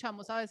que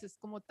escuchamos a veces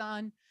como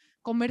tan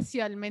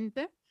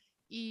comercialmente.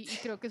 Y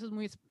creo que eso es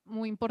muy,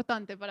 muy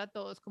importante para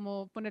todos,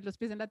 como poner los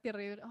pies en la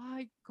tierra y ver,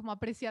 ay, como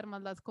apreciar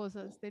más las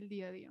cosas del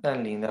día a día.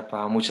 Tan linda,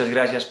 Pau. Muchas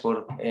gracias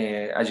por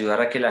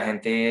ayudar a que la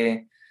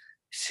gente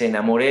se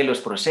enamore de los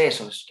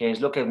procesos, que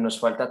es lo que nos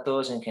falta a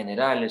todos en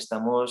general.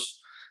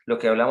 Estamos, lo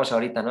que hablamos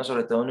ahorita, ¿no?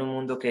 Sobre todo en un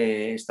mundo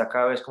que está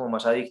cada vez como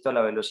más adicto a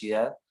la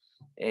velocidad,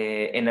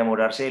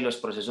 enamorarse de los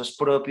procesos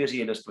propios y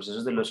de los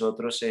procesos de los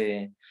otros,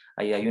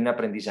 ahí hay un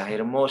aprendizaje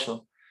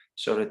hermoso,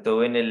 sobre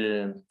todo en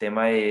el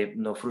tema de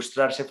no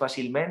frustrarse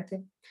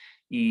fácilmente.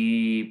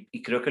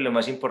 Y creo que lo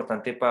más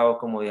importante, Pau,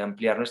 como de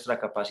ampliar nuestra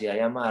capacidad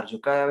de amar.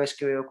 Yo cada vez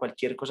que veo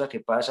cualquier cosa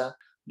que pasa,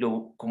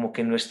 como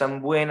que no es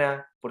tan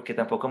buena, porque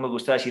tampoco me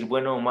gusta decir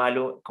bueno o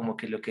malo, como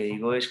que lo que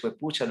digo es, fue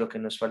pucha, lo que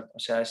nos falta, o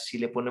sea, si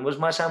le ponemos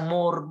más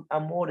amor,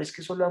 amor, es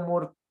que solo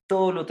amor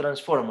todo lo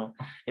transforma,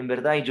 en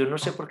verdad, y yo no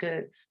sé por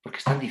qué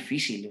es tan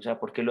difícil, o sea,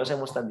 por qué lo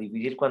hacemos tan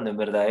difícil cuando en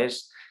verdad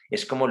es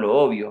como lo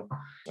obvio.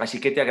 Así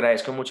que te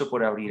agradezco mucho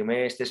por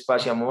abrirme este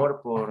espacio,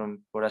 amor,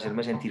 por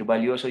hacerme sentir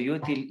valioso y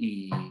útil,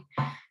 y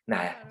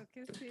nada, Claro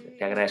que te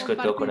sí, agradezco de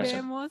todo corazón.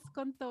 compartiremos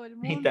con todo el Y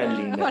mundo tan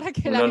linda, para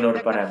que un la gente honor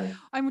acá, para mí.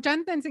 hay mucha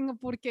gente en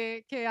Singapur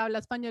que habla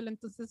español,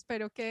 entonces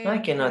espero Ay,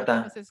 qué que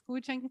nota. nos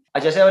escuchen.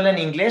 ¿Allá se habla en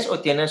inglés o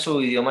tienen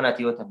su idioma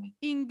nativo también?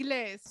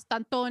 Inglés,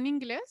 están todo en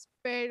inglés,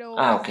 pero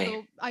Ah, ok.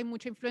 esto hay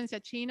mucha influencia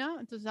china,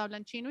 entonces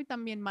hablan chino y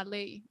también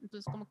malay,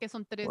 entonces como que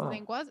son tres Wow.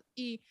 lenguas.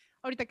 Y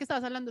ahorita que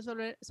estabas hablando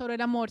sobre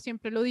el amor,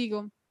 siempre lo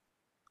digo,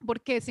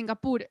 porque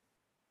Singapur,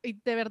 y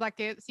de verdad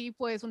que sí,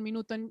 puedes un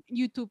minuto en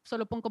YouTube,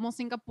 solo pon como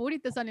Singapur y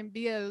te salen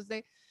videos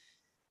de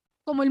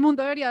como el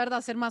mundo debería,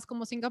 ¿verdad?, ser más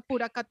como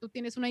Singapur. Acá tú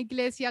tienes una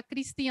iglesia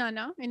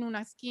cristiana en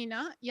una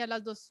esquina y a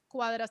las 2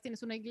 cuadras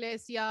tienes una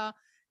iglesia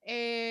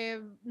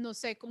no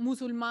sé,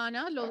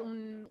 musulmana,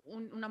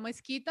 una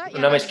mezquita, y a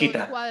Una las 2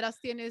 mezquita. cuadras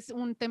tienes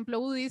un templo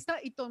budista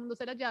y todo el mundo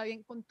se la lleva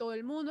bien con todo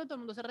el mundo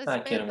se Ay, qué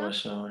respeta.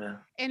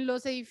 hermosura. En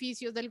los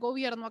edificios del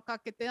gobierno acá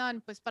que te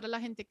dan, pues para la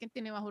gente que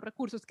tiene bajos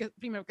recursos, que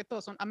primero que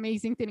todo son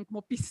amazing, tienen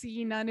como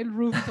piscina en el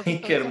rooftop y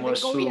Ay, qué todo,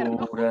 son del gobierno.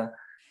 hermosura.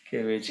 Qué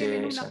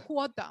Tienen una belleza.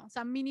 cuota, o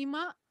sea,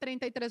 mínima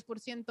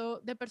 33%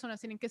 de personas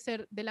tienen que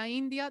ser de la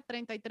India,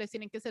 33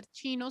 tienen que ser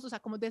chinos, o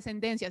sea, como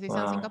descendencias, si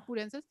sean Wow.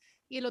 singapurenses,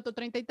 y el otro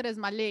 33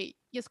 malay.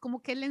 Y es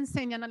como que le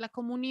enseñan a la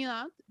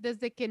comunidad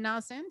desde que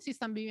nacen, si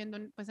están viviendo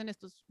pues, en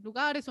estos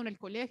lugares o en el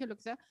colegio, lo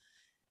que sea,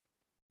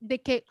 de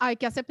que hay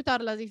que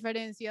aceptar las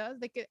diferencias,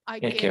 de que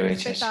hay Ay, que qué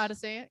belleza.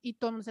 respetarse y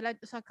todo o sea,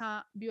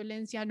 acá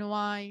violencia no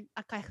hay,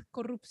 acá hay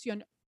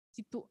corrupción.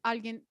 Si tú,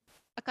 alguien,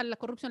 acá la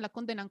corrupción la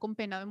condenan con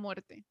pena de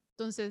muerte.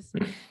 Entonces,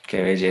 Qué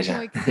no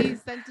belleza.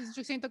 exista. Entonces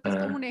yo siento que es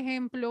como Ah, un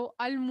ejemplo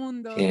al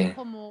mundo de sí.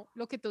 cómo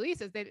lo que tú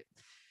dices, del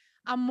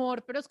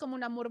amor, pero es como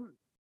un amor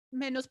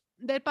menos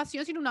de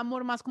pasión, sino un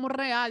amor más como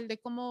real, de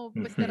como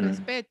pues te Ujú.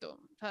 respeto.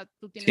 O sea,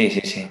 tú tienes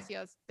Sí, sí, sí.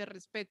 diferencias, te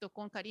respeto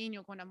con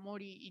cariño, con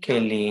amor y Qué ya.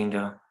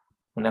 lindo.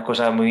 Una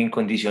cosa muy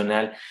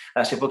incondicional.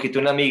 Hace poquito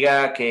una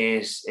amiga que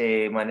es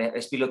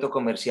piloto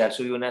comercial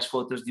subió unas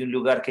fotos de un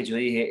lugar que yo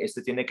dije,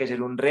 esto tiene que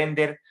ser un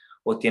render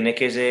o tiene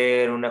que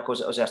ser una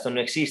cosa, o sea, esto no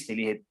existe.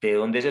 Le dije, ¿de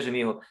dónde es eso? Y me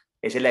dijo,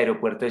 es el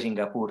aeropuerto de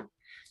Singapur.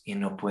 Y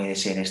no puede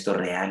ser esto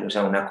real, o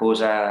sea, una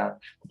cosa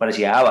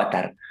parecía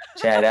Avatar, o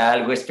sea, era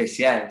algo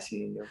especial.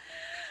 Sí,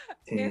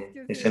 Es sí, que sí,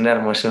 es es una un poco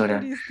hermosura.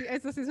 futurístico.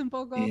 Eso sí es un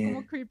poco Sí,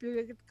 como creepy,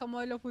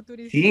 como de lo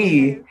futurístico que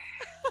es. sí,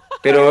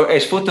 pero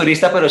es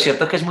futurista, pero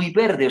cierto que es muy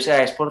verde, o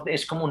sea,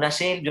 es como una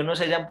selva, yo no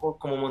sé,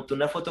 como montó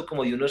una foto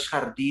como de unos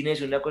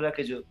jardines, una cosa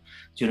que yo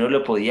no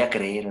lo podía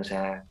creer, o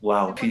sea,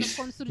 wow, Bueno, pues,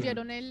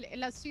 construyeron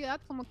la ciudad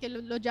como que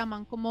lo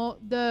llaman como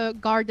The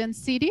Garden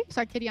City, o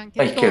sea, querían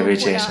que ay, qué todo fuera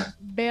belleza,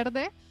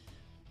 verde,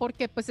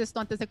 porque pues esto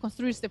antes de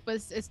construirse,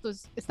 pues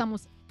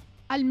estamos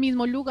al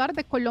mismo lugar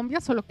de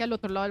Colombia, solo que al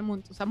otro lado del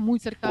mundo, o sea, muy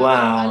cerca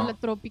al wow.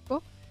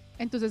 trópico,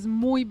 entonces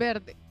muy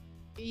verde.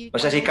 Y O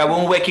sea, si cuando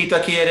cabe un huequito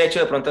aquí derecho,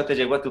 de pronto te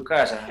llego a tu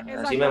casa, así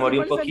exacto, me así morí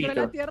por un el centro de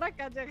la poquito. tierra,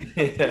 acá llega. Sí.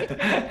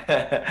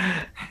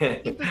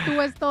 Y entonces tú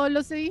ves todos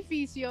los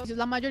edificios,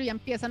 la mayoría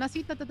empiezan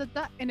así,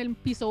 en el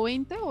piso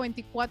 20 o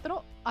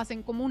 24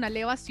 hacen como una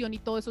elevación y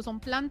todo eso son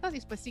plantas y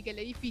después sigue el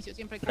edificio,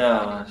 siempre hay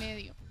como en el No,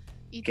 medio.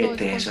 Y qué todo es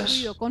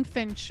construido tesos. con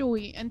Feng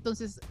Shui,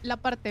 entonces la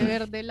parte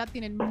verde la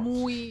tienen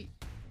muy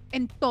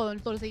en todo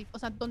o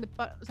sea,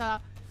 o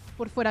sea,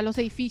 por fuera los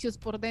edificios,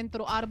 por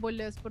dentro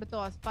árboles, por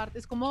todas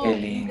partes, Qué como un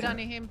lindo, gran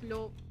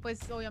ejemplo, pues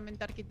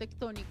obviamente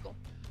arquitectónico,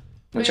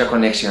 mucha pero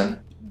conexión.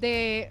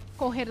 de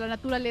coger la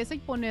naturaleza y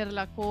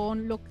ponerla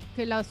con lo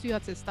que la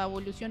ciudad se está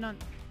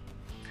evolucionando.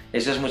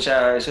 Eso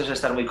es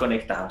estar muy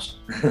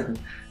conectados.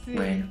 Sí,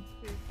 Bueno,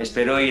 sí, está muy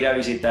espero ir chévere. a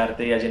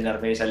visitarte y a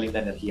llenarme de esa linda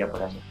energía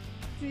por allá.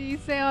 Sí,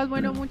 Sebas,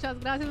 bueno, Mm. muchas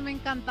gracias, me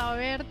encanta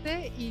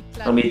verte y A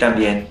claro mí que sí,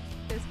 también.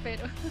 te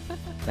espero.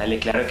 Dale,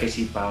 claro que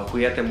sí, Pau.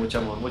 Cuídate mucho,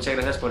 amor. Muchas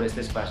gracias por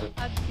este espacio.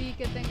 A ti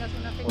que tengas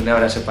una Un feliz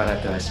abrazo noche para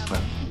y todos.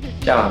 hablamos. Bueno,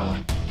 chao, Chao. amor.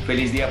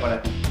 Feliz día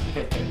para ti.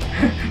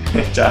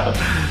 Chao.